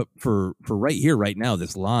 But for right here, right now,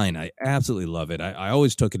 this line, I absolutely love it. I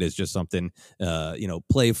always took it as just something,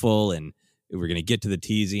 playful, and we're going to get to the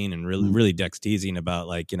teasing, and really Dex teasing about,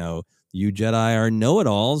 like, you Jedi are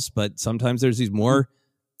know-it-alls, but sometimes there's these more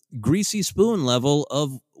greasy spoon level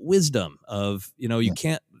of wisdom of, you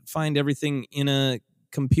can't find everything in a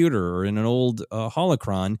computer or in an old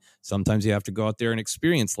holocron. Sometimes you have to go out there and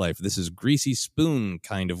experience life. This is greasy spoon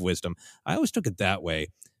kind of wisdom. I always took it that way.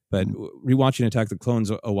 But rewatching Attack the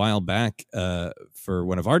Clones a while back for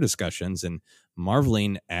one of our discussions, and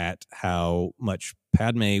marveling at how much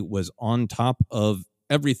Padme was on top of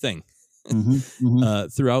everything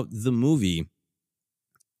throughout the movie.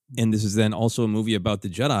 And this is then also a movie about the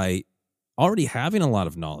Jedi already having a lot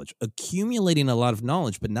of knowledge, accumulating a lot of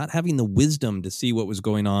knowledge, but not having the wisdom to see what was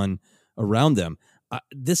going on around them.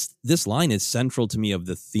 This line is central to me of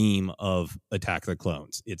the theme of Attack the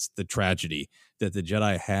Clones. It's the tragedy that the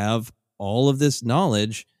Jedi have all of this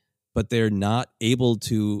knowledge, but they're not able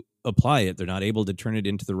to apply it. They're not able to turn it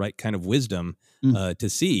into the right kind of wisdom to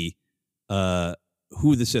see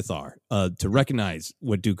who the Sith are, to recognize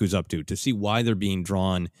what Dooku's up to see why they're being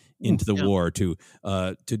drawn into the war, to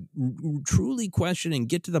truly question and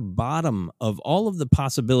get to the bottom of all of the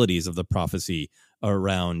possibilities of the prophecy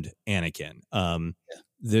around Anakin.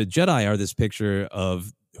 The Jedi are this picture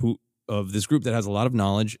of this group that has a lot of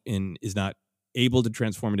knowledge and is not able to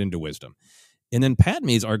transform it into wisdom. And then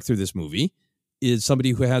Padme's arc through this movie is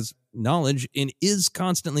somebody who has knowledge and is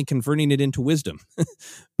constantly converting it into wisdom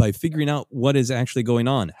by figuring out what is actually going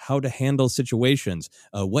on, how to handle situations,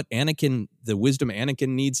 what the wisdom Anakin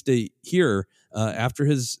needs to hear after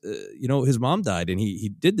his mom died, and he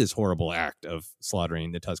did this horrible act of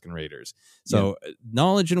slaughtering the Tusken Raiders. So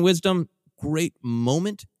knowledge and wisdom, great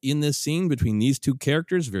moment in this scene between these two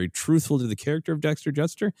characters, very truthful to the character of Dexter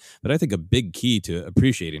Jettster, but I think a big key to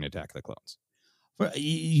appreciating Attack of the Clones.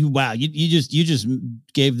 You just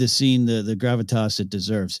gave the scene the gravitas it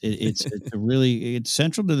deserves. It's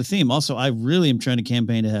central to the theme. Also, I really am trying to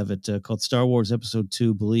campaign to have it called Star Wars Episode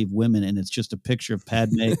 2: Believe Women, and it's just a picture of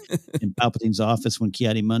Padme in Palpatine's office when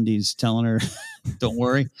Ki-Adi-Mundi's telling her, "Don't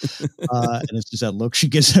worry," and it's just that look she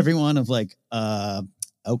gives everyone of like,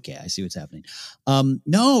 "Okay, I see what's happening."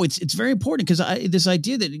 No, it's very important because this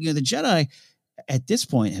idea that the Jedi at this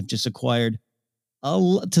point have just acquired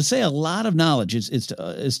to say a lot of knowledge is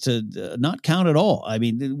to not count at all. I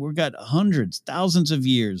mean, we've got hundreds, thousands of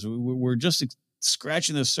years. We're just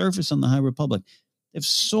scratching the surface on the High Republic. They have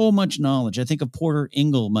so much knowledge. I think of Porter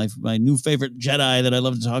Engle, my new favorite Jedi that I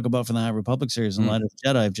love to talk about from the High Republic series in Light of the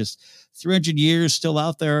Jedi. Just 300 years still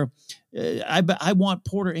out there. I want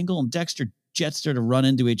Porter Engle and Dexter Jettster to run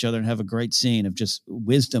into each other and have a great scene of just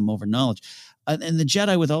wisdom over knowledge. And the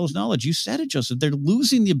Jedi, with all his knowledge, you said it, Joseph, they're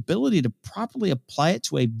losing the ability to properly apply it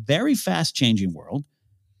to a very fast-changing world.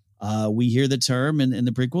 We hear the term in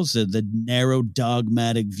the prequels, the narrow,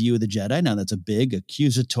 dogmatic view of the Jedi. Now, that's a big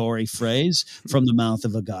accusatory phrase from the mouth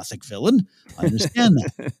of a Gothic villain. I understand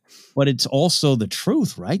that. But it's also the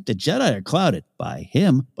truth, right? The Jedi are clouded by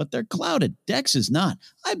him, but they're clouded. Dex is not.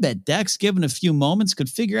 I bet Dex, given a few moments, could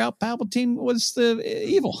figure out Palpatine was the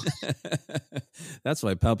evil. That's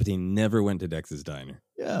why Palpatine never went to Dex's diner.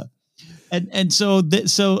 Yeah. And so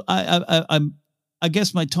I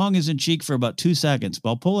guess my tongue is in cheek for about 2 seconds, but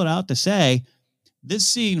I'll pull it out to say this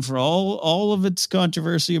scene, for all of its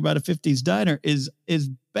controversy about a 50s diner, is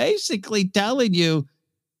basically telling you,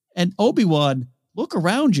 and Obi-Wan, look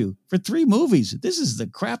around you for 3 movies. This is the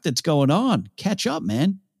crap that's going on. Catch up,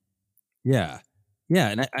 man. Yeah. Yeah.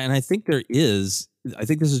 And I think this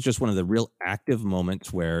is just one of the real active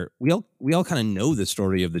moments where we all kind of know the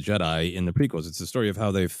story of the Jedi in the prequels. It's the story of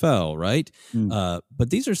how they fell, right? But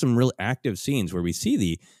these are some real active scenes where we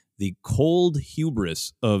see the cold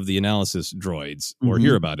hubris of the analysis droids, or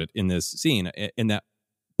hear about it in this scene, and that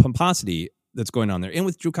pomposity that's going on there. And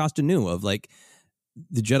with Jocasta Nu, of like,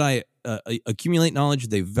 the Jedi accumulate knowledge,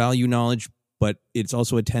 they value knowledge, but it's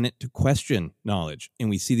also a tenet to question knowledge. And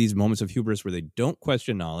we see these moments of hubris where they don't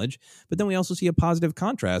question knowledge, but then we also see a positive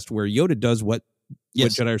contrast where Yoda does what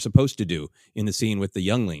Jedi are supposed to do in the scene with the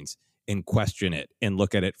younglings, and question it and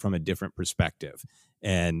look at it from a different perspective.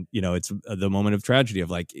 And, it's the moment of tragedy of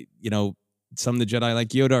like, some of the Jedi like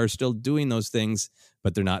Yoda are still doing those things,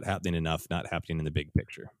 but they're not happening enough, not happening in the big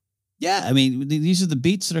picture. Yeah, I mean, these are the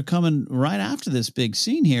beats that are coming right after this big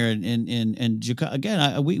scene here, and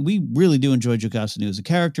again, we really do enjoy Jocasta Nu as a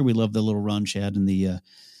character. We love the little run she had in the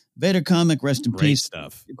Vader comic. Rest in peace.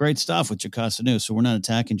 Great stuff with Jocasta Nu. So we're not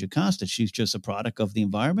attacking Jocasta; she's just a product of the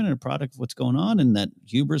environment and a product of what's going on. And that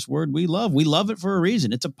hubris word we love. We love it for a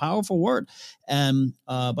reason. It's a powerful word. And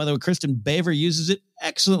by the way, Kristen Baver uses it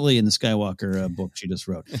excellently in the Skywalker book she just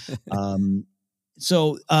wrote.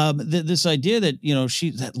 So this idea that,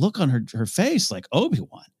 that look on her face, like,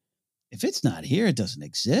 Obi-Wan, if it's not here, it doesn't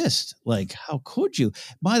exist. Like, how could you?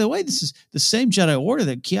 By the way, this is the same Jedi Order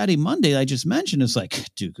that Ki-Adi-Mundi I just mentioned is like,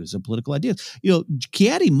 Dooku's a political idea.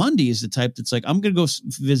 Ki-Adi-Mundi is the type that's like, I'm going to go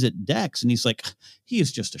visit Dex. And he's like, he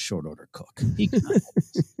is just a short order cook. He cannot.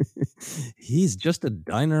 He's just a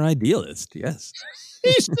diner idealist. Yes.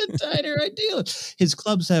 He's the diner idealist. His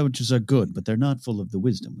club sandwiches are good, but they're not full of the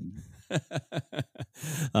wisdom we need.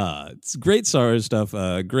 It's great Star Wars stuff,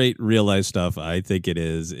 great real life stuff. I think it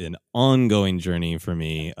is an ongoing journey for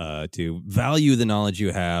me to value the knowledge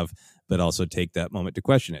you have, but also take that moment to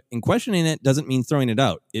question it. And questioning it doesn't mean throwing it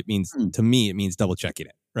out. It means, to me, it means double checking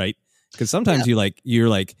it, right? Because sometimes you're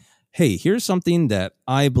like, hey, here's something that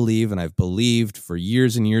I believe and I've believed for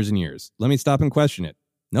years and years and years. Let me stop and question it.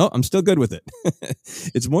 No, I'm still good with it.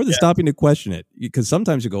 It's more than stopping to question it, because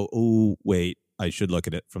sometimes you go, oh, wait, I should look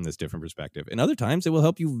at it from this different perspective. And other times it will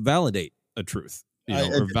help you validate a truth,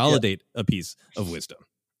 or validate a piece of wisdom.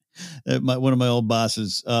 One of my old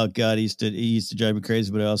bosses, oh God, he used to drive me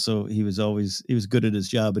crazy, but he was good at his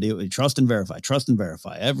job. But he trust and verify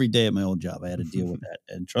every day at my old job. I had to deal with that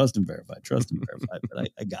and trust and verify. But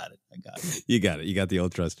I got it. You got it. You got the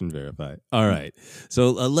old trust and verify. All right.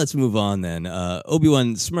 So let's move on then.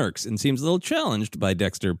 Obi-Wan smirks and seems a little challenged by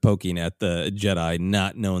Dexter poking at the Jedi,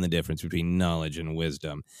 not knowing the difference between knowledge and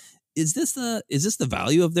wisdom. Is this the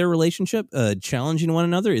value of their relationship, challenging one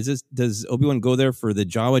another? Does Obi-Wan go there for the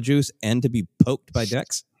Jawa juice and to be poked by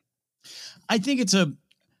Dex? I never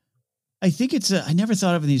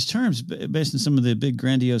thought of it in these terms, based on some of the big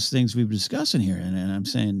grandiose things we've discussed in here. And I'm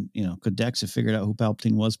saying, could Dex have figured out who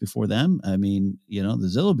Palpatine was before them? I mean, the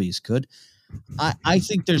Zillabes could. I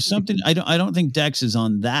think there's something. I don't think Dex is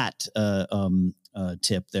on that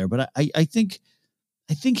tip there, but I think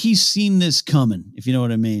he's seen this coming, if you know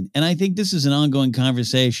what I mean. And I think this is an ongoing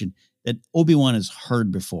conversation that Obi-Wan has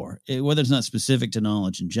heard before, whether it's not specific to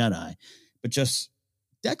knowledge and Jedi, but just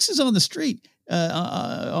Dex is on the street,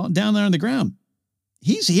 down there on the ground.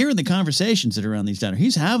 He's hearing the conversations that are around these down there.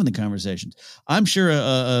 He's having the conversations. I'm sure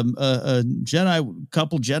a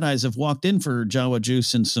couple Jedis have walked in for Jawa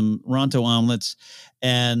juice and some Ronto omelets,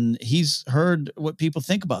 and he's heard what people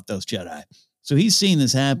think about those Jedi. So he's seen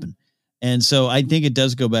this happen. And so I think it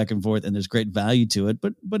does go back and forth, and there's great value to it,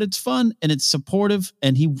 but it's fun and it's supportive,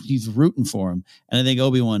 and he's rooting for him. And I think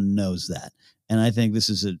Obi-Wan knows that. And I think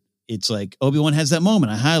it's like Obi-Wan has that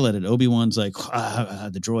moment. I highlighted Obi-Wan's like,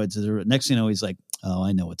 the droids. Next thing you know, he's like, oh,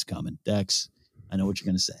 I know what's coming. Dex, I know what you're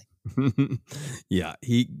going to say. Yeah,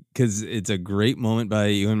 because it's a great moment by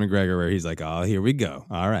Ewan McGregor where he's like, oh, here we go.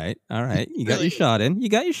 All right. You got your shot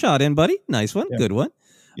in, buddy. Nice one. Yeah. Good one.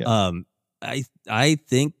 Yeah. I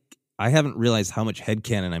think I haven't realized how much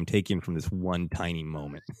headcanon I'm taking from this one tiny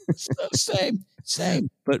moment. Same.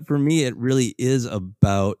 But for me, it really is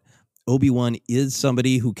about Obi-Wan is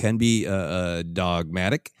somebody who can be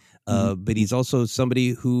dogmatic, but he's also somebody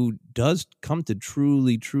who does come to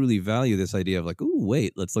truly, truly value this idea of like, oh,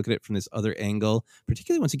 wait, let's look at it from this other angle.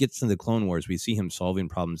 Particularly once he gets into the Clone Wars, we see him solving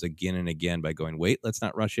problems again and again by going, wait, let's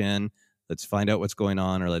not rush in. Let's find out what's going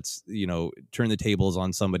on, or let's, turn the tables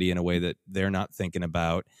on somebody in a way that they're not thinking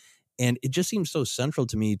about. And it just seems so central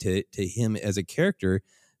to me to him as a character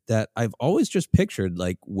that I've always just pictured,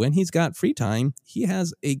 like, when he's got free time, he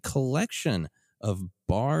has a collection of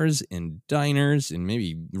bars and diners and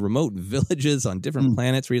maybe remote villages on different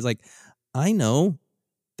planets where he's like, I know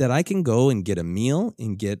that I can go and get a meal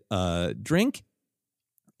and get a drink,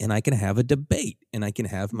 and I can have a debate, and I can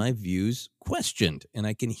have my views questioned, and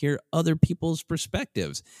I can hear other people's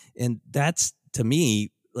perspectives. And that's, to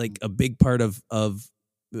me, like a big part of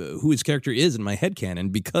who his character is in my headcanon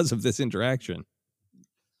because of this interaction.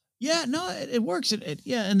 Yeah, no, it works.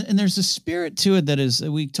 And there's a spirit to it that is,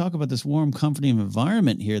 we talk about this warm, comforting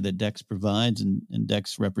environment here that Dex provides and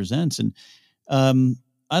Dex represents. And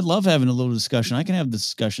I'd love having a little discussion. I can have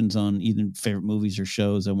discussions on even favorite movies or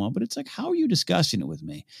shows I want, but it's like, how are you discussing it with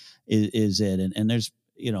me? Is it? And there's,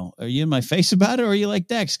 are you in my face about it, or are you like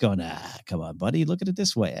Dex going, come on, buddy, look at it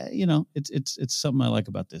this way? It's something I like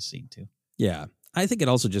about this scene too. Yeah. I think it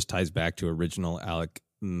also just ties back to original Alec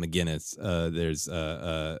McGinnis. There's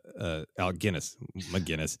Alec Guinness.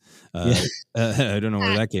 McGinnis. I don't know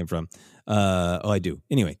where that came from. I do.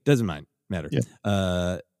 Anyway, doesn't matter.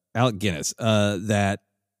 Yeah. Alec Guinness. That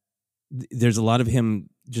there's a lot of him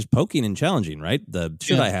just poking and challenging, right? The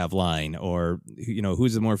should I have line, or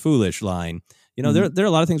who's the more foolish line. There are a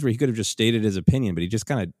lot of things where he could have just stated his opinion, but he just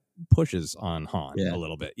kind of pushes on Han a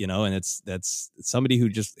little bit, and that's somebody who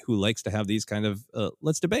likes to have these kind of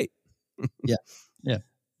let's debate. Yeah.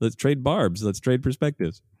 Let's trade barbs. Let's trade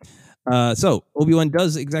perspectives. So Obi-Wan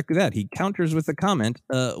does exactly that. He counters with the comment,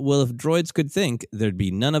 well, if droids could think, there'd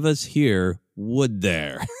be none of us here, would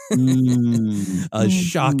there? A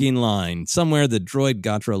shocking line. Somewhere the droid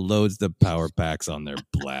Gatra loads the power packs on their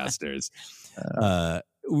blasters.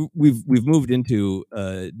 We've moved into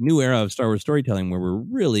a new era of Star Wars storytelling where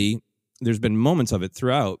there's been moments of it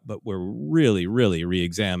throughout, but we're really, really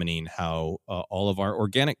re-examining how all of our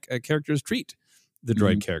organic characters treat the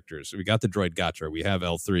droid characters. We got the droid Gatra. We have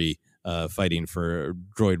L3 fighting for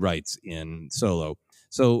droid rights in Solo.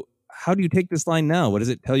 So how do you take this line now? What does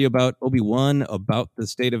it tell you about Obi-Wan, about the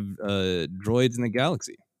state of droids in the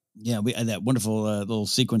galaxy? Yeah, we had that wonderful little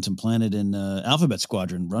sequence and planet in Alphabet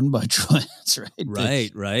Squadron run by droids,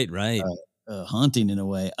 right? Right. Haunting in a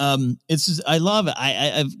way. It's just, I love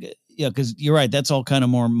it. Because you're right. That's all kind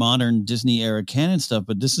of more modern Disney era canon stuff,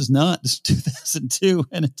 but this is not. This is 2002,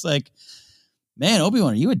 and it's like, man,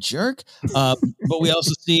 Obi-Wan, are you a jerk? But we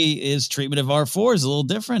also see his treatment of R4 is a little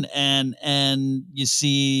different. And you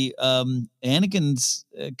see Anakin's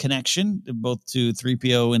connection both to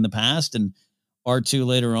 3PO in the past and R2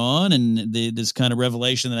 later on. And this kind of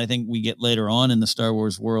revelation that I think we get later on in the Star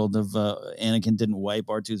Wars world of Anakin didn't wipe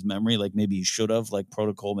R2's memory like maybe he should have, like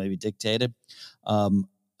protocol maybe dictated.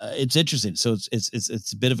 It's interesting. So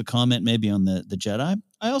it's a bit of a comment maybe on the Jedi.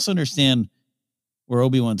 I also understand where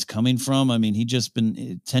Obi-Wan's coming from. I mean, he just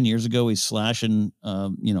been 10 years ago, he's slashing,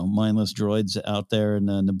 mindless droids out there in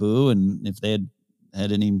Naboo. And if they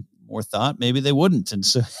had any more thought, maybe they wouldn't. And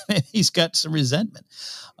so he's got some resentment.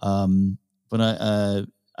 But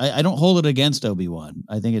I don't hold it against Obi-Wan.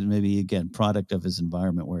 I think it may be, again, product of his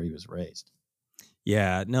environment where he was raised.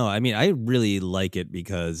 Yeah, no, I mean, I really like it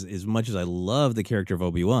because as much as I love the character of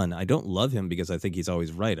Obi-Wan, I don't love him because I think he's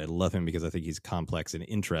always right. I love him because I think he's complex and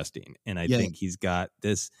interesting. And I think he's got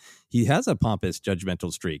he has a pompous,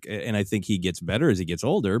 judgmental streak. And I think he gets better as he gets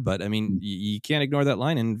older. But I mean, you can't ignore that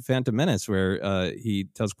line in Phantom Menace where he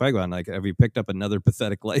tells Qui-Gon, like, have you picked up another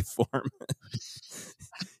pathetic life form?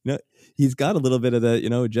 He's got a little bit of the,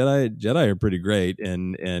 Jedi are pretty great.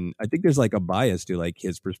 And I think there's like a bias to like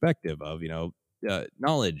his perspective of,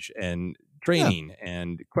 knowledge and training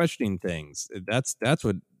and questioning things. That's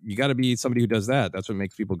what you got to be, somebody who does that. That's what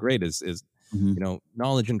makes people great is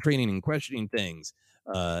knowledge and training and questioning things.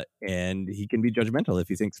 And he can be judgmental if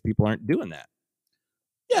he thinks people aren't doing that.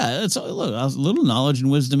 Yeah, it's a little knowledge and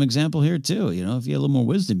wisdom example here too. If you had a little more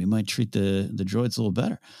wisdom, you might treat the droids a little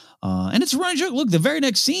better. And it's a running joke. Look, the very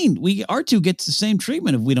next scene, R2 gets the same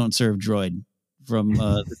treatment if we don't serve droid from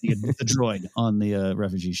the droid on the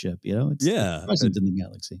refugee ship. It's present in the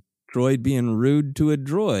galaxy. Droid being rude to a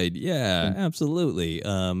droid. Yeah, absolutely.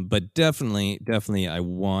 But definitely, I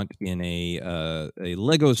want in a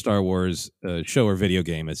Lego Star Wars show or video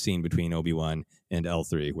game a scene between Obi-Wan and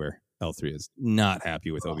L3 where L3 is not happy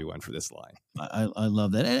with Obi-Wan for this line. I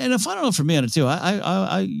love that. And a final note for me on it too.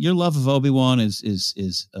 I your love of Obi-Wan is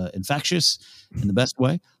infectious in the best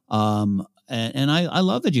way. And I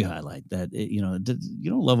love that you highlight that. You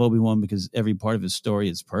don't love Obi-Wan because every part of his story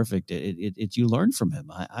is perfect. It you learn from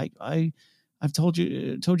him. I've told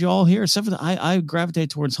you all here. Except for I gravitate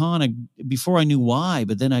towards Han before I knew why,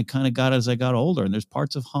 but then I kind of got as I got older. And there's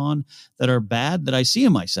parts of Han that are bad that I see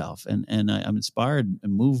in myself, and I'm inspired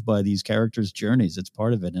and moved by these characters' journeys. It's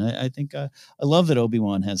part of it, and I think I love that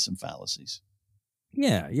Obi-Wan has some fallacies.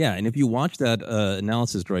 Yeah, and if you watch that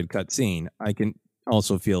analysis droid cut scene, I can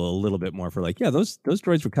also feel a little bit more for like, those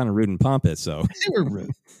droids were kind of rude and pompous. So they were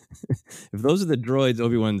rude. If those are the droids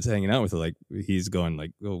Obi-Wan's hanging out with, like he's going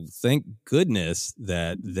like, oh, thank goodness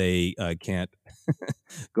that they can't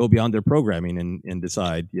go beyond their programming and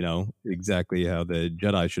decide, exactly how the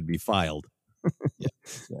Jedi should be filed. Yeah,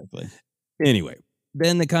 exactly. Anyway.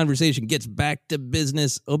 Then the conversation gets back to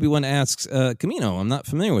business. Obi-Wan asks, Kamino, I'm not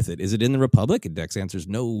familiar with it. Is it in the Republic? And Dex answers,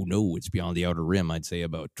 no, it's beyond the Outer Rim. I'd say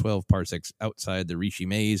about 12 parsecs outside the Rishi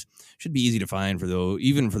Maze. Should be easy to find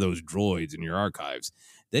even for those droids in your archives.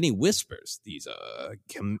 Then he whispers, these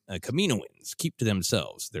Kaminoans keep to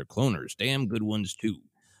themselves. They're cloners, damn good ones too.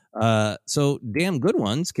 So damn good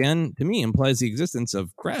ones to me, implies the existence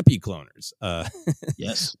of crappy cloners.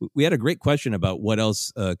 Yes. We had a great question about what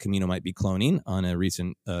else Kamino might be cloning on a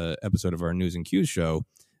recent episode of our News and Cues show.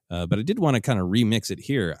 But I did want to kind of remix it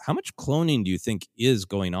here. How much cloning do you think is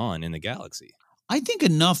going on in the galaxy? I think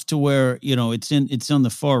enough to where, it's on the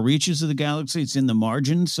far reaches of the galaxy. It's in the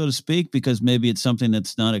margins, so to speak, because maybe it's something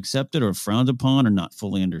that's not accepted or frowned upon or not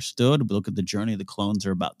fully understood. But look at the journey the clones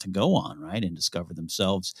are about to go on, right, and discover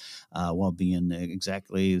themselves while being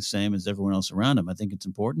exactly the same as everyone else around them. I think it's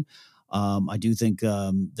important. I do think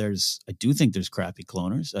there's crappy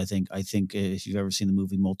cloners. I think if you've ever seen the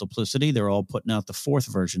movie Multiplicity, they're all putting out the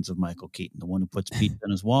fourth versions of Michael Keaton, the one who puts pizza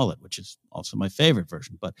in his wallet, which is also my favorite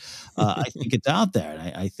version. But I think it's out there.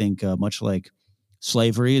 And I think much like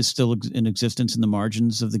slavery is still in existence in the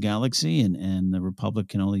margins of the galaxy, and the Republic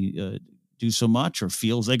can only do so much, or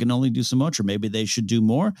feels they can only do so much, or maybe they should do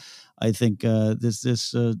more. I think this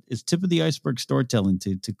is tip of the iceberg storytelling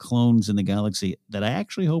to clones in the galaxy that I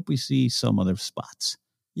actually hope we see some other spots.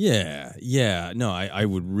 Yeah. No, I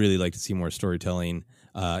would really like to see more storytelling.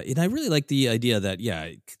 And I really like the idea that,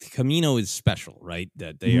 Kamino is special, right?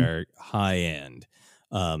 That they are high end.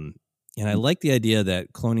 And I like the idea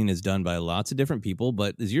that cloning is done by lots of different people,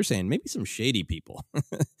 but as you're saying, maybe some shady people,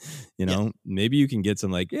 maybe you can get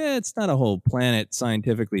some it's not a whole planet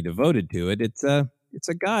scientifically devoted to it. It's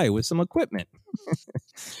a guy with some equipment,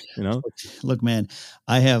 Look, man,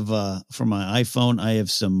 I have, for my iPhone, I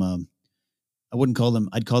have some I wouldn't call them.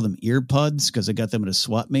 I'd call them earbuds because I got them at a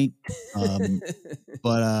swap meet.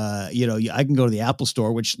 But I can go to the Apple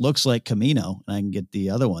store, which looks like Camino, and I can get the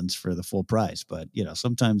other ones for the full price. But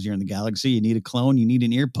sometimes you're in the Galaxy, you need a clone, you need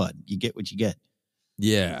an earpud. You get what you get.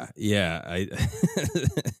 Yeah.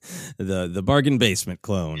 The bargain basement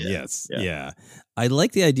clone. Yeah, Yes. yeah. Yeah. I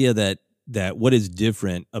like the idea that what is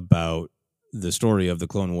different about the story of the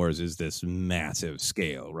Clone Wars is this massive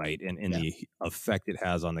scale, right? And the effect it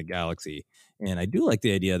has on the galaxy. And I do like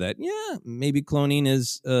the idea that, maybe cloning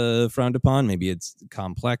is frowned upon. Maybe it's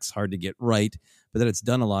complex, hard to get right, but that it's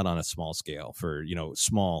done a lot on a small scale for,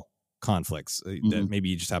 small conflicts that maybe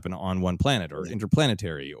you just happen on one planet or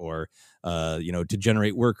interplanetary or, to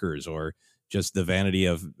generate workers or just the vanity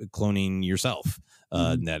of cloning yourself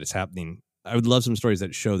that is happening. I would love some stories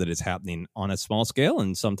that show that it's happening on a small scale,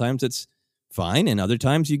 and sometimes it's fine, and other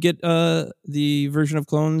times you get the version of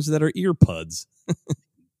clones that are earbuds.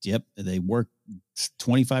 Yep, they work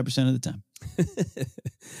 25% of the time.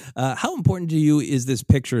 How important to you is this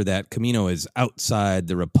picture that Camino is outside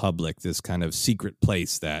the Republic, this kind of secret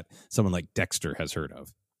place that someone like Dexter has heard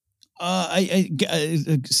of?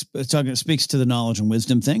 It speaks to the knowledge and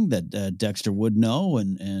wisdom thing that Dexter would know,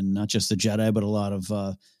 and not just the Jedi, but a lot of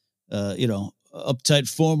uptight,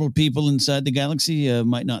 formal people inside the galaxy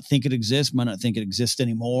might not think it exists, might not think it exists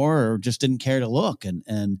anymore, or just didn't care to look.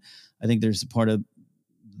 And I think there's a part of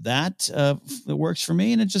that that works for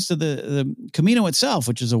me. And it's just the Camino itself,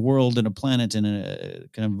 which is a world and a planet and a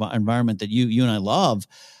kind of environment that you and I love.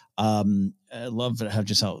 I love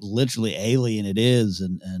how literally alien it is,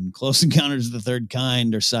 and Close Encounters of the Third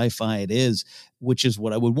Kind or sci-fi it is, which is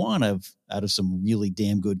what I would want out of some really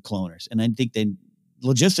damn good cloners. And I think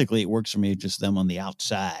logistically, it works for me, just them on the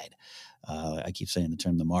outside. I keep saying the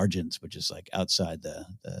term the margins, which is like outside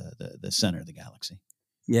the center of the galaxy.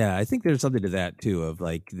 Yeah, I think there's something to that too, of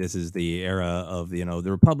like, this is the era of, the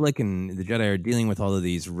Republic, and the Jedi are dealing with all of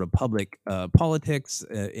these Republic politics,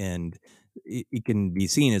 and it can be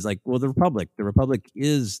seen as like, well, the Republic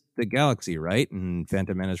is the galaxy, right? And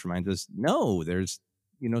Phantom Menace reminds us, no, there's,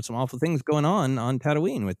 some awful things going on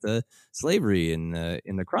Tatooine with the slavery and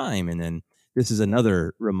the crime. And then this is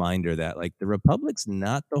another reminder that, like, the Republic's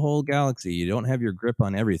not the whole galaxy. You don't have your grip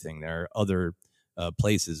on everything. There are other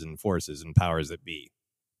places and forces and powers that be.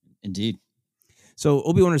 Indeed. So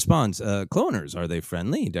Obi-Wan responds, cloners, are they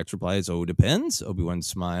friendly? Dex replies, oh, depends. Obi-Wan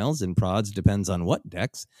smiles and prods, depends on what,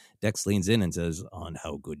 Dex? Dex leans in and says, on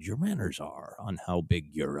how good your manners are, on how big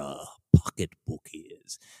your pocketbook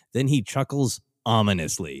is. Then he chuckles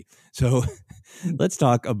ominously. So let's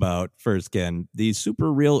talk about, first, Ken, the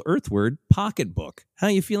super real Earth word, pocketbook. How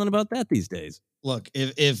are you feeling about that these days? Look,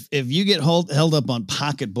 if you get held up on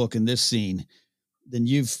pocketbook in this scene, then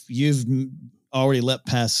you've already let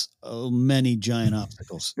pass many giant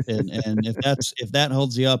obstacles. And if that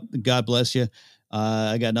holds you up, God bless you.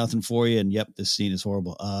 I got nothing for you. And yep, this scene is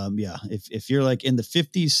horrible. If you're like in the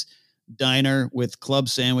 50s diner with club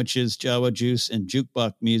sandwiches, Jawa juice, and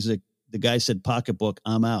jukebox music, the guy said pocketbook,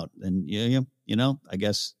 I'm out. And I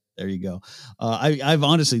guess there you go. I've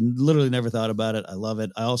honestly literally never thought about it. I love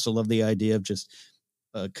it. I also love the idea of just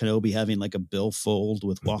Kenobi having like a billfold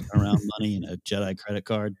with walking around money and a Jedi credit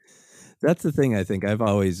card. That's the thing. I think I've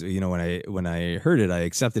always, when I heard it, I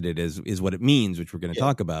accepted it as what it means, which we're going to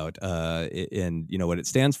talk about, and what it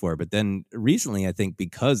stands for. But then recently, I think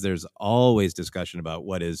because there's always discussion about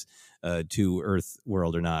what is to Earth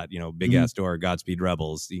world or not, big ass door, Godspeed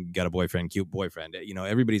Rebels, you got a boyfriend, cute boyfriend.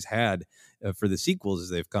 Everybody's had for the sequels as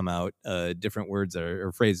they've come out, different words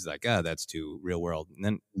or phrases like, that's too real world. And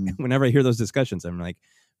then whenever I hear those discussions, I'm like,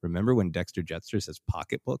 remember when Dexter Jetster says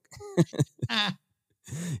pocketbook?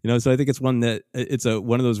 So I think it's one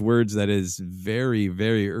of those words that is very,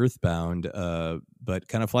 very earthbound, but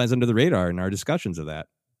kind of flies under the radar in our discussions of that.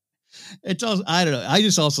 It's also, I don't know. I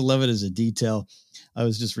just also love it as a detail. I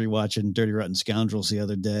was just rewatching Dirty Rotten Scoundrels the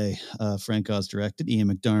other day. Frank Oz directed, Ian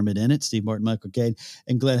McDiarmid in it, Steve Martin, Michael Caine,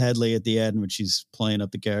 and Glenn Headley at the end when she's playing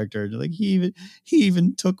up the character. Like he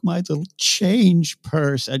even took my little change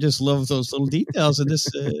purse. I just love those little details. And this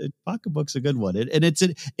pocketbook's a good one. It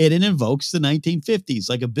invokes the 1950s,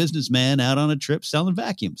 like a businessman out on a trip selling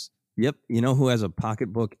vacuums. Yep. You know who has a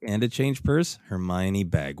pocketbook and a change purse? Hermione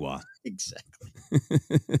Bagua. Exactly.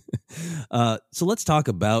 So let's talk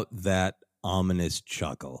about that ominous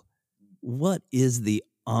chuckle. What is the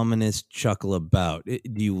ominous chuckle about? Do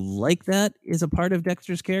you like that as a part of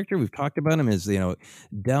Dexter's character? We've talked about him as,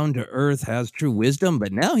 down to earth, has true wisdom,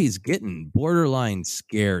 but now he's getting borderline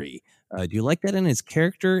scary. Do you like that in his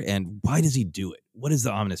character? And why does he do it? What is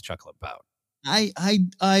the ominous chuckle about?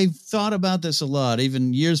 I've thought about this a lot,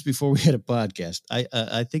 even years before we had a podcast.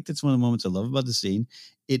 I think that's one of the moments I love about the scene.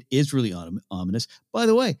 It is really ominous. By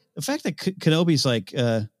the way, the fact that Kenobi's like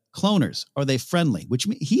cloners, are they friendly? Which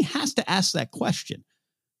means he has to ask that question.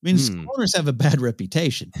 I mean, cloners have a bad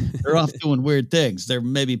reputation. They're off doing weird things. They're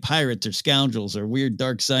maybe pirates or scoundrels or weird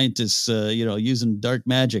dark scientists, using dark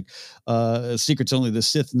magic. Secrets only the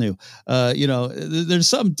Sith knew. There's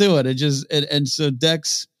something to it. And so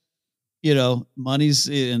Dex, money's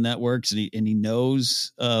and that works. And he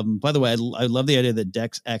knows, by the way, I love the idea that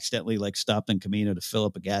Dex accidentally stopped in Kamino to fill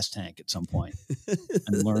up a gas tank at some point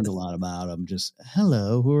and learned a lot about him. Just,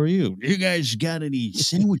 hello, who are you? You guys got any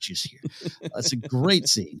sandwiches here? That's a great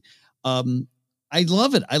scene. I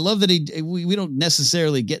love it. I love that we don't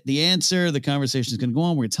necessarily get the answer. The conversation is going to go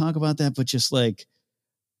on. We're going to talk about that, but just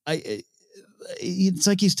it's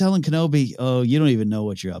like he's telling Kenobi, oh, you don't even know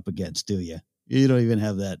what you're up against, do you? You don't even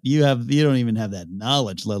have that. You don't even have that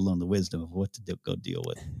knowledge, let alone the wisdom of what to go deal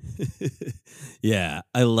with. Yeah,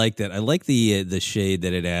 I like that. I like the shade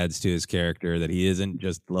that it adds to his character, that he isn't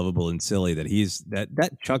just lovable and silly, that he's that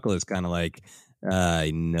chuckle is kind of like,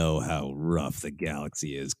 I know how rough the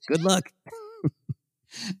galaxy is. Good luck.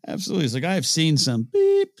 Absolutely. It's like, I've seen some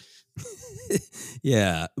beep.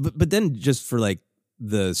 Yeah. But then just for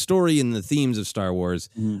the story and the themes of Star Wars,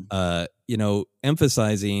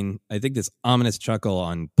 emphasizing, I think this ominous chuckle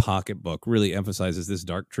on Pocketbook really emphasizes this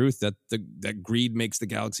dark truth that greed makes the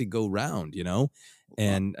galaxy go round,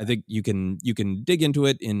 and I think you can dig into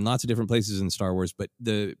it in lots of different places in Star Wars, but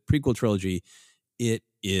the prequel trilogy, it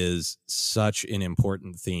is such an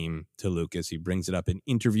important theme to Lucas. He brings it up in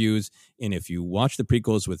interviews, and if you watch the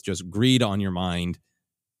prequels with just greed on your mind,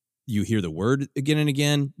 you hear the word again and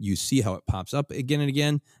again. You see how it pops up again and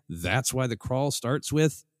again. That's why the crawl starts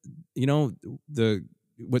with,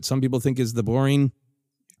 what some people think is the boring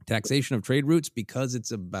taxation of trade routes, because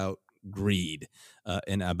it's about greed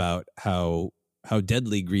and about how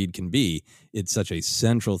deadly greed can be. It's such a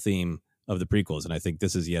central theme of the prequels, and I think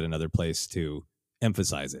this is yet another place to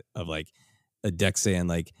emphasize it. Of a Dex saying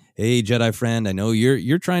 "Hey, Jedi friend, I know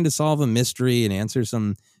you're trying to solve a mystery and answer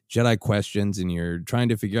some Jedi questions, and you're trying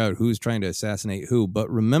to figure out who's trying to assassinate who. But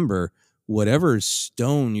remember, whatever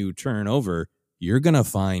stone you turn over, you're going to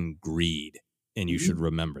find greed, and you should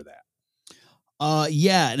remember that."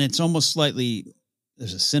 Yeah. And it's almost slightly,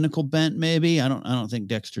 there's a cynical bent, maybe. I don't think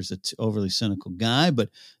Dexter's an overly cynical guy, but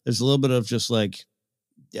there's a little bit of just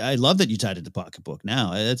I love that you tied it to Pocketbook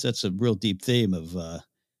now. That's a real deep theme of,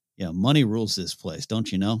 money rules this place.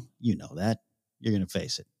 Don't you know? You know that. You're going to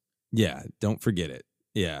face it. Yeah. Don't forget it.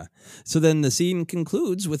 Yeah. So then the scene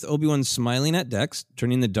concludes with Obi-Wan smiling at Dex,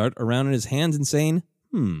 turning the dart around in his hands and saying,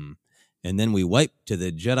 And then we wipe to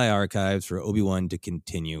the Jedi archives for Obi-Wan to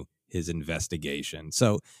continue his investigation.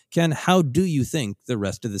 So, Ken, how do you think the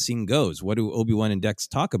rest of the scene goes? What do Obi-Wan and Dex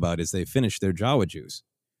talk about as they finish their Jawa juice?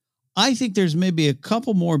 I think there's maybe a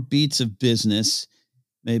couple more beats of business.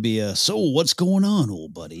 Maybe so what's going on,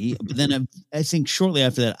 old buddy? But then I think shortly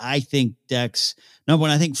after that, I think Dex, number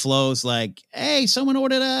one, I think Flo's like, hey, someone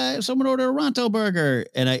ordered a Ronto burger.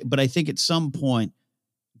 But I think at some point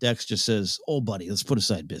Dex just says, oh buddy, let's put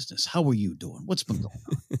aside business. How are you doing? What's been going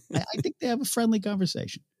on? I think they have a friendly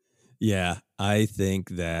conversation. Yeah, I think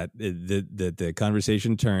that the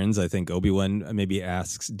conversation turns. I think Obi-Wan maybe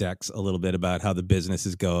asks Dex a little bit about how the business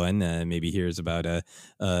is going. Maybe hears about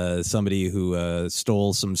somebody who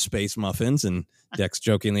stole some space muffins, and Dex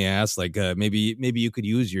jokingly asks, maybe you could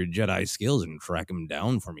use your Jedi skills and track him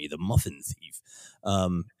down for me, the muffin thief.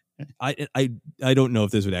 I don't know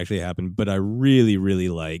if this would actually happen, but I really, really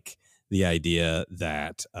like the idea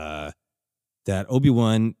that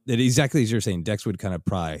Obi-Wan, that exactly as you're saying, Dex would kind of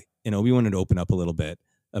pry. And Obi-Wan would open up a little bit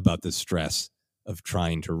about the stress of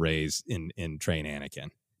trying to raise and train Anakin,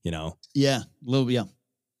 Yeah, a little, yeah.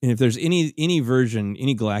 And if there's any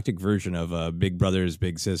galactic version of Big Brothers,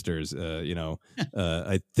 Big Sisters,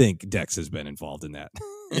 I think Dex has been involved in that.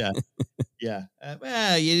 Yeah, yeah.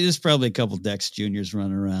 There's probably a couple Dex Juniors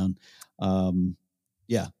running around.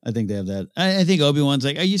 Yeah, I think they have that. I think Obi-Wan's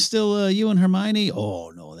like, are you still you and Hermione? Oh,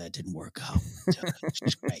 no, that didn't work out.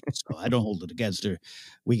 She's great. So I don't hold it against her.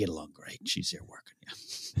 We get along great. She's here working. Yeah.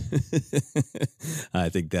 I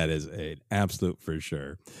think that is an absolute for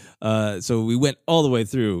sure. So we went all the way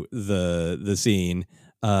through the scene.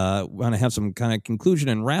 Want to have some kind of conclusion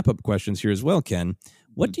and wrap-up questions here as well, Ken.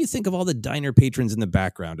 What do you think of all the diner patrons in the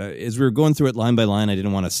background? As we were going through it line by line, I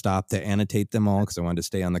didn't want to stop to annotate them all because I wanted to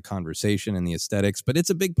stay on the conversation and the aesthetics, but it's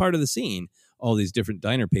a big part of the scene, all these different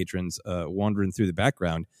diner patrons wandering through the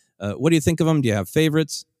background. What do you think of them? Do you have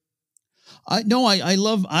favorites?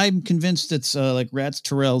 I'm convinced it's like Rats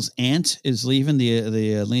Terrell's aunt is leaving, the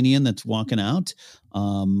Elenian that's walking out.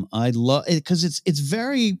 I love it because it's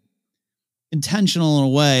very intentional in a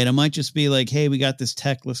way, and it might just be like, hey, we got this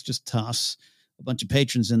tech, let's just toss a bunch of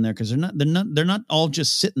patrons in there, because they're not all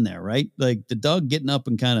just sitting there, right? Like the dog getting up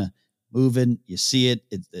and kind of moving, you see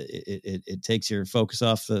it takes your focus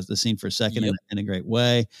off the scene for a second. Yep. in a great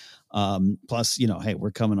way. Plus, hey,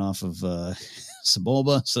 we're coming off of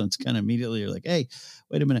Sebulba, so it's kind of immediately you're like, hey,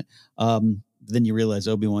 wait a minute. Then you realize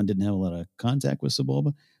Obi-Wan didn't have a lot of contact with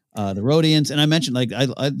Sebulba. The Rodians, and I mentioned like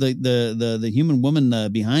the human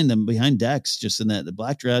woman behind Dex, just in the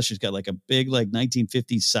black dress. She's got like a big like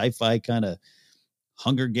 1950s sci-fi kind of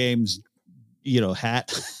Hunger Games,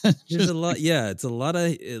 hat. There's a lot. Yeah, it's a lot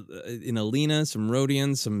of in Alina, some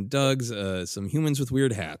Rodians, some Dugs, some humans with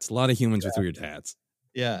weird hats. A lot of humans with weird hats.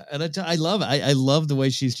 Yeah, and I love it. I love the way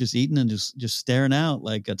she's just eating and just staring out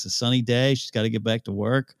like it's a sunny day. She's got to get back to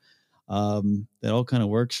work. That all kind of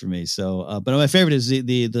works for me. So, but my favorite is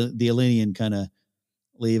the Elenian kind of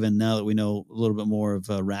leaving now that we know a little bit more of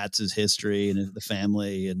Rats' history and the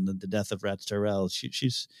family and the death of Rats Terrell.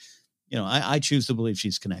 She's, I choose to believe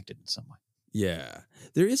she's connected in some way. Yeah,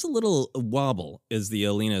 there is a little wobble as the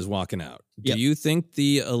Alina is walking out. Yep. Do you think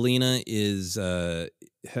the Alina is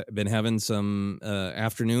been having some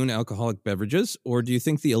afternoon alcoholic beverages, or do you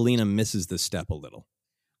think the Alina misses the step a little?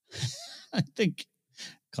 I think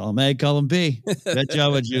call him A, call him B. That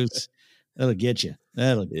Java juice, that'll get you.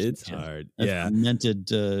 It's hard. That's fermented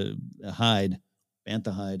hide,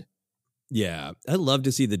 bantha hide. Yeah, I love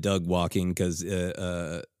to see the Dug walking because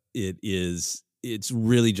it's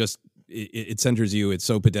really just. It centers you. It's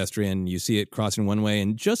so pedestrian. You see it crossing one way,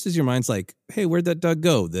 and just as your mind's like, hey, where'd that Dug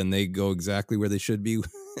go? Then they go exactly where they should be,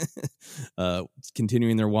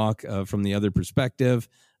 continuing their walk from the other perspective.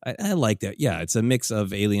 I like that. Yeah, it's a mix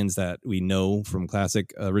of aliens that we know from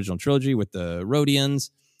classic original trilogy with the Rodians.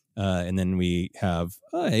 And then we have,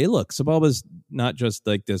 hey, look, Sebulba's not just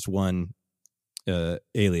like this one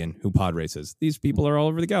alien who pod races. These people are all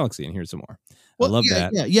over the galaxy, and here's some more. I love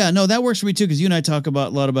that. Yeah. No, that works for me too, because you and I talk a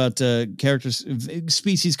lot about characters,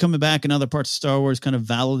 species coming back in other parts of Star Wars, kind of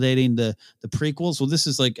validating the prequels. Well, this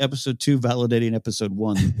is like episode 2 validating episode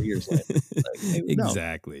 1 3 years later. Like, hey,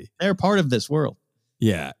 exactly. No, they're part of this world.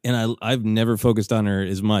 Yeah, and I've never focused on her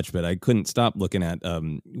as much, but I couldn't stop looking at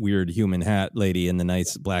weird human hat lady in the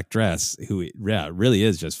nice black dress, who really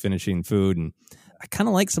is just finishing food. And I kind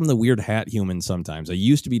of like some of the weird hat humans sometimes. I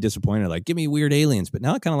used to be disappointed, like, give me weird aliens, but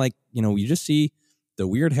now I kind of like, you just see the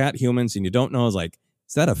weird hat humans and you don't know, is like,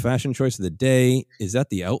 is that a fashion choice of the day? Is that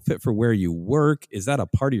the outfit for where you work? Is that a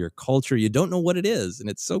part of your culture? You don't know what it is, and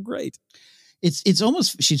it's so great. It's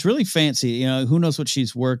almost, she's really fancy. Who knows what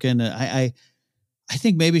she's working. I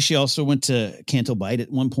think maybe she also went to Canto Bight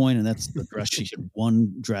at one point, and that's the dress. She had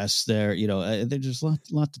one dress there. There's just a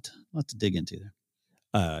lot to dig into there.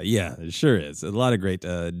 Yeah, it sure is. A lot of great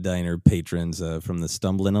diner patrons, from the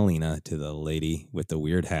stumbling Alina to the lady with the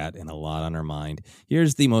weird hat and a lot on her mind.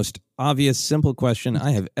 Here's the most obvious, simple question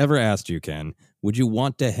I have ever asked you, Ken. Would you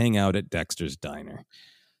want to hang out at Dexter's Diner?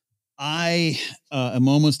 I am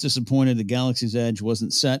almost disappointed the Galaxy's Edge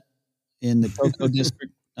wasn't set in the Cocoa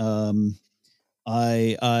District.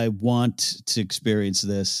 I want to experience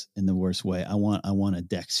this in the worst way. I want a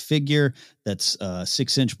Dex figure that's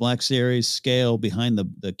 6-inch Black Series scale behind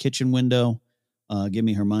the kitchen window. Give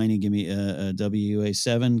me Hermione. Give me a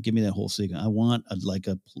WA7. Give me that whole sequence. I want a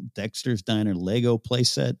Dexter's Diner Lego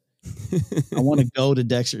playset. I want to go to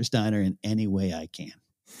Dexter's Diner in any way I can.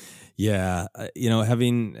 Yeah,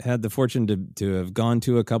 having had the fortune to have gone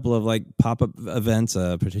to a couple of like pop-up events,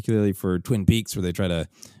 particularly for Twin Peaks, where they try to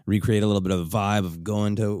recreate a little bit of a vibe of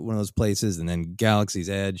going to one of those places, and then Galaxy's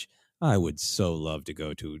Edge, I would so love to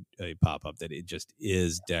go to a pop-up that it just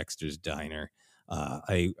is Dexter's Diner.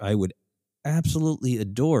 I would absolutely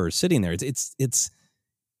adore sitting there. It's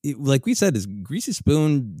like we said, is Greasy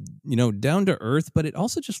Spoon, down to earth, but it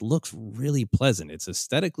also just looks really pleasant. It's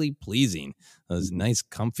aesthetically pleasing. Those nice,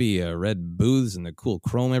 comfy red booths and the cool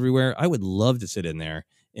chrome everywhere. I would love to sit in there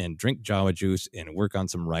and drink Jawa juice and work on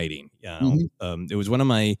some writing. It was one of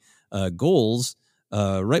my goals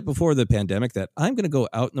right before the pandemic that I'm going to go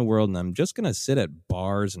out in the world and I'm just going to sit at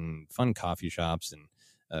bars and fun coffee shops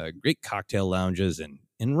and great cocktail lounges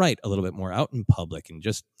and write a little bit more out in public and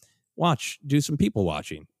just do some people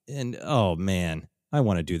watching. And oh man, I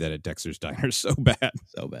want to do that at Dexter's Diner so bad.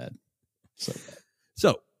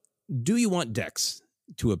 So do you want Dex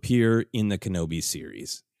to appear in the Kenobi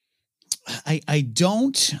series? I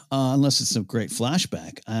don't, unless it's a great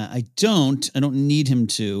flashback. I don't need him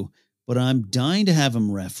to, but I'm dying to have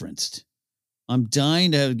him referenced. I'm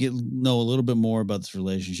dying to know a little bit more about this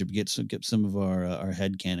relationship. Get some of our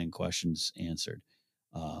headcanon questions answered.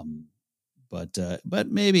 But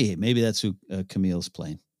maybe that's who Camille's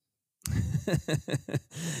playing.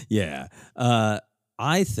 Yeah.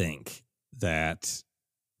 I think that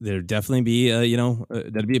there'd definitely be,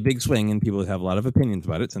 that'd be a big swing, and people would have a lot of opinions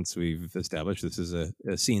about it, since we've established this is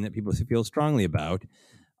a scene that people feel strongly about.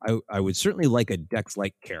 I would certainly like a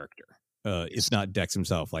Dex-like character, if not Dex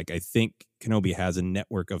himself. Like, I think Kenobi has a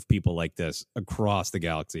network of people like this across the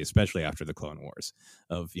galaxy, especially after the Clone Wars,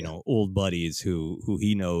 of, old buddies who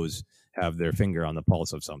he knows have their finger on the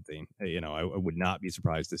pulse of something. I would not be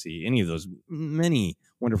surprised to see any of those many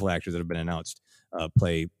wonderful actors that have been announced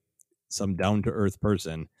play some down-to-earth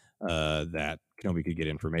person that Kenobi could get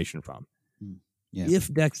information from. Yeah.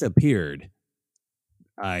 If Dex appeared,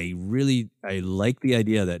 I like the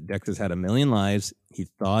idea that Dex has had a million lives. He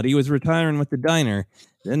thought he was retiring with the diner.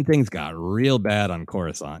 Then things got real bad on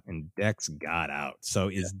Coruscant, and Dex got out. So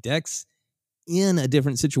is Dex in a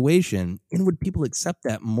different situation, and would people accept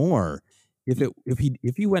that more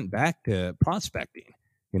if he went back to prospecting,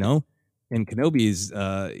 and Kenobi's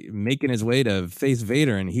making his way to face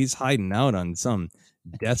Vader, and he's hiding out on some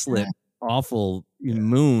desolate, awful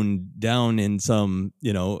moon down in some,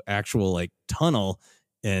 actual like tunnel.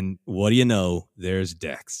 And what do you know? There's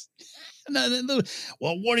Dex.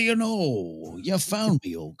 Well, what do you know? You found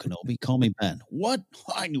me, old Kenobi. Call me Ben. What?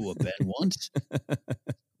 I knew a Ben once.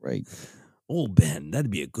 Right. Old Ben.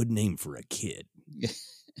 That'd be a good name for a kid.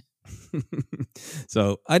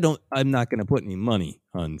 So I'm not going to put any money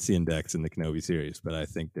on seeing Dex in the Kenobi series, but I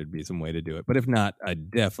think there'd be some way to do it. But if not, I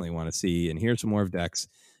definitely want to see and hear some more of Dex.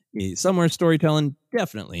 Somewhere storytelling,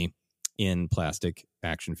 definitely in plastic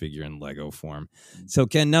action figure and Lego form. So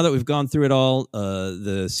Ken, now that we've gone through it all,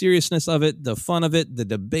 the seriousness of it, the fun of it, the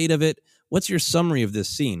debate of it, what's your summary of this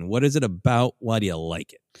scene? What is it about? Why do you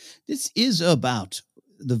like it? This is about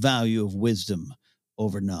the value of wisdom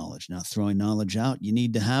over knowledge. Now, throwing knowledge out, you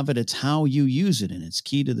need to have it. It's how you use it. And it's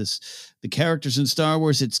key to the characters in Star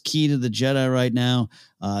Wars. It's key to the Jedi right now.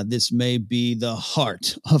 This may be the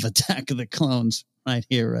heart of Attack of the Clones right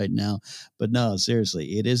here, right now. But no,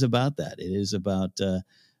 seriously, it is about that. It is about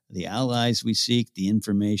the allies we seek, the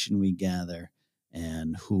information we gather,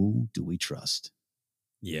 and who do we trust?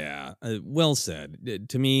 Yeah, well said.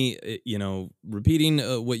 To me, repeating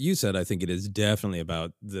what you said, I think it is definitely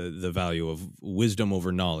about the value of wisdom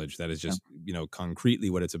over knowledge. That is just,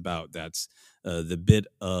 concretely what it's about. That's the bit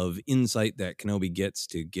of insight that Kenobi gets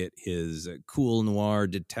to get his cool noir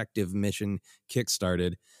detective mission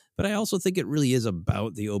kickstarted. But I also think it really is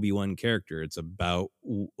about the Obi-Wan character. It's about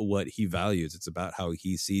what he values. It's about how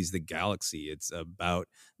he sees the galaxy. It's about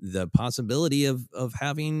the possibility of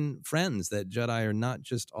having friends, that Jedi are not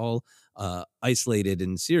just all isolated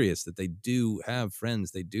and serious, that they do have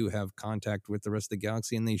friends. They do have contact with the rest of the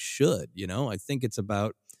galaxy, and they should. I think it's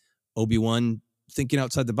about Obi-Wan thinking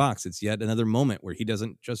outside the box. It's yet another moment where he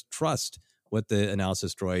doesn't just trust what the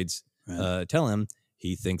analysis droids tell him.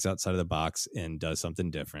 He thinks outside of the box and does something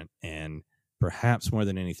different. And perhaps more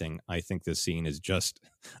than anything, I think this scene is just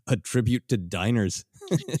a tribute to diners.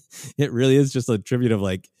 It really is just a tribute of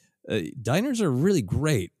diners are really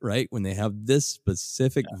great, right? When they have this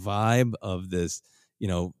specific vibe of this,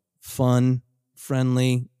 fun,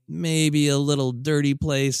 friendly, maybe a little dirty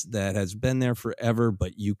place that has been there forever,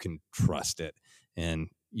 but you can trust it. And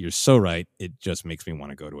you're so right. It just makes me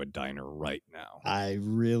want to go to a diner right now. I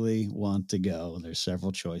really want to go. There's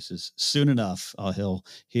several choices. Soon enough, I'll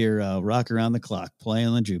hear Rock Around the Clock play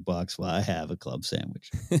on the jukebox while I have a club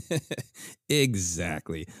sandwich.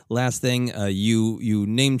 Exactly. Last thing, you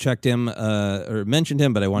name checked him or mentioned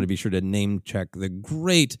him, but I want to be sure to name check the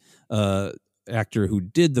great actor who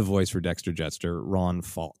did the voice for Dexter Jettster, Ron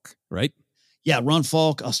Falk, right? Yeah, Ron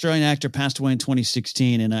Falk, Australian actor, passed away in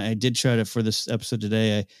 2016. And I did try to, for this episode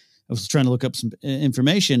today, I was trying to look up some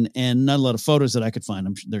information and not a lot of photos that I could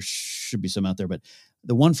find. There should be some out there, but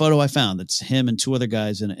the one photo I found, that's him and two other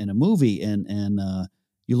guys in a movie. And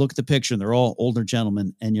you look at the picture and they're all older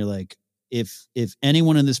gentlemen. And you're like, if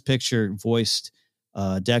anyone in this picture voiced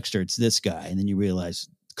Dexter, it's this guy. And then you realize,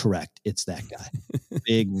 correct, it's that guy.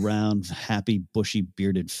 Big, round, happy, bushy,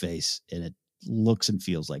 bearded face. And it looks and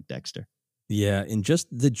feels like Dexter. Yeah, and just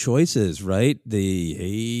the choices, right? But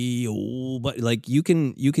you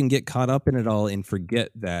can get caught up in it all and forget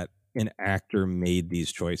that an actor made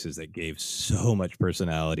these choices that gave so much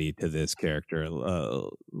personality to this character.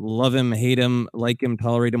 Love him, hate him, like him,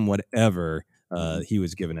 tolerate him, whatever. He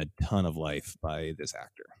was given a ton of life by this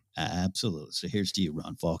actor. Absolutely. So here's to you,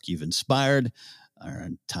 Ron Falk. You've inspired our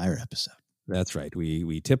entire episode. That's right.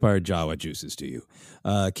 We tip our Jawa juices to you.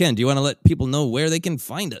 Ken, do you want to let people know where they can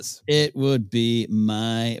find us? It would be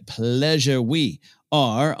my pleasure. We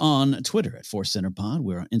are on Twitter at Force Center Pod.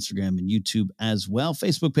 We're on Instagram and YouTube as well.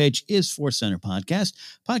 Facebook page is Force Center Podcast.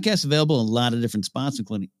 Podcast available in a lot of different spots,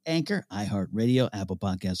 including Anchor, iHeartRadio, Apple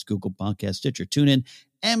Podcasts, Google Podcasts, Stitcher, TuneIn,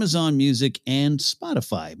 Amazon Music, and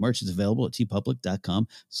Spotify. Merch is available at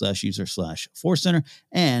tpublic.com/user/Force Center.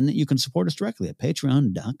 And you can support us directly at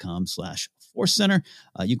patreon.com/Force Center.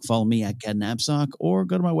 You can follow me at Ken Napzok or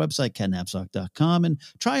go to my website, kennapzok.com, and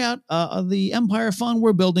try out the Empire Fund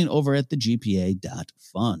we're building over at the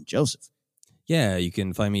GPA.fund. Joseph. Yeah, you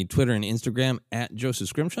can find me Twitter and Instagram at Joseph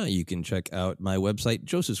Scrimshaw. You can check out my website,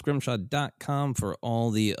 josephscrimshaw.com, for all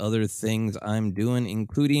the other things I'm doing,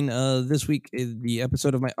 including this week, the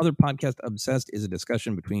episode of my other podcast, Obsessed, is a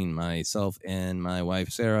discussion between myself and my wife,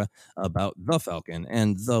 Sarah, about The Falcon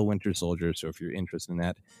and The Winter Soldier. So if you're interested in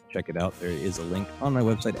that, check it out. There is a link on my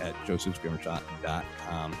website at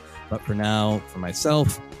josephscrimshaw.com. But for now, for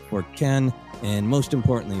myself, for Ken, and most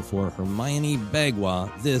importantly for Hermione Bagua,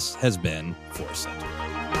 this has been Force Center.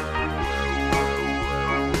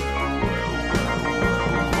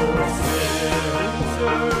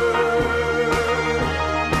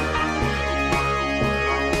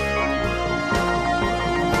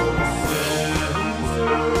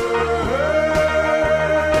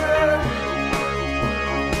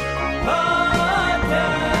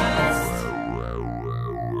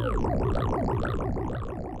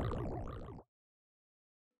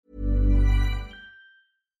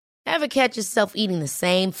 Ever catch yourself eating the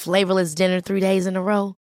same flavorless dinner 3 days in a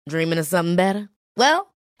row? Dreaming of something better?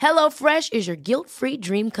 Well, HelloFresh is your guilt-free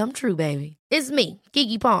dream come true, baby. It's me,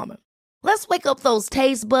 Keke Palmer. Let's wake up those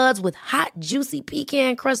taste buds with hot, juicy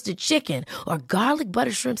pecan-crusted chicken or garlic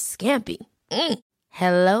butter shrimp scampi.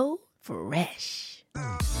 Hello Fresh.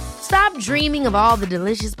 Stop dreaming of all the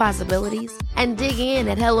delicious possibilities and dig in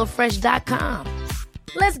at HelloFresh.com.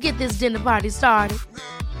 Let's get this dinner party started.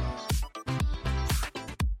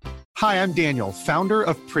 Hi, I'm Daniel, founder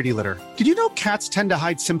of Pretty Litter. Did you know cats tend to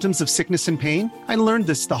hide symptoms of sickness and pain? I learned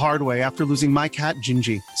this the hard way after losing my cat,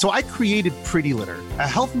 Gingy. So I created Pretty Litter, a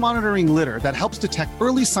health monitoring litter that helps detect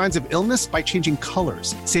early signs of illness by changing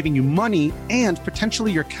colors, saving you money and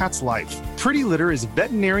potentially your cat's life. Pretty Litter is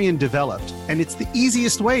veterinarian developed, and it's the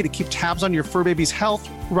easiest way to keep tabs on your fur baby's health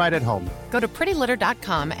right at home. Go to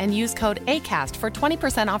prettylitter.com and use code ACAST for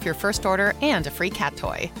 20% off your first order and a free cat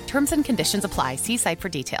toy. Terms and conditions apply. See site for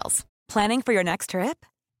details. Planning for your next trip?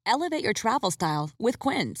 Elevate your travel style with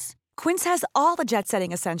Quince. Quince has all the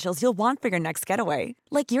jet-setting essentials you'll want for your next getaway,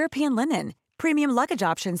 like European linen, premium luggage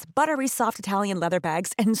options, buttery soft Italian leather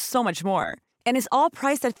bags, and so much more. And is all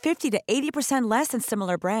priced at 50 to 80% less than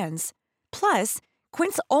similar brands. Plus,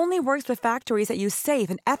 Quince only works with factories that use safe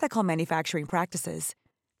and ethical manufacturing practices.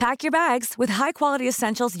 Pack your bags with high-quality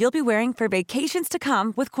essentials you'll be wearing for vacations to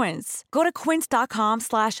come with Quince. Go to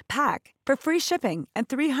quince.com/pack for free shipping and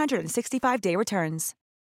 365-day returns.